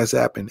podcast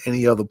app, and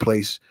any other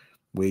place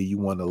where you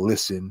want to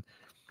listen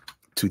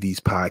to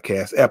these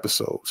podcast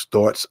episodes.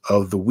 Thoughts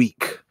of the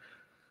week.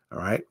 All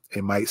right.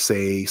 It might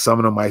say, some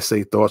of them might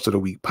say Thoughts of the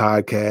Week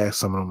podcast.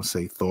 Some of them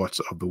say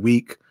Thoughts of the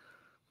Week.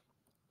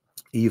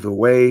 Either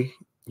way,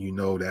 you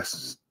know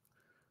that's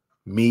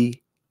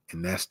me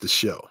and that's the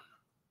show.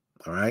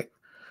 All right.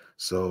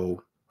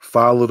 So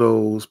follow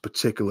those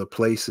particular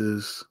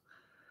places.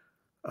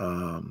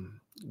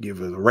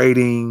 Give us a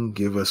rating,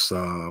 give us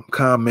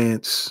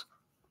comments.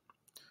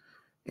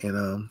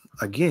 And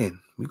again,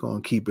 we're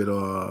gonna keep it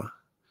a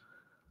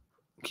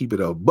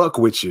buck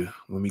with you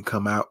when we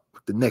come out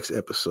with the next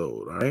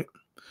episode. All right.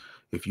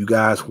 If you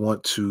guys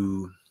want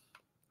to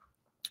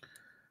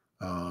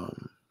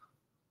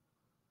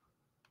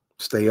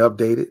stay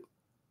updated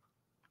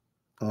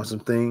on some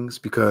things,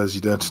 because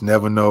you just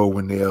never know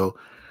when they'll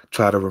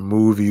try to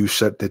remove you,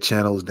 shut the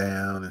channels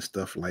down and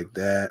stuff like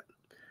that.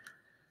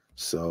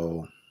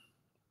 So,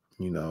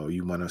 you know,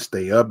 you want to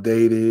stay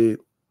updated.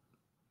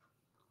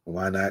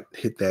 Why not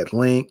hit that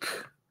link?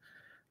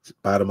 It's the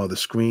bottom of the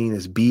screen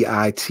is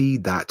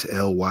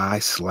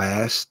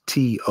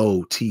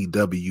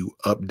bit.ly/TOTW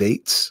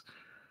updates.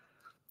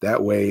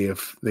 That way,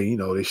 if they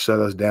shut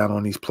us down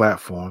on these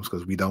platforms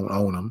because we don't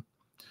own them,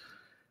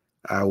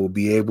 I will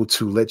be able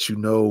to let you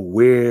know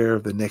where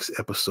the next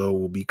episode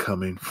will be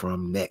coming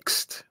from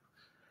next.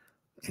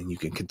 And you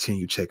can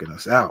continue checking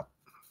us out.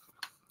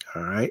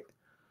 All right.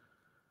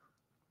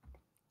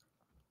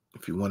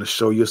 If you want to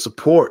show your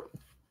support,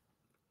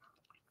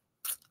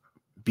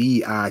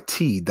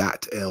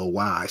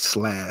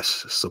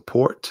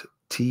 bit.ly/support,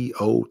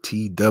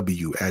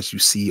 TOTW, as you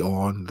see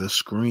on the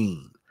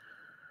screen.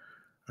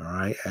 All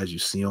right. As you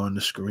see on the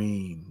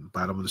screen,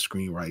 bottom of the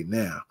screen right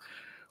now.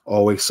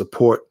 Always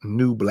support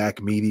New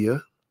Black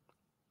Media,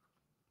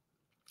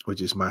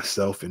 which is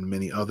myself and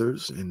many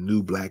others in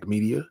New Black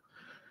Media.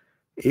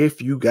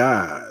 If you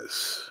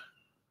guys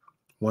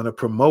want to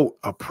promote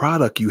a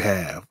product you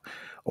have,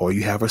 or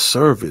you have a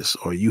service,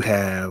 or you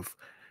have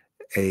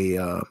a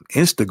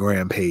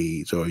Instagram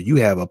page, or you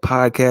have a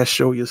podcast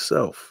show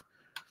yourself,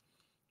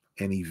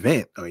 an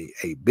event, or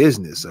a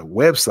business, a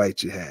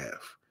website you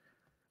have,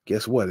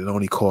 guess what? It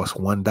only costs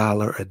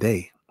 $1 a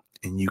day,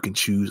 and you can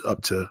choose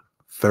up to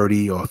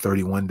 30 or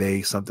 31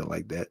 days, something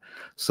like that.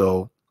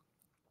 So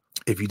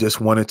if you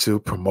just wanted to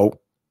promote,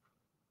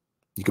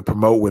 you can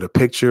promote with a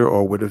picture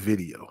or with a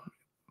video,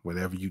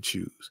 whatever you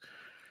choose.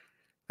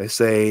 Let's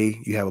say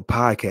you have a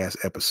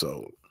podcast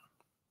episode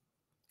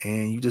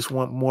and you just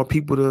want more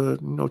people to,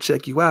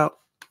 check you out.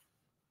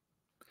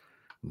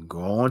 Go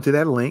on to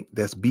that link.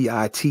 That's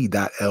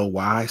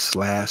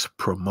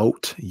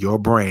bit.ly/promote your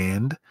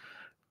brand,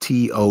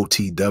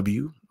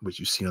 TOTW, which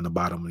you see on the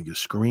bottom of your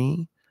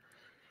screen.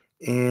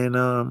 And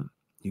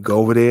you go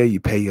over there, you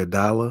pay your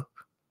 $1,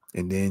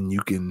 and then you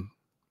can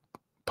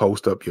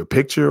post up your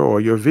picture or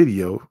your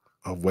video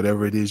of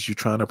whatever it is you're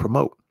trying to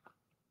promote.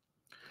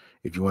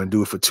 If you want to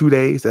do it for 2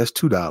 days, that's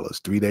 $2,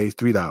 3 days,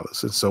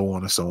 $3, and so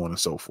on and so on and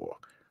so forth.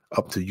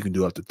 You can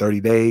do up to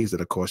 30 days.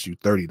 That'll cost you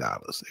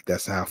 $30 if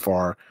that's how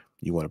far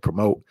you want to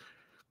promote.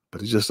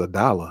 But it's just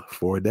 $1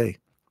 for a day.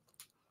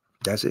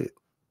 That's it.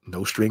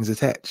 No strings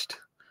attached.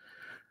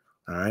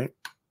 All right.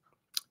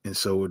 And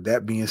so with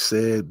that being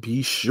said,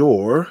 be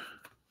sure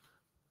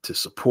to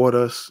support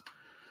us.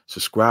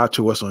 Subscribe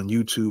to us on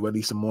YouTube. I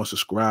need some more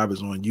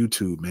subscribers on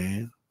YouTube,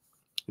 man.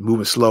 You're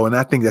moving slow. And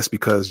I think that's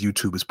because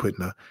YouTube is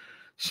putting a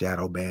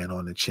shadow ban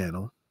on the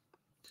channel.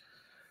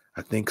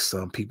 I think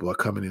some people are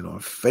coming in on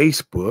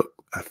Facebook.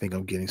 I think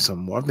I'm getting some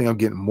more. I think I'm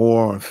getting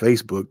more on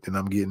Facebook than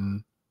I'm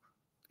getting,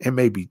 and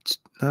maybe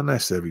not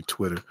necessarily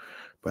Twitter,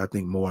 but I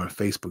think more on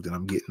Facebook than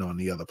I'm getting on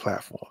the other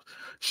platforms.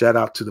 Shout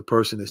out to the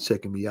person that's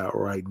checking me out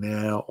right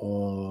now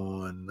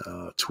on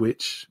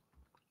Twitch.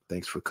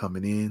 Thanks for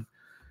coming in.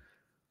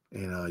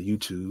 And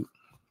YouTube,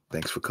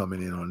 thanks for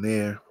coming in on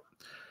there.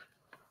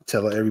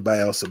 Tell everybody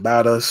else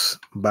about us,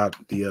 about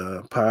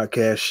the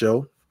podcast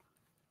show.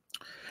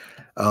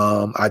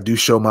 I do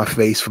show my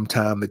face from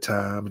time to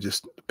time,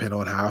 just depending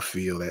on how I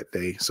feel that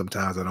day.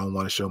 Sometimes I don't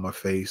want to show my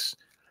face.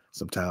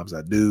 Sometimes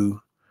I do.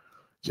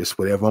 Just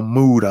whatever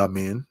mood I'm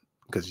in.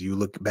 Because you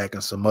look back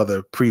on some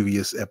other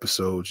previous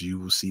episodes, you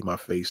will see my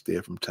face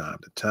there from time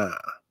to time.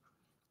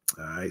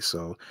 All right.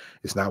 So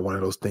it's not one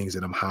of those things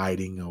that I'm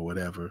hiding or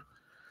whatever.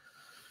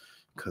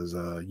 Because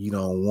you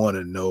don't want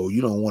to know.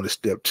 You don't want to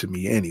step to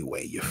me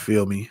anyway. You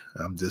feel me?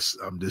 I'm just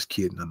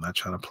kidding. I'm not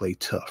trying to play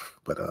tough.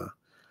 But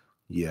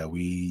yeah,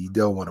 we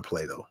don't want to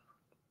play though.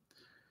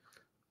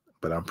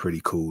 But I'm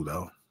pretty cool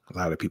though. A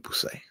lot of people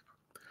say.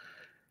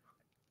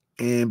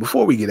 And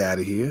before we get out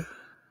of here,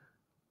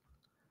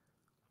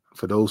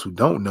 for those who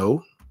don't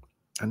know,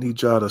 I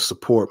need y'all to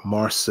support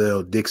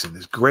Marcel Dixon.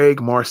 It's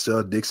Greg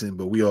Marcel Dixon,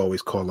 but we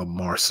always call him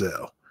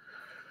Marcel.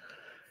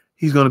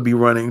 He's going to be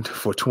running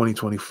for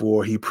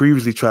 2024. He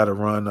previously tried to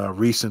run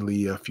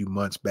recently, a few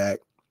months back,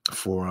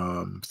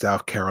 for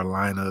South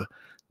Carolina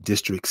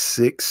District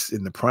 6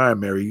 in the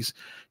primaries.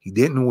 He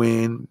didn't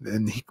win,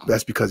 and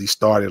that's because he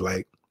started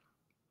like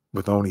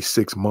with only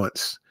 6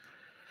 months.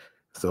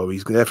 So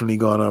he's definitely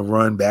going to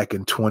run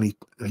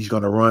he's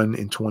going to run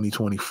in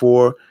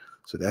 2024.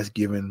 So that's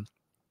given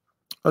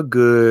a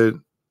good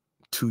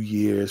 2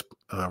 years,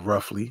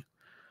 roughly,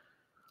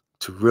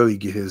 to really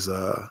get his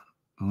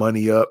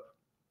money up.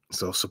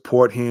 So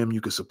support him. You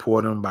can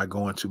support him by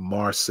going to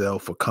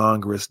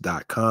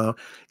marcelforcongress.com.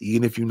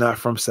 Even if you're not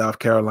from South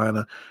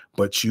Carolina,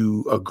 but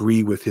you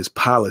agree with his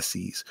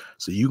policies.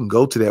 So you can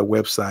go to that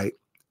website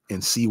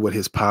and see what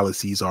his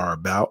policies are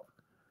about.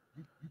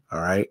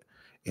 All right.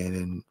 And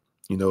then,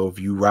 you know, if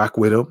you rock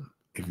with him,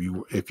 if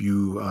you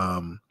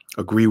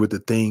agree with the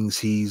things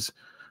he's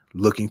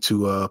looking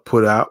to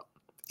put out,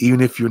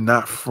 even if you're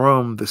not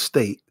from the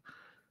state,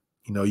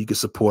 you know, you can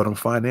support him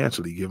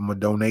financially, give him a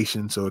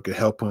donation so it could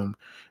help him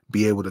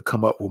be able to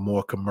come up with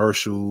more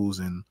commercials.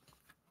 And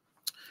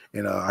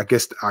I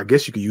guess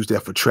you could use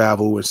that for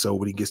travel. And so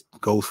when he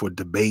goes for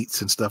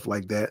debates and stuff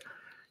like that,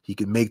 he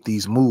can make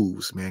these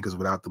moves, man, because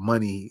without the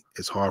money,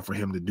 it's hard for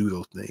him to do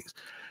those things.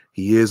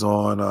 He is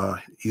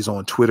he's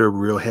on Twitter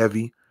real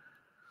heavy,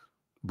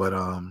 but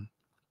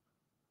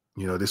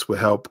you know, this will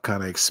help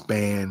kind of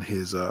expand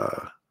his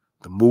the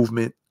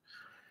movement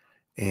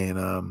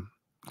and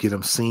get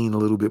him seen a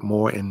little bit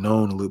more and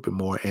known a little bit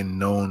more and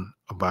known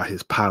about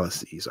his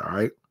policies. All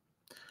right.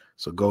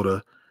 So go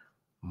to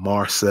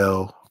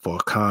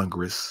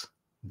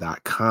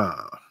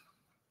marcelforcongress.com.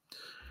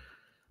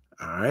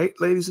 All right,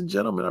 ladies and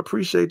gentlemen, I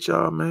appreciate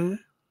y'all, man.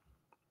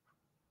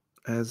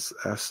 As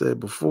I said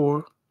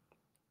before,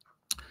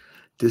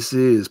 this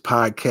is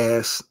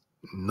podcast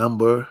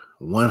number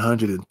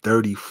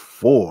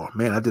 134.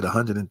 Man, I did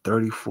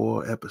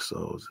 134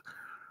 episodes.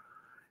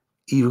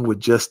 Even with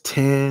just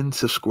 10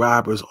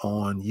 subscribers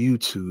on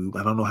YouTube.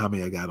 I don't know how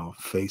many I got on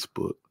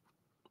Facebook.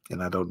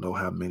 And I don't know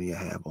how many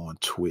I have on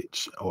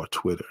Twitch or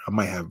Twitter. I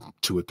might have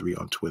 2 or 3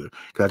 on Twitter,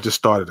 because I just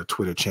started a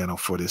Twitter channel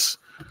for this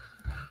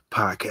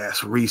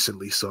podcast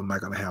recently, so I'm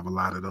not going to have a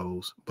lot of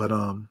those. But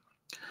I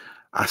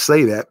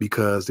say that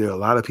because there are a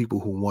lot of people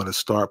who want to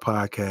start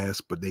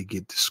podcasts, but they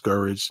get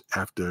discouraged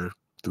after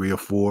 3 or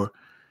 4.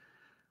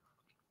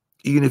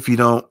 Even if you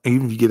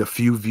get a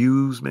few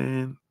views,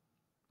 man,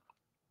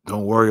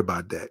 don't worry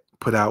about that.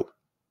 Put out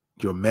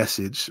your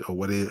message or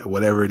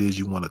whatever it is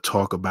you want to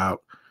talk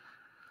about.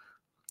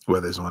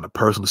 Whether it's on a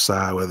personal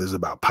side, whether it's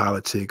about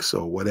politics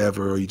or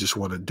whatever, or you just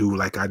want to do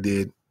like I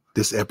did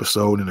this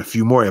episode and a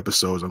few more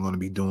episodes. I'm going to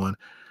be doing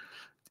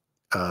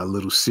a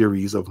little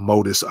series of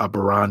modus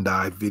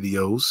operandi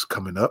videos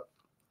coming up.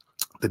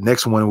 The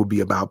next one will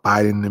be about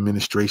Biden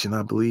administration,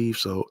 I believe.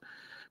 So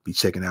be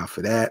checking out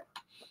for that.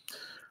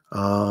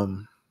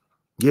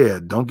 Yeah,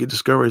 don't get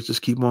discouraged.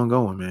 Just keep on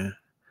going, man.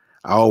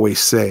 I always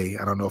say,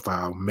 I don't know if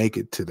I'll make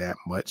it to that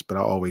much, but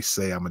I always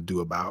say I'm going to do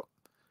about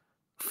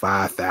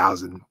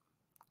 5,000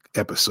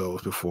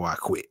 episodes before I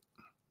quit,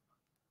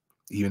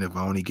 even if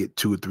I only get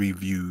 2 or 3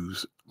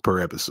 views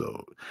per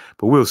episode.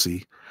 But we'll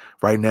see.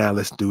 Right now,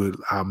 let's do it.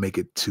 I'll make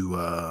it to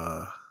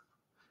I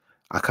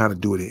kind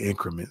of do it in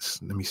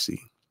increments. Let me see.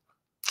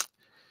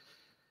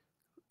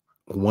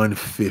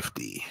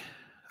 150.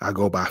 I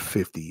go by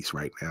 50s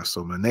right now.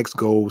 So my next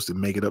goal is to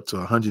make it up to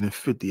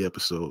 150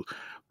 episodes.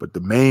 But the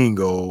main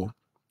goal,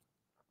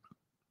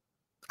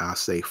 I'll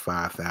say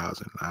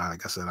 5,000.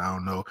 Like I said, I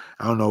don't know.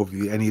 I don't know if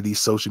any of these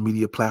social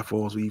media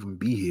platforms will even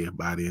be here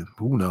by then.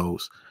 Who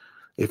knows?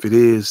 If it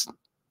is,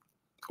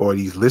 or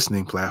these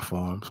listening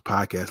platforms,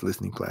 podcast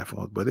listening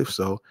platforms. But if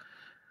so,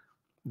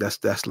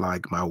 that's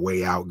like my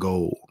way out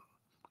goal,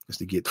 is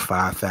to get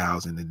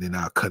 5,000, and then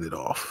I'll cut it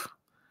off.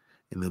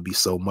 And there'll be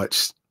so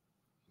much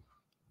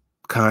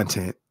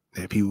content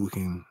that people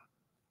can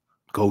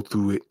go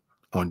through it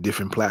on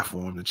different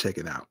platforms and check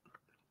it out.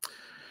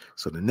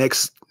 So the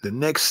next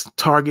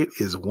target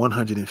is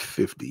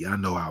 150. I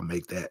know I'll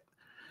make that.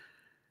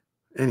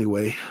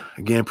 Anyway,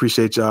 again,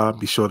 appreciate y'all.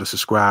 Be sure to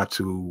subscribe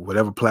to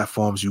whatever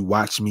platforms you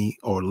watch me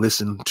or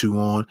listen to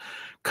on.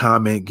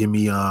 Comment, give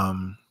me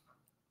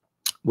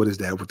what is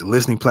that? With the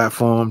listening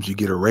platforms, you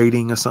get a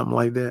rating or something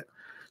like that.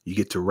 You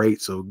get to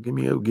rate. So give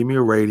me a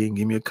rating,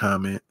 give me a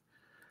comment.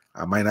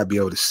 I might not be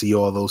able to see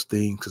all those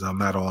things because I'm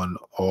not on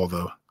all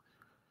the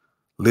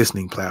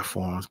listening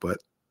platforms, but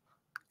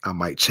I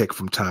might check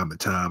from time to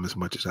time as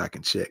much as I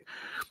can check.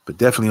 But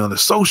definitely on the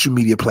social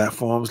media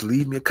platforms,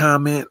 leave me a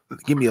comment,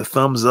 give me a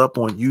thumbs up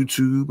on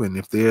YouTube. And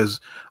if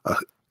there's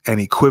an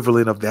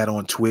equivalent of that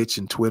on Twitch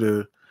and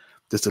Twitter,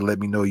 just to let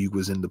me know you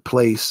was in the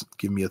place,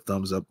 give me a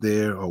thumbs up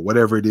there, or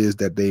whatever it is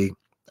that they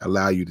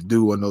allow you to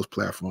do on those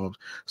platforms,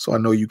 so I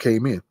know you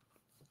came in.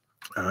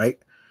 All right.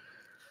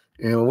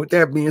 And with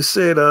that being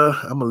said, I'm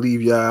going to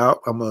leave y'all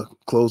out. I'm going to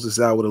close this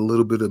out with a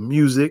little bit of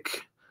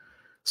music.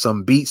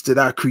 some beats that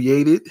I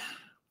created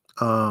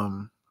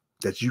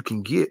that you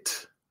can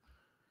get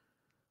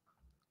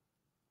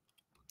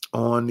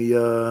on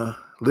the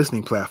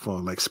listening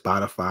platform like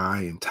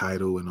Spotify and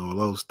Tidal and all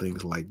those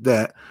things like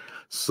that.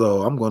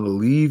 So I'm going to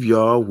leave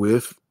y'all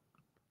with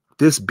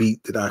this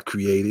beat that I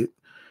created.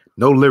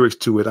 No lyrics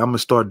to it. I'm going to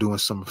start doing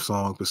some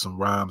songs with some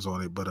rhymes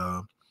on it, but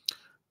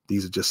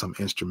these are just some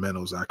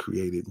instrumentals I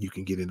created. You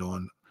can get it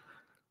on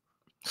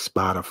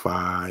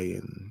Spotify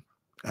and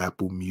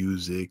Apple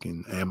Music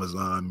and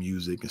Amazon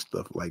Music and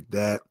stuff like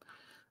that.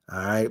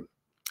 All right.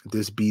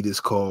 This beat is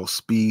called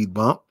Speed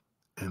Bump,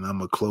 and I'm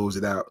going to close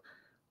it out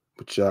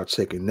with y'all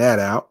checking that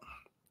out.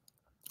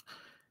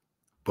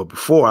 But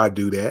before I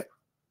do that,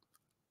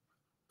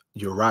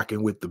 you're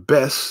rocking with the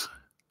best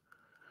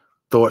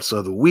Thoughts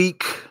of the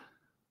Week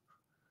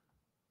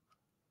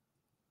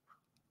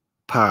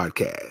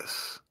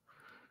podcast.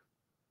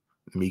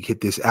 Let me hit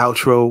this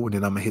outro, and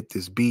then I'm going to hit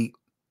this beat.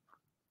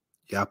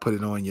 Y'all put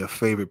it on your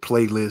favorite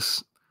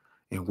playlist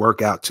and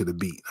work out to the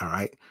beat, all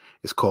right?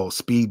 It's called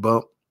Speed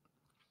Bump.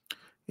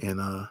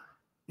 And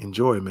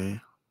enjoy, man.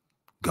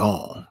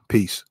 Gone.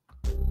 Peace.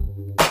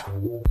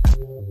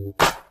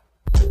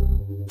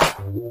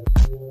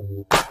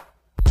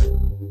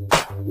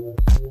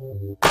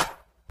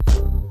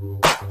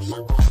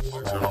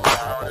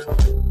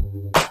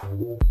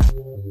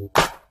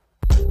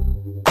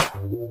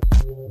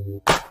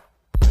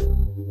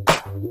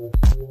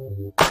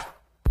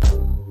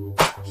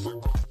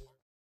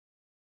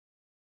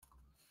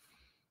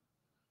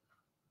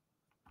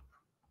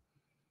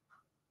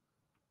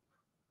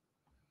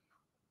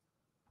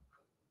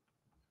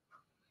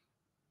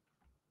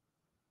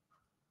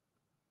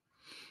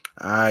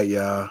 All right,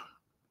 y'all.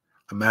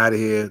 I'm out of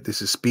here.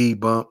 This is Speed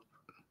Bump.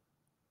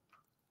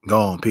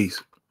 Gone.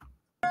 Peace.